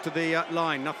 Dummies to the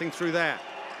line, nothing through there.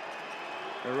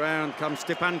 Around comes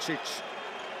Stepancic.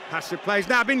 Passive plays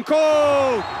now been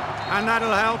called, and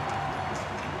that'll help.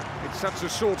 It's such a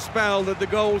short spell that the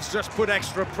goals just put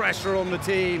extra pressure on the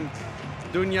team.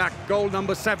 Dunjak, goal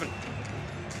number 7.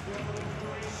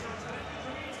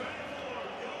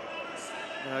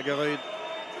 Bergerud,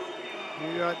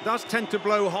 he does tend to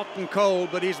blow hot and cold,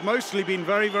 but he's mostly been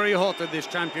very, very hot at this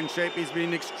championship. He's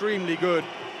been extremely good.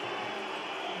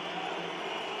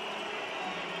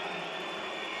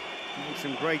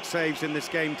 Some great saves in this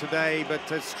game today, but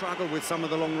has struggled with some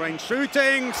of the long-range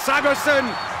shooting. Sagerson!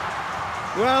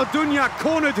 Well, Dunjak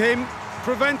cornered him,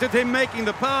 prevented him making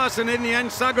the pass, and in the end,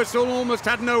 Sagerson almost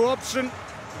had no option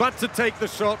but to take the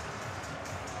shot.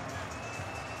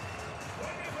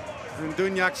 And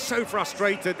Dunjak so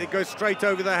frustrated, it goes straight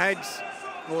over the heads,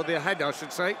 or the head, I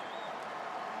should say,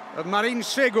 of Marin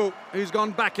Šegu, who's gone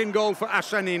back in goal for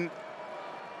Ashanin.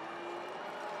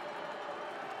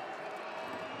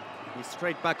 He's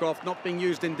straight back off, not being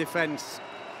used in defence.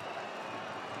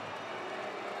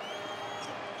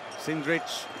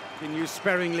 Sindric Been used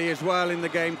sparingly as well in the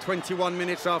game. 21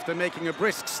 minutes after making a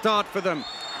brisk start for them.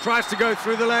 Tries to go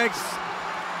through the legs.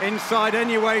 Inside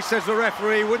anyway, says the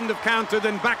referee. Wouldn't have counted,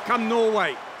 and back come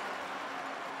Norway.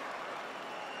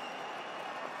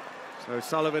 So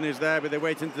Sullivan is there, but they're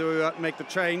waiting to make the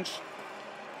change.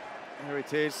 There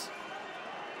it is.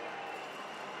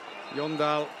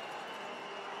 Jondal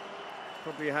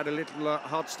probably had a little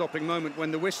heart-stopping moment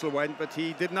when the whistle went, but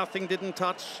he did nothing, didn't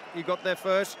touch. He got there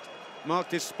first,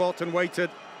 marked his spot and waited.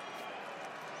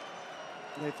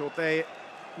 They thought they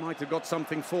might have got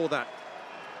something for that.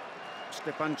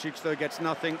 Stepancic, though, gets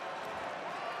nothing.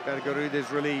 Bergerud is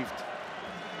relieved.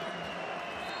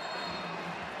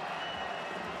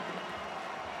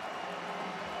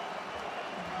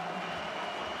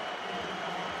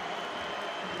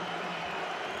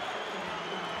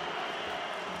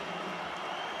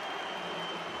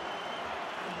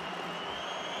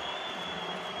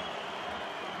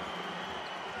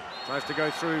 Tries to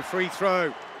go through, free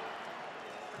throw.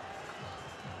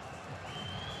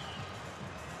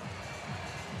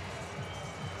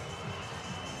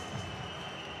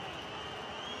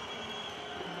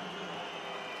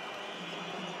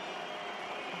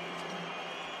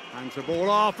 Hands the ball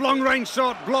off, long range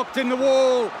shot, blocked in the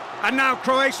wall, and now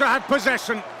Croatia had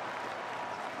possession.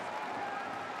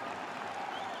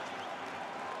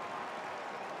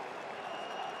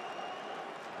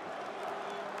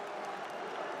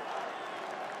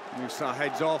 Musa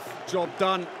heads off, job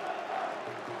done.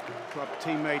 Club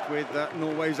teammate with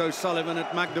Norway's O'Sullivan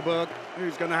at Magdeburg,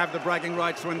 who's going to have the bragging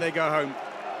rights when they go home.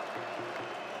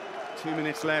 2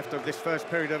 minutes left of this first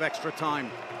period of extra time.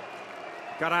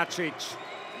 Karacic,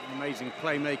 amazing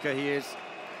playmaker he is.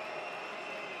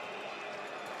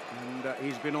 And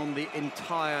he's been on the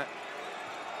entire,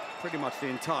 pretty much the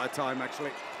entire time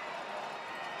actually.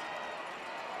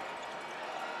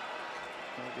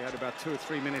 He had about 2 or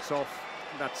 3 minutes off.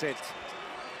 That's it.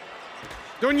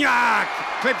 Dunjak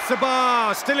clips the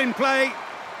bar, still in play.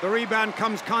 The rebound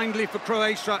comes kindly for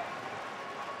Croatia.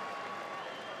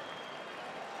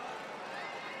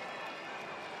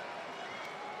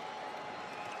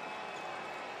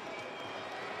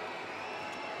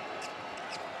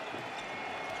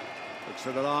 Looks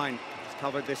at the line, it's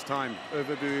covered this time.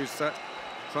 Overbu is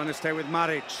trying to stay with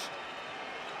Maric.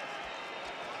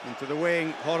 Into the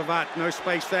wing, Horvat, no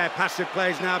space there. Passive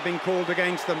play is now being called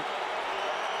against them.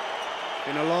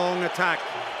 In a long attack.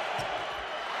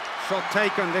 Shot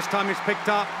taken, this time it's picked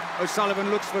up.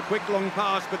 O'Sullivan looks for a quick long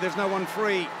pass, but there's no one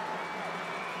free.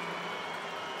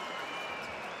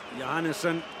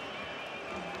 Johannesson.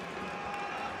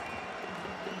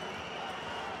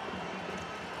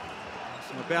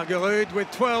 So Bergerud with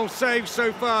 12 saves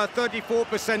so far,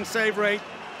 34% save rate.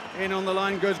 In on the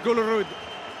line goes Gullerud.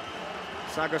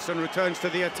 Sagerson returns to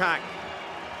the attack.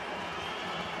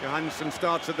 Johansson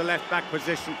starts at the left-back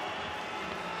position.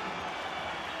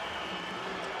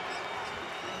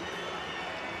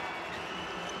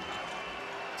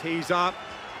 Tees up,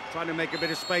 trying to make a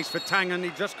bit of space for Tangen.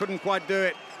 He just couldn't quite do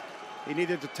it. He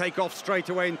needed to take off straight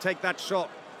away and take that shot.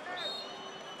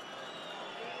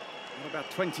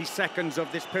 About 20 seconds of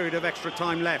this period of extra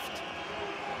time left.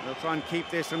 They'll try and keep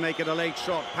this and make it a late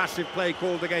shot. Passive play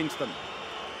called against them.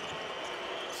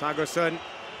 Sagerson,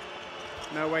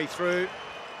 no way through.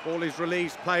 Ball is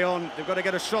released, play on. They've got to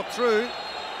get a shot through,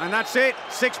 and that's it.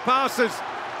 6 passes,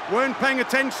 weren't paying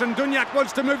attention. Dunjak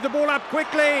wants to move the ball up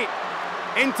quickly.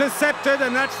 Intercepted,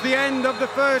 and that's the end of the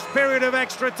first period of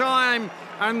extra time.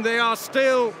 And they are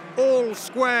still all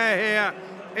square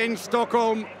here in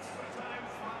Stockholm.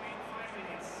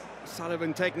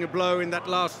 Sullivan taking a blow in that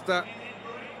last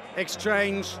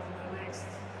exchange.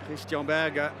 Christian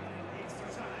Berger.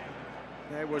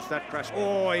 There was that crash.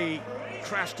 Oh, he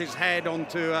crashed his head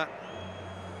onto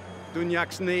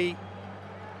Dunjak's knee.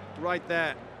 Right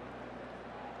there.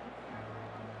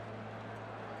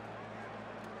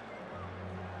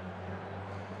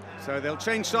 So they'll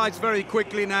change sides very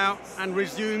quickly now and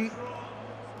resume.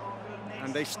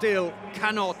 And they still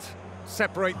cannot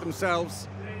separate themselves.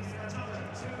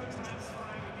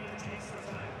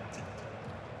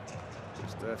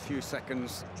 Just a few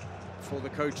seconds for the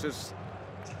coaches.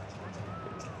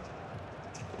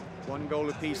 1 goal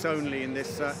apiece only in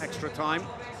this extra time.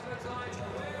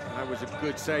 That was a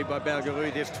good save by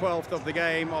Bergerud, his 12th of the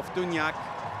game off Dunjak.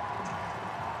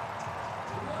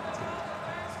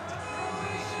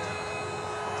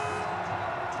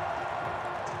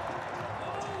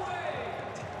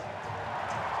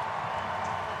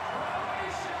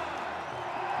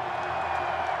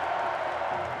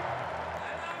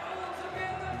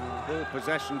 Ball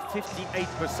possession,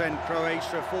 58%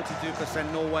 Croatia,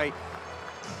 42% Norway.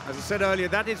 As I said earlier,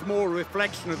 that is more a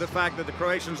reflection of the fact that the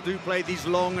Croatians do play these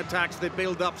long attacks. They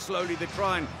build up slowly. They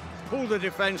try and pull the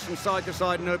defense from side to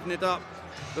side and open it up.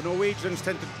 The Norwegians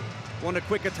tend to want a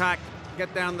quick attack,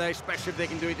 get down there, especially if they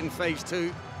can do it in phase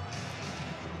two.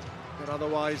 But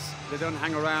otherwise, they don't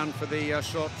hang around for the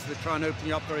shots. They try and open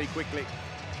you up very quickly.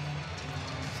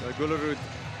 So Gullerud.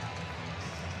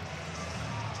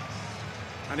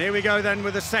 And here we go then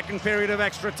with the second period of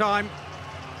extra time.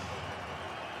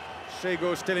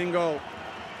 Sego still in goal.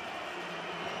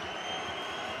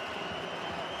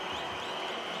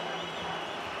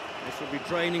 This will be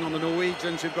training on the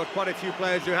Norwegians, who've got quite a few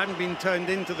players who hadn't been turned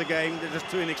into the game. They're just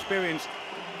too inexperienced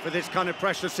for this kind of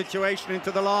pressure situation.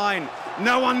 Into the line.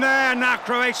 No one there. Now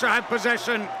Croatia have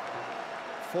possession.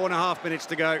 4.5 minutes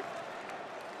to go.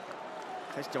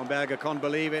 Christian Berger can't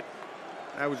believe it.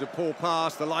 That was a poor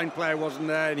pass. The line player wasn't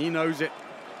there, and he knows it.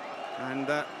 And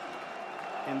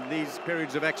in these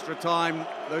periods of extra time,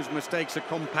 those mistakes are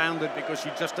compounded because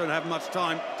you just don't have much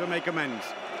time to make amends.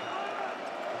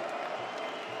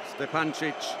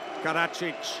 Stepancic,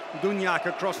 Karacic, Dunjak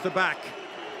across the back.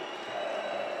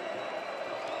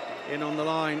 In on the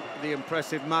line, the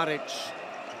impressive Maric,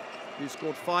 who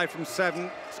scored 5 from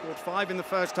 7, scored 5 in the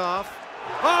first half.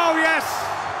 Oh, yes!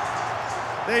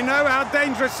 They know how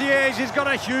dangerous he is. He's got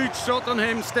a huge shot on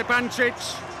him, Stepancic.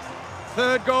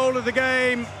 Third goal of the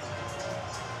game.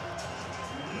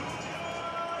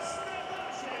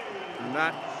 And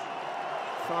that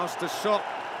fastest shot,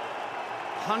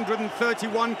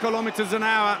 131 kilometers an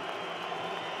hour.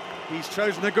 He's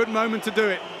chosen a good moment to do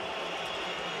it.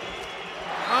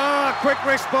 Ah, quick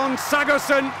response,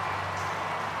 Sagosen.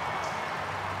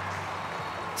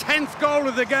 10th goal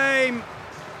of the game.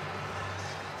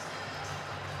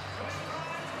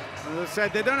 As I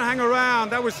said, they don't hang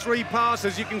around. That was 3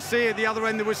 passes. You can see at the other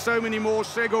end there were so many more.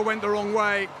 Sego went the wrong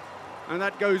way. And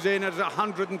that goes in at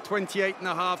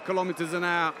 128.5 kilometers an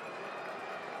hour.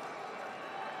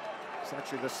 It's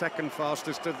actually the second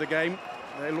fastest of the game.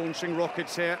 They're launching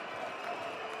rockets here.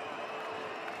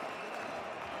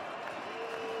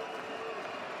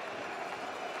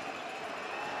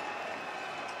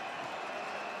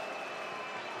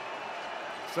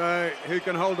 So who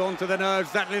can hold on to the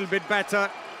nerves that little bit better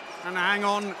and hang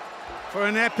on for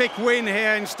an epic win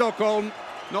here in Stockholm?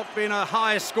 Not been a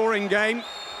high scoring game.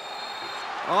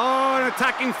 Oh, an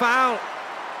attacking foul.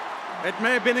 It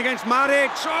may have been against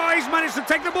Maric. Oh, he's managed to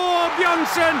take the ball.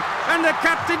 Björnsson, and the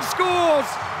captain scores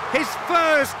his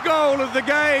first goal of the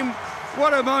game.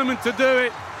 What a moment to do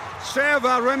it.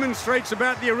 Sherva remonstrates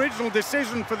about the original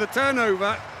decision for the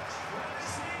turnover.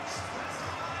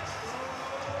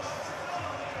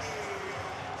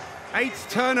 Eighth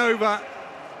turnover.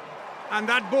 And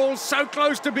that ball's so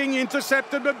close to being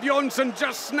intercepted, but Björnsson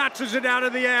just snatches it out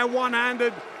of the air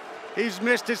one-handed. He's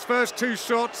missed his first 2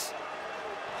 shots.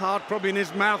 Heart probably in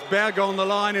his mouth. Berger on the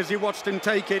line as he watched him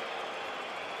take it.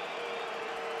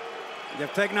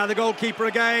 They've taken out the goalkeeper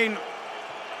again.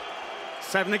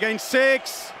 7 against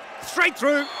 6. Straight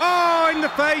through. Oh, in the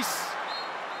face.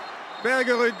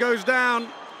 Bergerud goes down.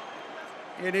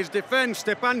 In his defense,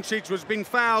 Stepancic was being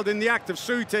fouled in the act of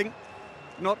shooting.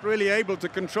 Not really able to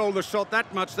control the shot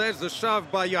that much. There's the shove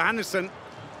by Johannesson.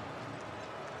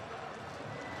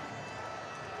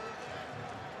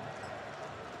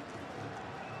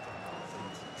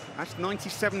 That's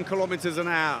 97 kilometers an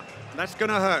hour. That's going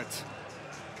to hurt.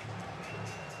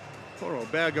 Poor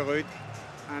old Bergerud.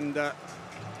 And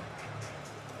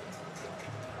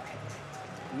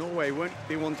Norway won't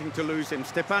be wanting to lose him.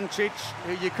 Stepancic,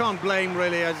 who you can't blame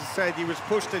really, as I said, he was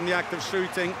pushed in the act of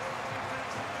shooting.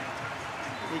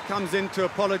 He comes in to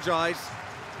apologise.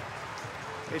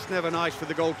 It's never nice for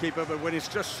the goalkeeper, but when it's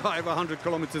just shy of 100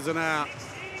 kilometers an hour,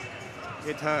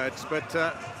 it hurts. But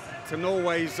to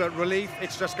Norway's relief,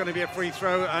 it's just going to be a free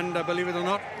throw, and believe it or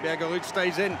not, Bergerud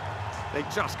stays in. They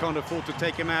just can't afford to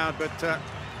take him out, but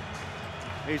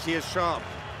he is sharp.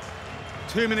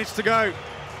 2 minutes to go.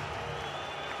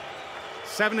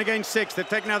 7 against 6. They've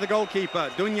taken out the goalkeeper,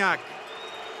 Dunjak.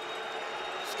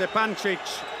 Stepancic.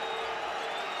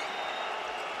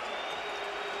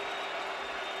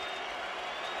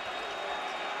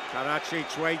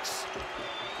 Karacic waits,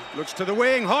 looks to the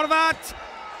wing, Horvat,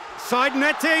 side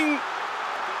netting.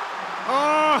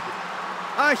 Oh,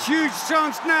 a huge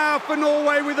chance now for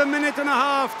Norway with 1.5 minutes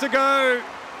to go.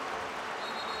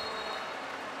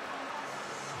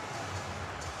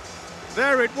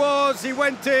 There it was, he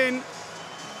went in.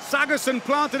 Sagosen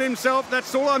planted himself,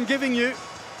 that's all I'm giving you.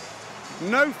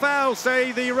 No foul,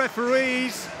 say the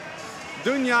referees.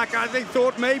 Dunjak, I think,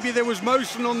 thought maybe there was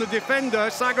motion on the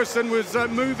defender. Sagosen was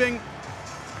moving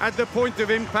at the point of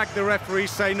impact. The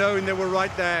referees say no, and they were right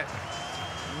there.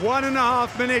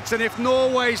 1.5 minutes, and if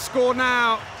Norway score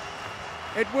now,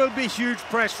 it will be huge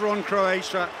pressure on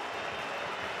Croatia.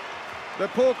 The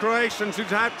poor Croatians who've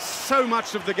had so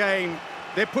much of the game,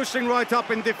 they're pushing right up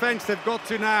in defence, they've got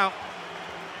to now.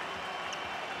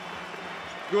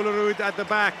 Gullerud at the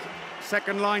back,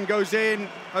 second line goes in,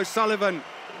 O'Sullivan.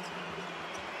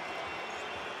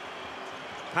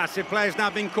 Passive play has now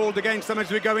been called against them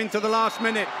as we go into the last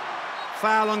minute.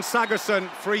 Foul on Sagerson,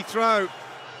 free throw.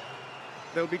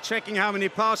 They'll be checking how many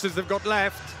passes they've got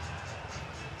left,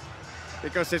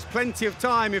 because there's plenty of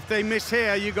time. If they miss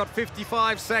here, you've got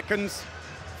 55 seconds,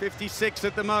 56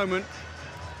 at the moment.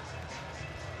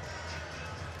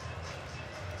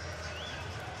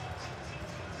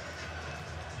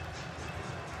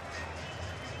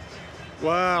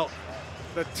 Well,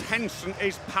 the tension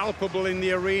is palpable in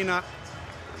the arena.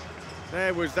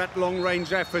 There was that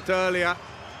long-range effort earlier.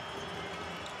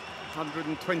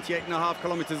 128.5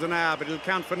 kilometers an hour, but it'll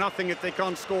count for nothing if they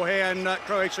can't score here and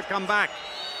Croatia come back.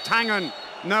 Tangen,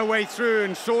 no way through,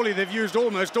 and surely they've used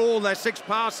almost all their 6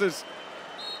 passes.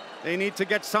 They need to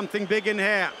get something big in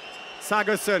here.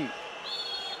 Sagerson.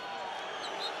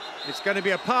 It's going to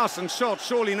be a pass and shot,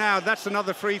 surely now. That's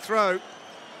another free throw.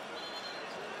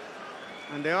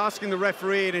 And they're asking the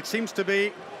referee, and it seems to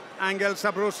be Angel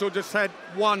Sabroso just had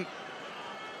one.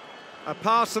 A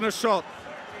pass and a shot.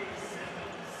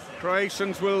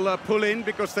 Croatians will pull in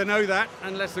because they know that,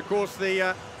 unless, of course,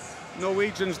 the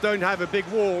Norwegians don't have a big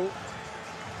wall.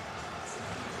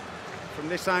 From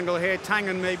this angle here,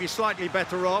 Tangen may be slightly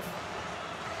better off.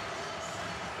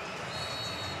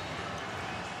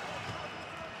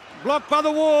 Blocked by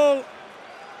the wall.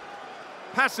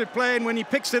 Passive play, and when he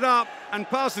picks it up and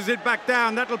passes it back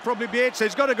down, that'll probably be it. So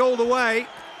he's got to go all the way.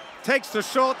 Takes the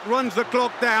shot, runs the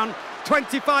clock down.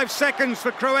 25 seconds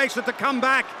for Croatia to come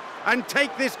back and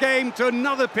take this game to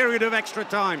another period of extra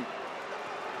time.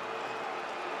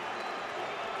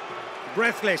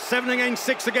 Breathless, 7 against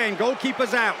 6 again,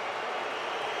 goalkeeper's out.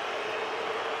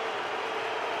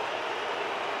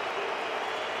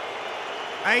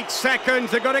 Eight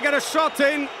seconds, they've got to get a shot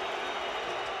in.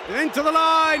 Into the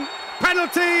line,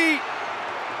 penalty!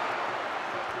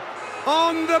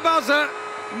 On the buzzer,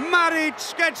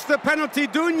 Maric gets the penalty,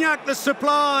 Dunjak the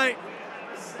supply.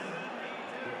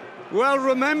 Well,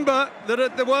 remember that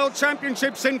at the World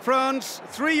Championships in France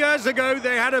 3 years ago,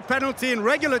 they had a penalty in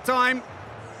regular time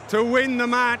to win the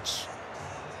match.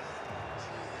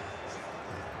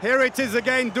 Here it is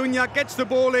again, Dunjak gets the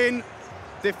ball in,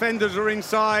 defenders are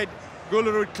inside,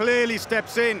 Gullerud clearly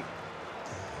steps in.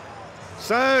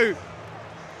 So,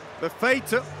 the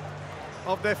fate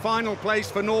of their final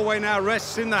place for Norway now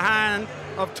rests in the hand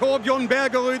of Torbjørn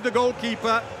Bergerud, the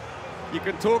goalkeeper. You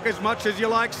can talk as much as you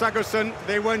like, Sagerson,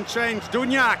 they won't change.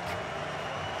 Dunjak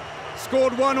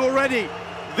scored one already.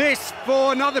 This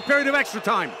for another period of extra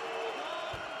time.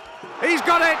 He's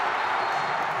got it!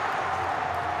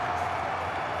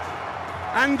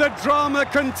 And the drama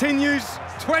continues,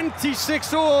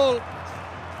 26-all.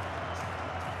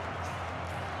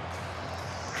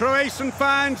 Croatian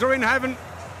fans are in heaven.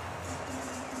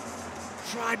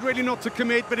 Tried really not to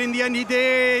commit, but in the end he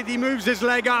did. He moves his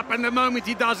leg up, and the moment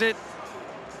he does it,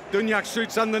 Dunjak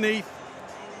shoots underneath.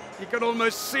 You can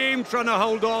almost see him trying to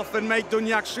hold off and make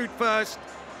Dunjak shoot first.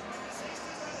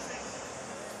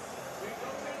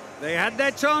 They had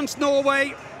their chance,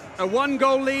 Norway, a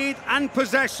 1-goal lead and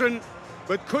possession,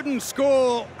 but couldn't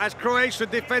score as Croatia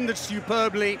defended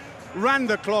superbly, ran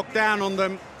the clock down on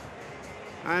them,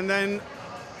 and then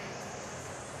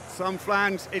some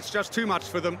fans, it's just too much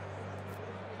for them.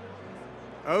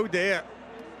 Oh dear.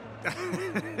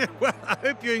 Well, I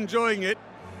hope you're enjoying it.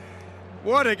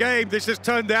 What a game this has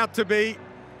turned out to be.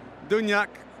 Dunjak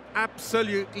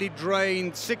absolutely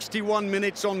drained, 61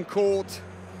 minutes on court.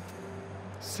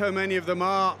 So many of them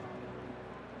are.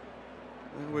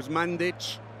 There was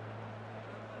Mandic.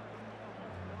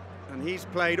 And he's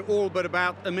played all but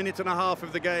about a minute and a half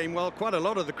of the game. Well, quite a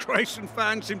lot of the Croatian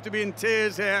fans seem to be in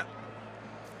tears here.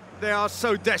 They are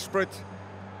so desperate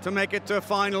to make it to a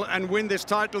final and win this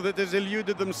title that has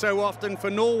eluded them so often. For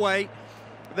Norway,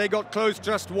 they got close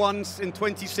just once in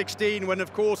 2016 when,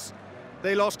 of course,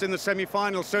 they lost in the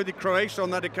semi-final. So did Croatia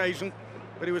on that occasion,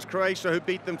 but it was Croatia who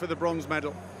beat them for the bronze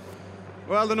medal.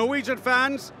 Well, the Norwegian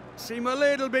fans seem a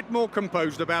little bit more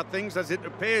composed about things, as it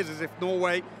appears as if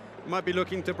Norway might be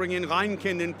looking to bring in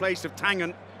Reinkind in place of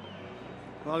Tangen.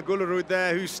 While Gullerud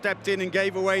there, who stepped in and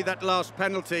gave away that last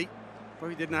penalty,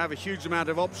 probably didn't have a huge amount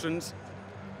of options.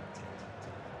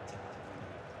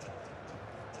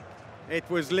 It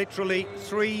was literally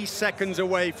 3 seconds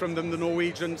away from them, the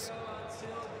Norwegians.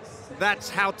 That's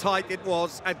how tight it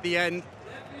was at the end.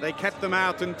 They kept them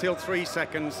out until 3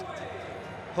 seconds.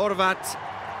 Horvat,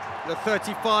 the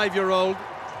 35-year-old,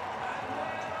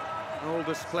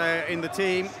 oldest player in the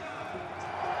team,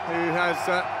 who has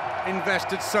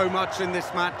invested so much in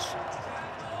this match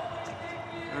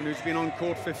and who's been on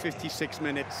court for 56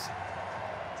 minutes.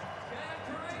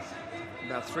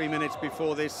 About 3 minutes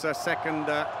before this second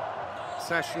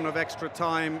session of extra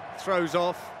time throws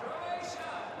off.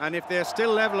 And if they're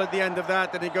still level at the end of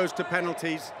that, then it goes to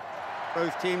penalties.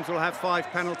 Both teams will have 5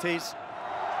 penalties.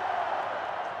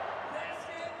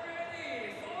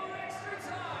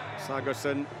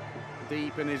 Sagosen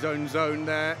deep in his own zone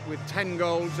there with 10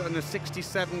 goals and a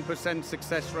 67%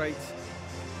 success rate.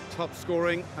 Top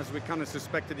scoring, as we kind of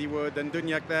suspected he would. And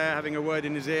Dunjak there having a word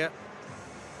in his ear.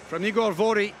 From Igor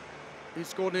Vori, he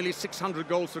scored nearly 600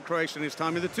 goals for Croatia in his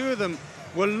time. And the two of them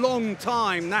were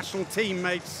long-time national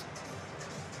teammates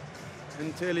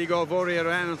until Igor Vori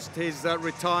announced his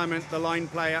retirement, the line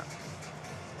player.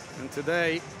 And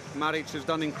today, Maric has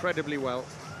done incredibly well.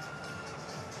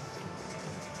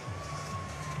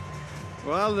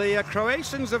 Well, the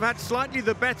Croatians have had slightly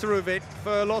the better of it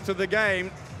for a lot of the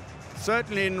game,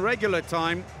 certainly in regular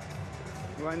time,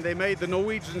 when they made the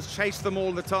Norwegians chase them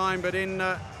all the time, but in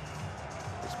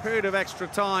this period of extra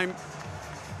time,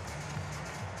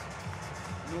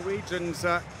 Norwegians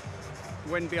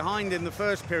went behind in the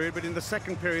first period, but in the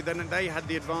second period, then they had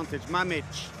the advantage. Mamic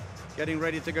getting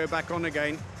ready to go back on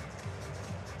again.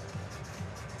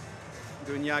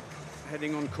 Dunjak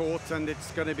heading on court, and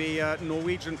it's going to be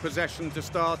Norwegian possession to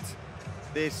start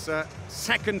this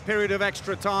second period of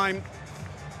extra time.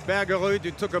 Bergerud,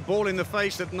 who took a ball in the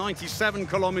face at 97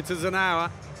 kilometers an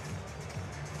hour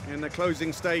in the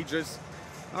closing stages.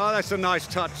 Oh, that's a nice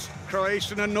touch.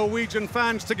 Croatian and Norwegian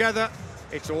fans together.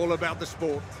 It's all about the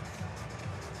sport.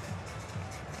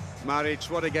 Maric,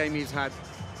 what a game he's had.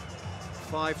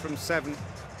 5 from 7,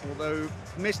 although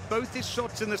missed both his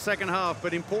shots in the second half,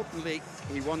 but importantly,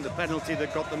 he won the penalty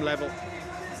that got them level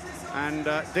and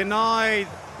denied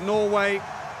Norway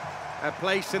a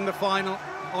place in the final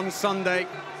on Sunday.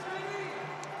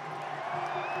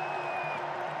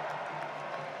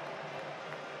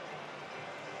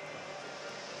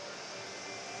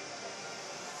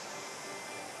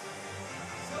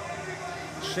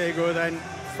 Sjego then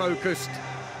focused.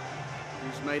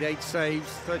 He's made 8 saves,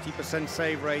 30%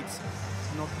 save rates.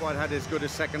 Not quite had as good a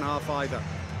second half either.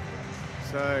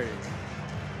 So,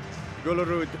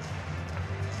 Gullerud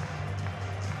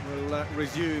will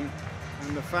resume,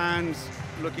 and the fans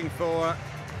looking for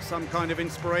some kind of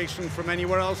inspiration from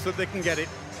anywhere else that they can get it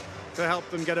to help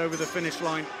them get over the finish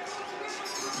line.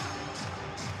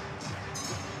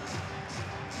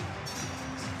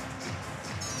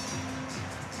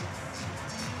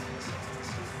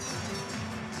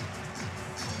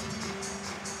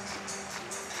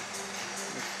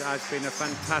 Has been a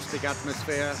fantastic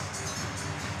atmosphere.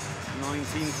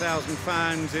 19,000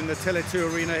 fans in the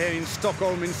Tele2 Arena here in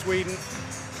Stockholm in Sweden.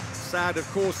 Sad, of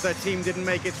course, their team didn't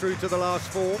make it through to the last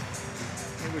 4.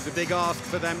 It was a big ask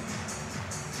for them.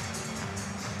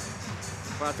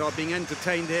 But are being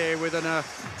entertained here with a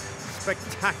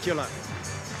spectacular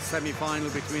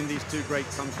semi-final between these two great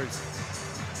countries.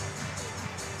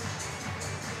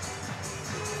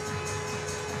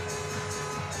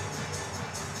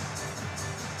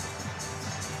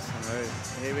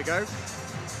 Here we go. A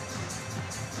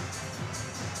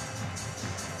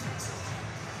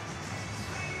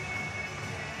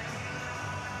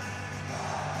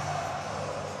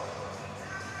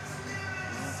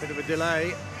bit of a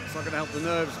delay. It's not going to help the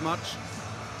nerves much.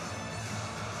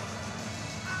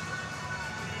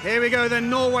 Here we go then.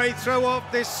 Norway throw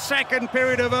off this second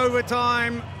period of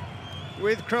overtime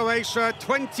with Croatia.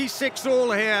 26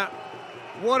 all here.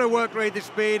 What a work rate it's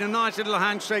been. A nice little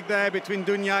handshake there between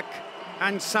Dunjak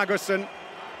and Sagosen.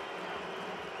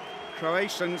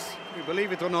 Croatians, who,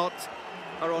 believe it or not,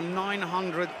 are on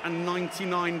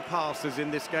 999 passes in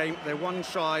this game. They're one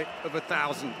shy of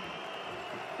 1,000.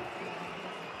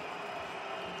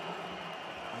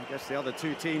 I guess the other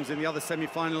two teams in the other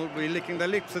semi-final will be licking their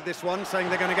lips at this one, saying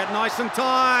they're going to get nice and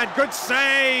tired. Good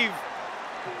save!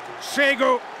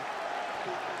 Sjego.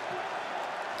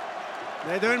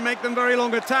 They don't make them very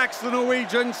long attacks, the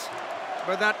Norwegians,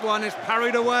 but that one is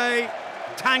parried away.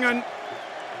 Tangen,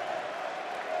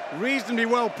 reasonably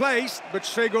well placed, but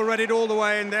Sjego read it all the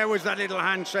way, and there was that little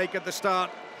handshake at the start.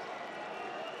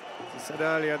 As I said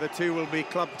earlier, the two will be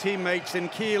club teammates in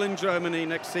Kiel in Germany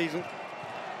next season.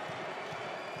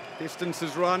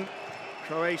 Distances run,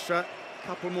 Croatia, a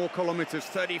couple more kilometers,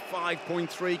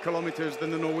 35.3 kilometers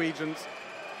than the Norwegians.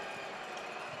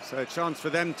 So a chance for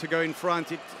them to go in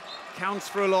front. It counts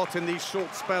for a lot in these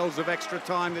short spells of extra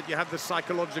time, that you have the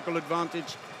psychological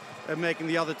advantage of making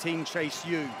the other team chase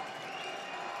you. And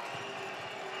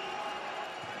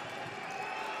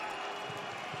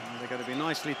they're going to be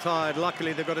nicely tired.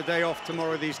 Luckily, they've got a day off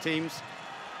tomorrow, these teams.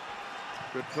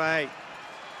 Good play.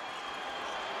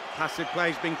 Passive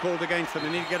play's been called against them.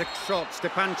 They need to get a shot.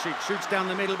 Stepancic shoots down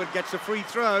the middle, but gets a free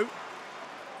throw.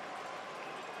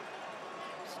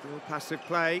 Still passive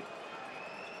play.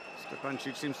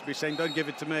 Stepancic seems to be saying, don't give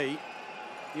it to me.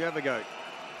 You have a go.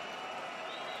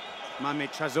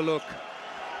 Mamic has a look.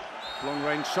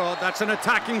 Long-range shot. That's an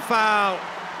attacking foul.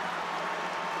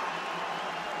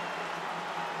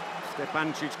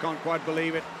 Stepancic can't quite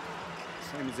believe it.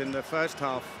 Same as in the first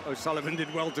half. O'Sullivan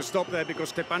did well to stop there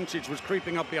because Stepancic was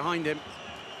creeping up behind him.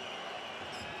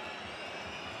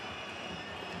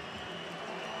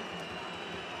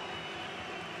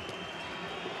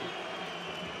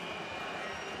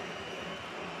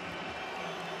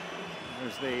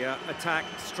 There's the attack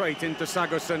straight into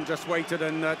Sagosen, just waited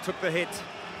and took the hit.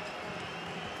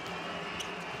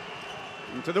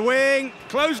 Into the wing,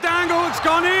 closed angle, it's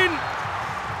gone in!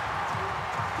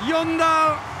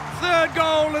 Jondal, third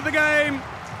goal of the game.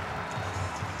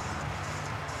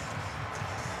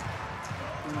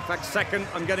 In fact, second,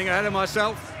 I'm getting ahead of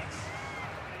myself.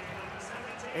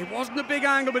 It wasn't a big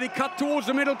angle, but he cut towards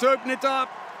the middle to open it up.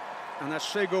 And as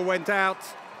Shego went out.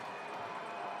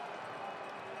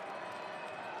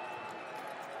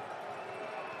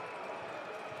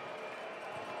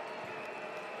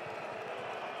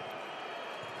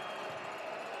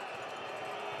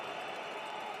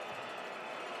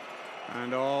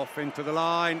 And off into the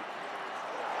line.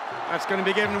 That's going to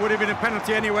be given. Would have been a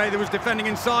penalty anyway. There was defending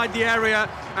inside the area,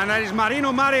 and that is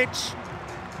Marino Maric.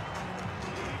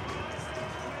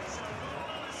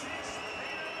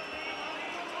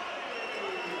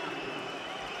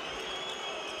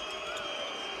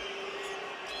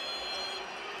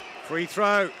 Free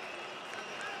throw.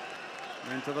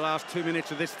 Into the last 2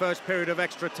 minutes of this first period of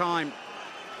extra time.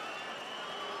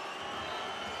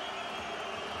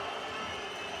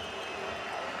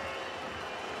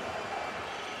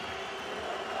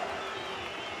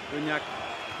 Dunjak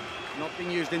not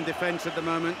being used in defence at the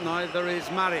moment, neither is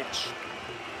Maric.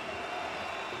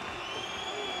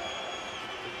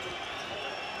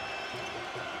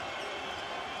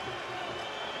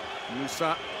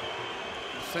 Musa,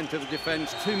 centre of the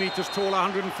defence, 2 metres tall,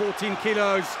 114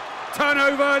 kilos.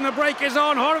 Turnover and the break is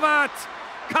on. Horvat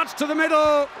cuts to the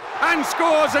middle and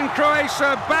scores, and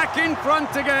Croatia back in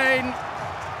front again.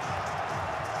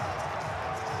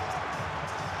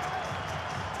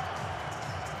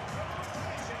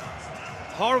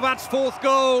 Horvat's fourth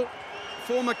goal,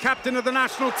 former captain of the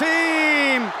national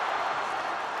team.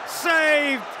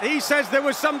 Saved. He says there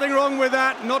was something wrong with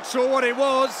that, not sure what it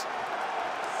was.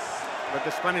 But the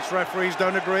Spanish referees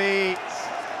don't agree.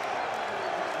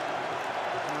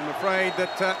 I'm afraid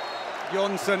that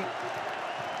Jonsson,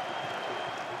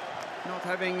 not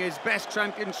having his best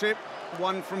championship,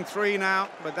 1 from 3 now,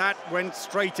 but that went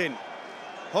straight in.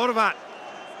 Horvat.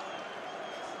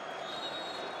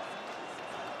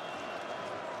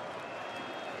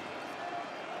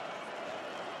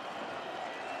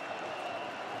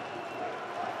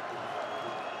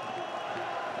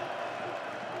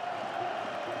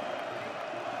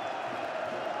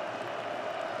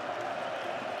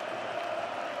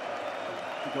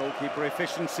 Goalkeeper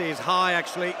efficiency is high,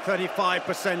 actually,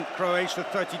 35%, Croatia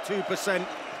 32%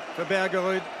 for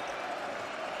Bergerud.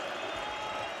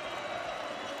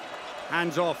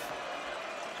 Hands off.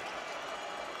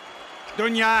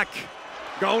 Dunjak,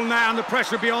 goal now, and the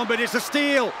pressure beyond, but it's a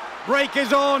steal. Break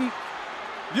is on.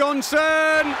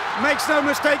 Jonsson makes no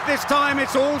mistake this time,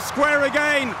 it's all square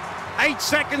again. 8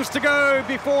 seconds to go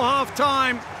before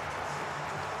half-time.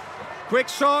 Quick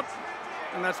shot.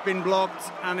 And that's been blocked,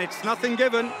 and it's nothing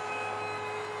given.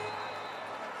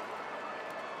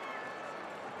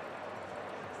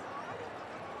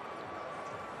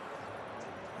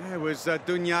 There was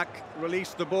Dunjak,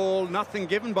 released the ball, nothing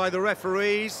given by the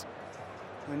referees.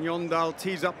 And Jondal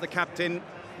tees up the captain,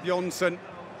 Jonsson.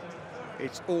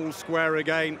 It's all square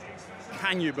again.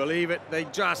 Can you believe it? They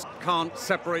just can't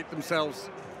separate themselves.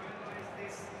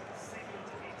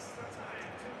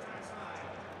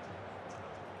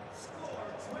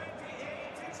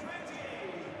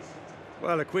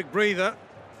 Well, a quick breather,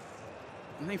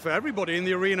 I think, for everybody in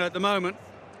the arena at the moment.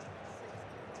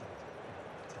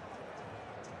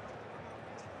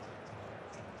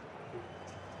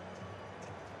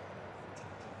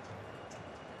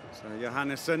 So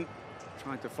Johannesson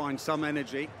trying to find some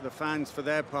energy, the fans for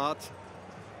their part.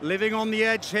 Living on the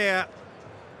edge here.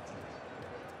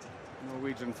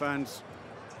 Norwegian fans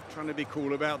trying to be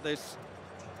cool about this,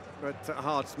 but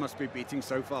hearts must be beating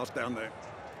so fast down there.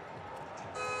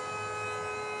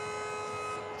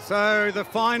 So the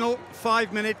final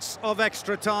 5 minutes of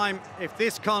extra time. If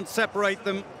this can't separate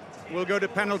them, we'll go to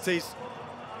penalties.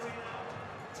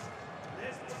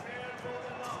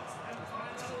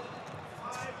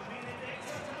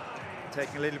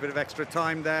 Taking a little bit of extra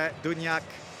time there. Dunjak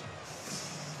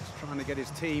just trying to get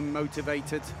his team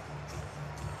motivated.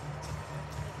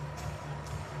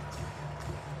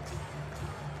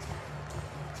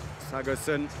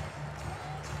 Sagosen,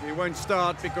 he won't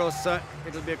start because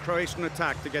it'll be a Croatian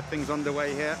attack to get things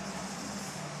underway here.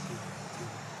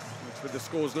 Which with the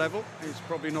scores level is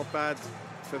probably not bad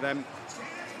for them.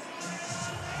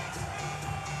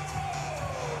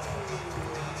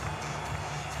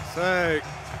 So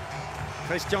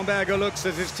Christian Berger looks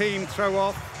as his team throw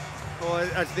off, or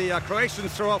as the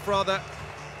Croatians throw off rather,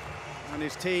 and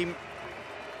his team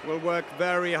will work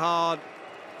very hard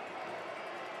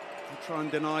to try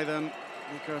and deny them,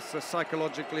 because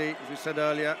psychologically, as we said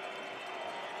earlier,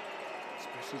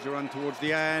 especially as you run towards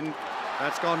the end,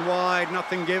 that's gone wide,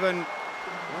 nothing given.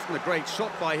 It wasn't a great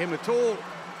shot by him at all.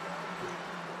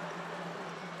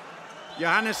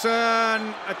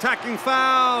 Johannesson, attacking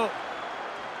foul.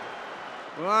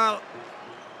 Well,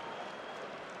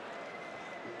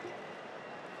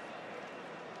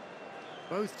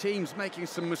 both teams making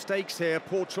some mistakes here,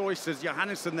 poor choices.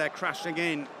 Johannesson there crashing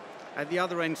in. At the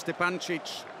other end,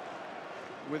 Stepancic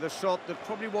with a shot that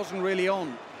probably wasn't really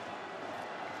on.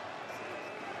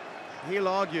 He'll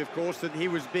argue, of course, that he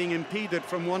was being impeded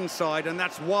from one side, and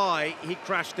that's why he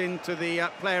crashed into the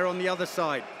player on the other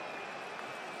side.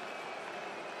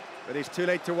 But it's too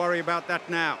late to worry about that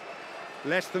now.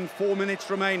 Less than 4 minutes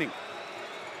remaining.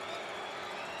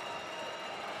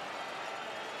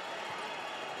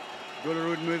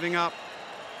 Gullerud moving up.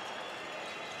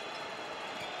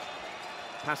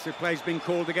 Passive play's been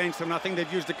called against them. I think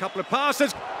they've used a couple of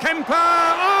passes. Kemper!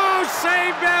 Oh,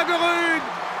 save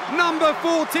Bergerud! Number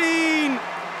 14!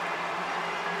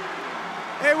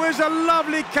 It was a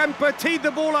lovely Kemper. Teed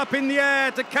the ball up in the air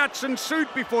to catch and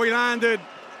shoot before he landed.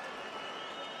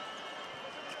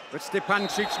 But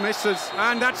Stepancic misses,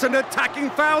 and that's an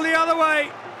attacking foul the other way.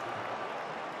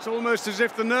 It's almost as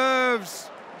if the nerves,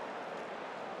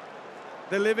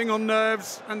 they're living on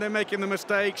nerves and they're making the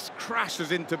mistakes.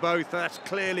 Crashes into both. That's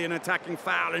clearly an attacking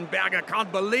foul, and Berger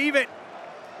can't believe it.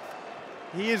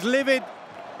 He is livid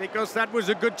because that was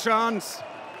a good chance.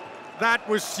 That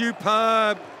was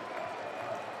superb.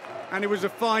 And it was a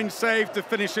fine save to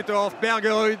finish it off.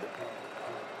 Bergerud.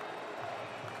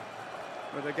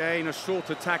 But again, a short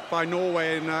attack by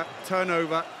Norway in a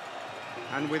turnover.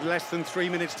 And with less than 3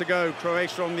 minutes to go,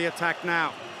 Croatia on the attack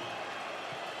now.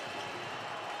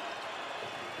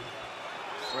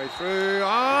 Straight through.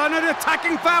 Oh, and an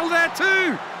attacking foul there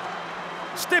too!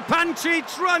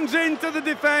 Stepancic runs into the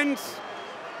defence.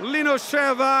 Lino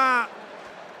Sherva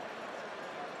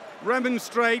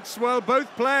remonstrates. Well, both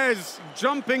players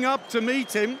jumping up to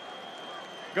meet him.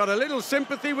 Got a little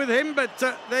sympathy with him, but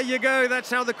there you go. That's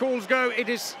how the calls go. It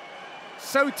is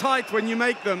so tight when you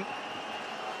make them.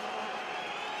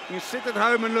 You sit at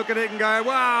home and look at it and go,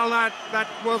 well, that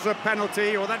was a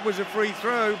penalty or that was a free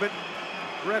throw, but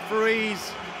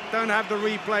referees don't have the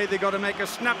replay. They've got to make a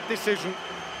snap decision.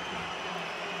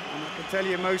 And I can tell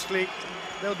you, mostly,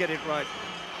 they'll get it right.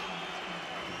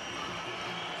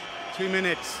 2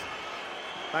 minutes.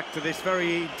 Back to this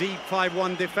very deep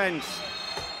 5-1 defence.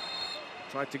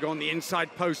 Tried to go on the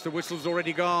inside post, the whistle's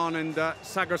already gone, and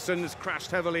Sagosen has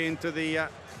crashed heavily into the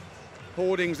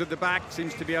hoardings at the back,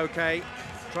 seems to be okay.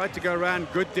 Tried to go around,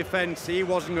 good defence, he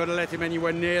wasn't going to let him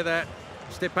anywhere near there.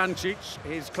 Stepancic,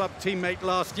 his club teammate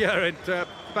last year at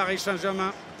Paris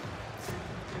Saint-Germain.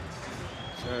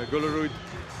 So Gullerud,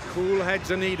 cool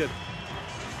heads are needed.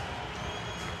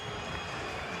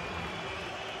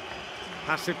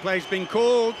 Passive play's been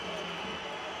called.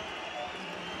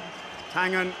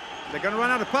 Tangen. They're going to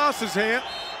run out of passes here.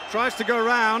 Tries to go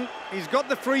around. He's got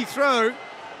the free throw,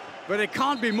 but it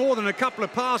can't be more than a couple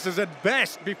of passes at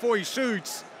best before he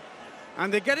shoots.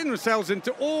 And they're getting themselves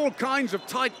into all kinds of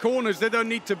tight corners they don't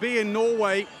need to be in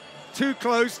Norway. Too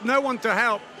close, no one to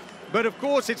help. But of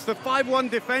course, it's the 5-1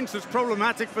 defense that's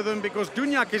problematic for them because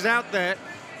Dunjak is out there.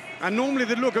 And normally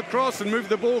they'd look across and move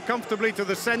the ball comfortably to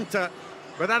the center,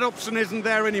 but that option isn't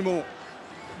there anymore.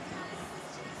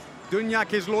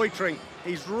 Dunjak is loitering.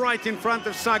 He's right in front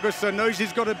of Sagosen, knows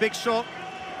he's got a big shot.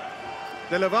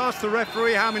 They'll have asked the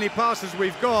referee how many passes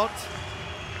we've got,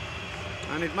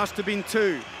 and it must have been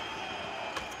 2.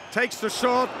 Takes the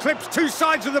shot, clips 2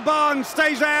 sides of the bar and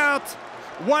stays out.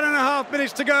 1.5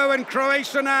 minutes to go, and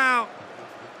Croatia now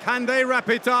Can they wrap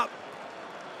it up?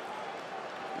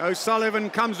 O'Sullivan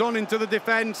comes on into the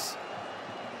defence.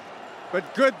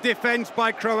 But good defence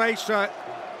by Croatia,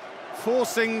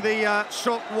 forcing the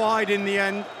shot wide in the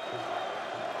end.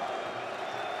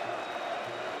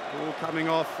 Ball coming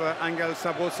off Angel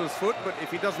Sabosa's foot, but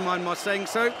if he doesn't mind my saying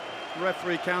so, the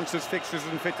referee counts as fixtures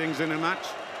and fittings in a match.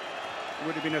 It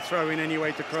would have been a throw-in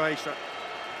anyway to Croatia.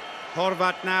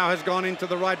 Horvat now has gone into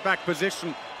the right-back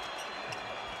position.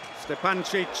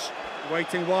 Stepancic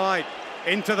waiting wide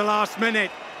into the last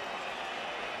minute.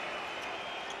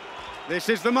 This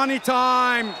is the money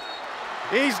time.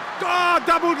 He's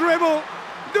double dribble.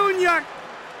 Dunjak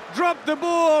dropped the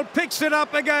ball, picks it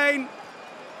up again.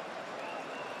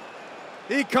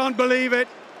 He can't believe it.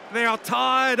 There are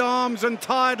tired arms and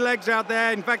tired legs out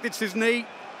there. In fact, it's his knee,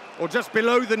 or just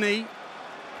below the knee.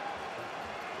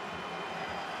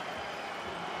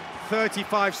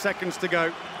 35 seconds to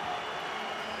go.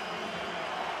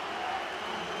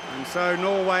 And so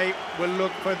Norway will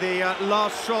look for the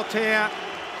last shot here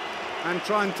and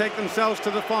try and take themselves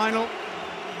to the final.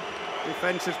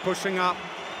 Defence is pushing up.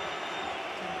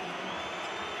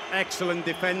 Excellent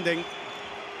defending.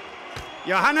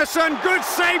 Johannesson, good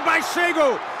save by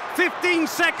Šego. 15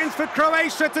 seconds for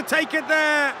Croatia to take it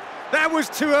there. That was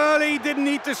too early, didn't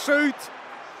need to shoot.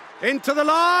 Into the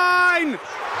line.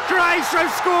 Croatia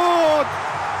scored.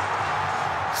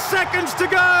 Seconds to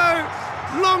go.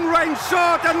 Long range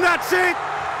shot, and that's it.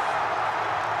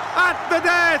 At the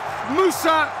death,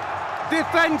 Musa,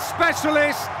 defence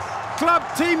specialist, club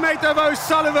teammate of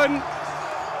O'Sullivan,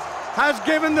 has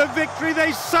given the victory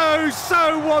they so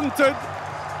wanted.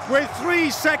 With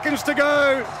 3 seconds to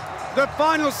go, the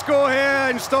final score here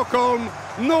in Stockholm,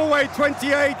 Norway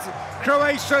 28,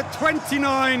 Croatia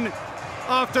 29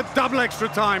 after double extra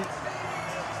time.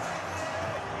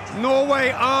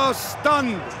 Norway are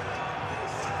stunned.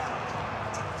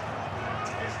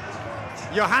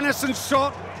 Johannesson's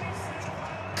shot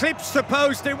clips the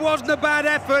post. It wasn't a bad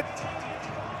effort,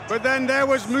 but then there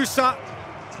was Musa,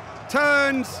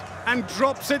 turns and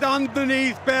drops it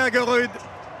underneath Bergerud.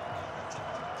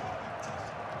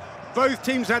 Both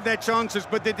teams had their chances,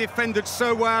 but they defended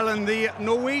so well, and the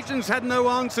Norwegians had no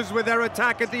answers with their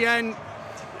attack at the end.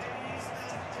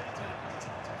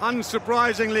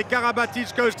 Unsurprisingly,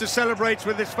 Karabatic goes to celebrate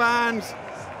with his fans,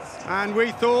 and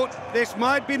we thought this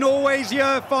might be Norway's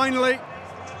year finally.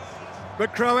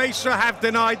 But Croatia have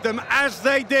denied them, as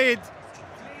they did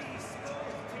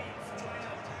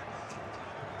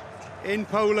in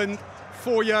Poland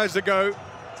 4 years ago.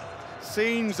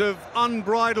 Scenes of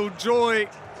unbridled joy,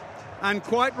 and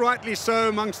quite rightly so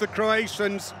amongst the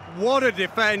Croatians. What a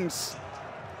defence.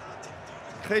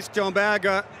 Christian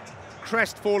Berger,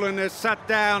 crestfallen, has sat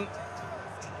down.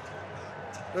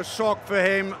 The shock for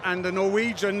him and the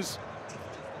Norwegians.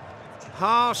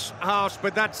 Harsh,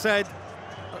 but that said,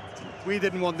 we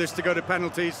didn't want this to go to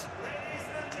penalties.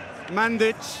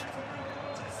 Mandic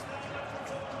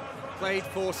played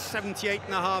for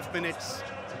 78.5 minutes.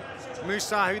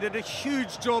 Musa, who did a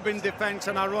huge job in defence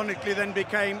and ironically then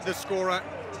became the scorer,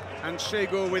 and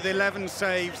Šego with 11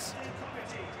 saves.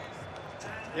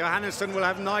 Johannesson will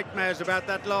have nightmares about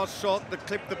that last shot that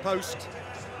clipped the post.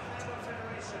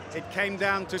 It came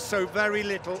down to so very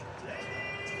little.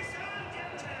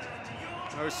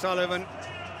 O'Sullivan,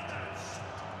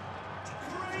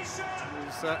 who's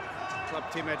club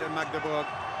teammate at Magdeburg.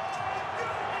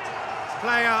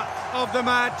 Player of the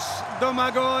match,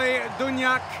 Domagoj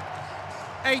Dunjak.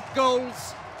 8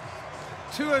 goals,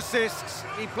 2 assists.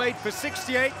 He played for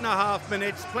 68.5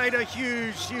 minutes, played a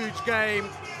huge game,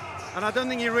 and I don't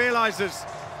think he realises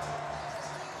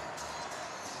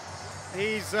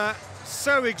he's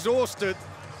so exhausted,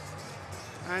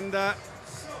 and I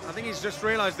think he's just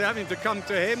realised they're having to come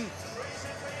to him.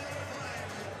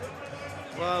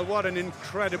 Well, what an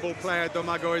incredible player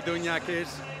Domagoj Dunjak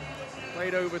is.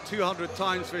 Played over 200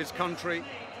 times for his country,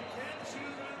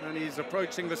 and he's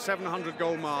approaching the 700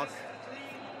 goal mark.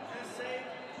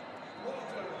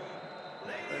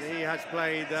 But he has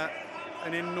played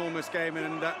an enormous game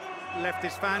and left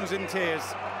his fans in tears.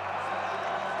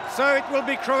 So it will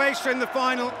be Croatia in the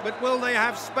final, but will they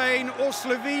have Spain or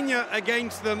Slovenia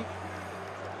against them?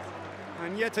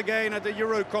 And yet again at the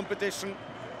Euro competition,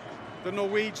 the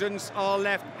Norwegians are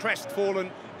left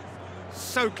crestfallen.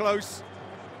 So close,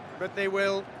 but they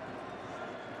will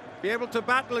be able to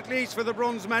battle at least for the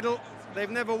bronze medal. They've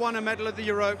never won a medal at the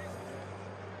Euro.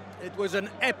 It was an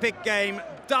epic game,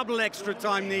 double extra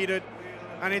time needed,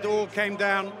 and it all came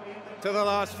down to the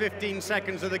last 15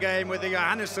 seconds of the game with the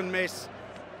Johannesson miss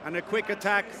and a quick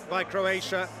attack by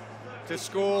Croatia to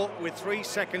score with 3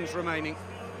 seconds remaining.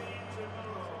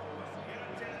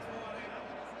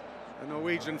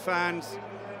 Norwegian fans,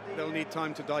 they'll need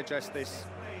time to digest this.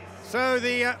 So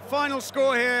the final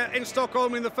score here in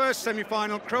Stockholm in the first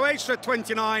semi-final, Croatia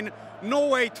 29,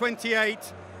 Norway 28.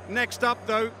 Next up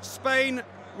though, Spain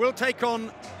will take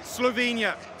on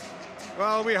Slovenia.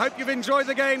 Well, we hope you've enjoyed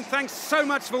the game. Thanks so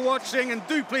much for watching, and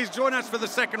do please join us for the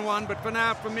second one. But for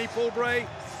now, from me, Paul Bray,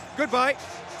 goodbye.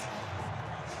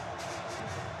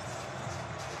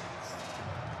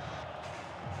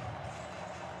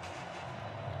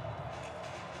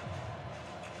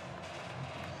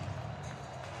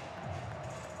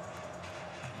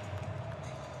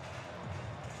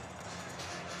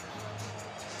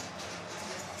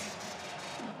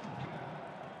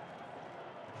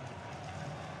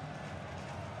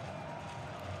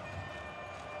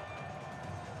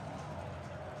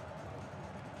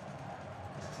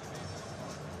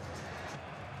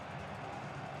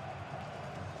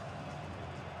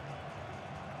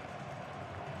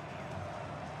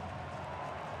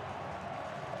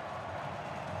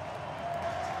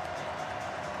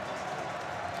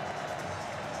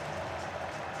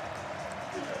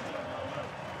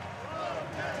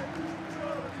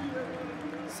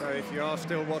 So if you are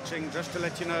still watching, just to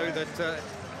let you know that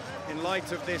in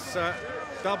light of this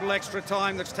double extra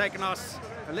time that's taken us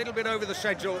a little bit over the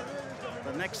schedule,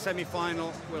 the next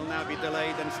semi-final will now be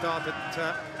delayed and start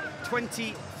at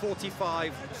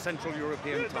 20:45 Central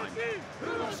European time.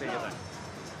 We'll see you then.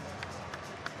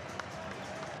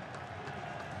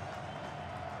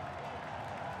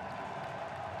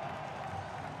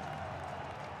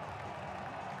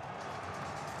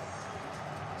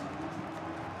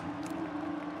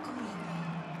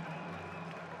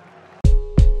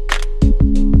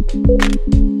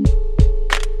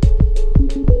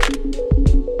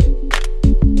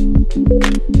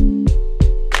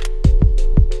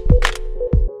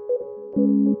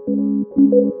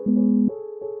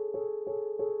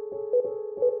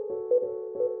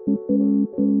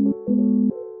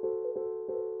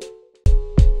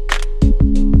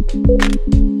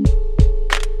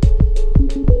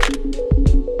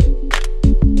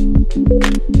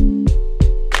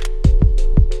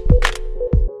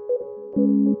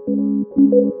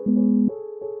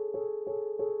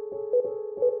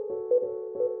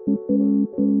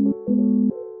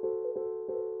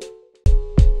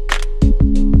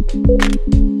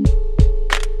 Thank you.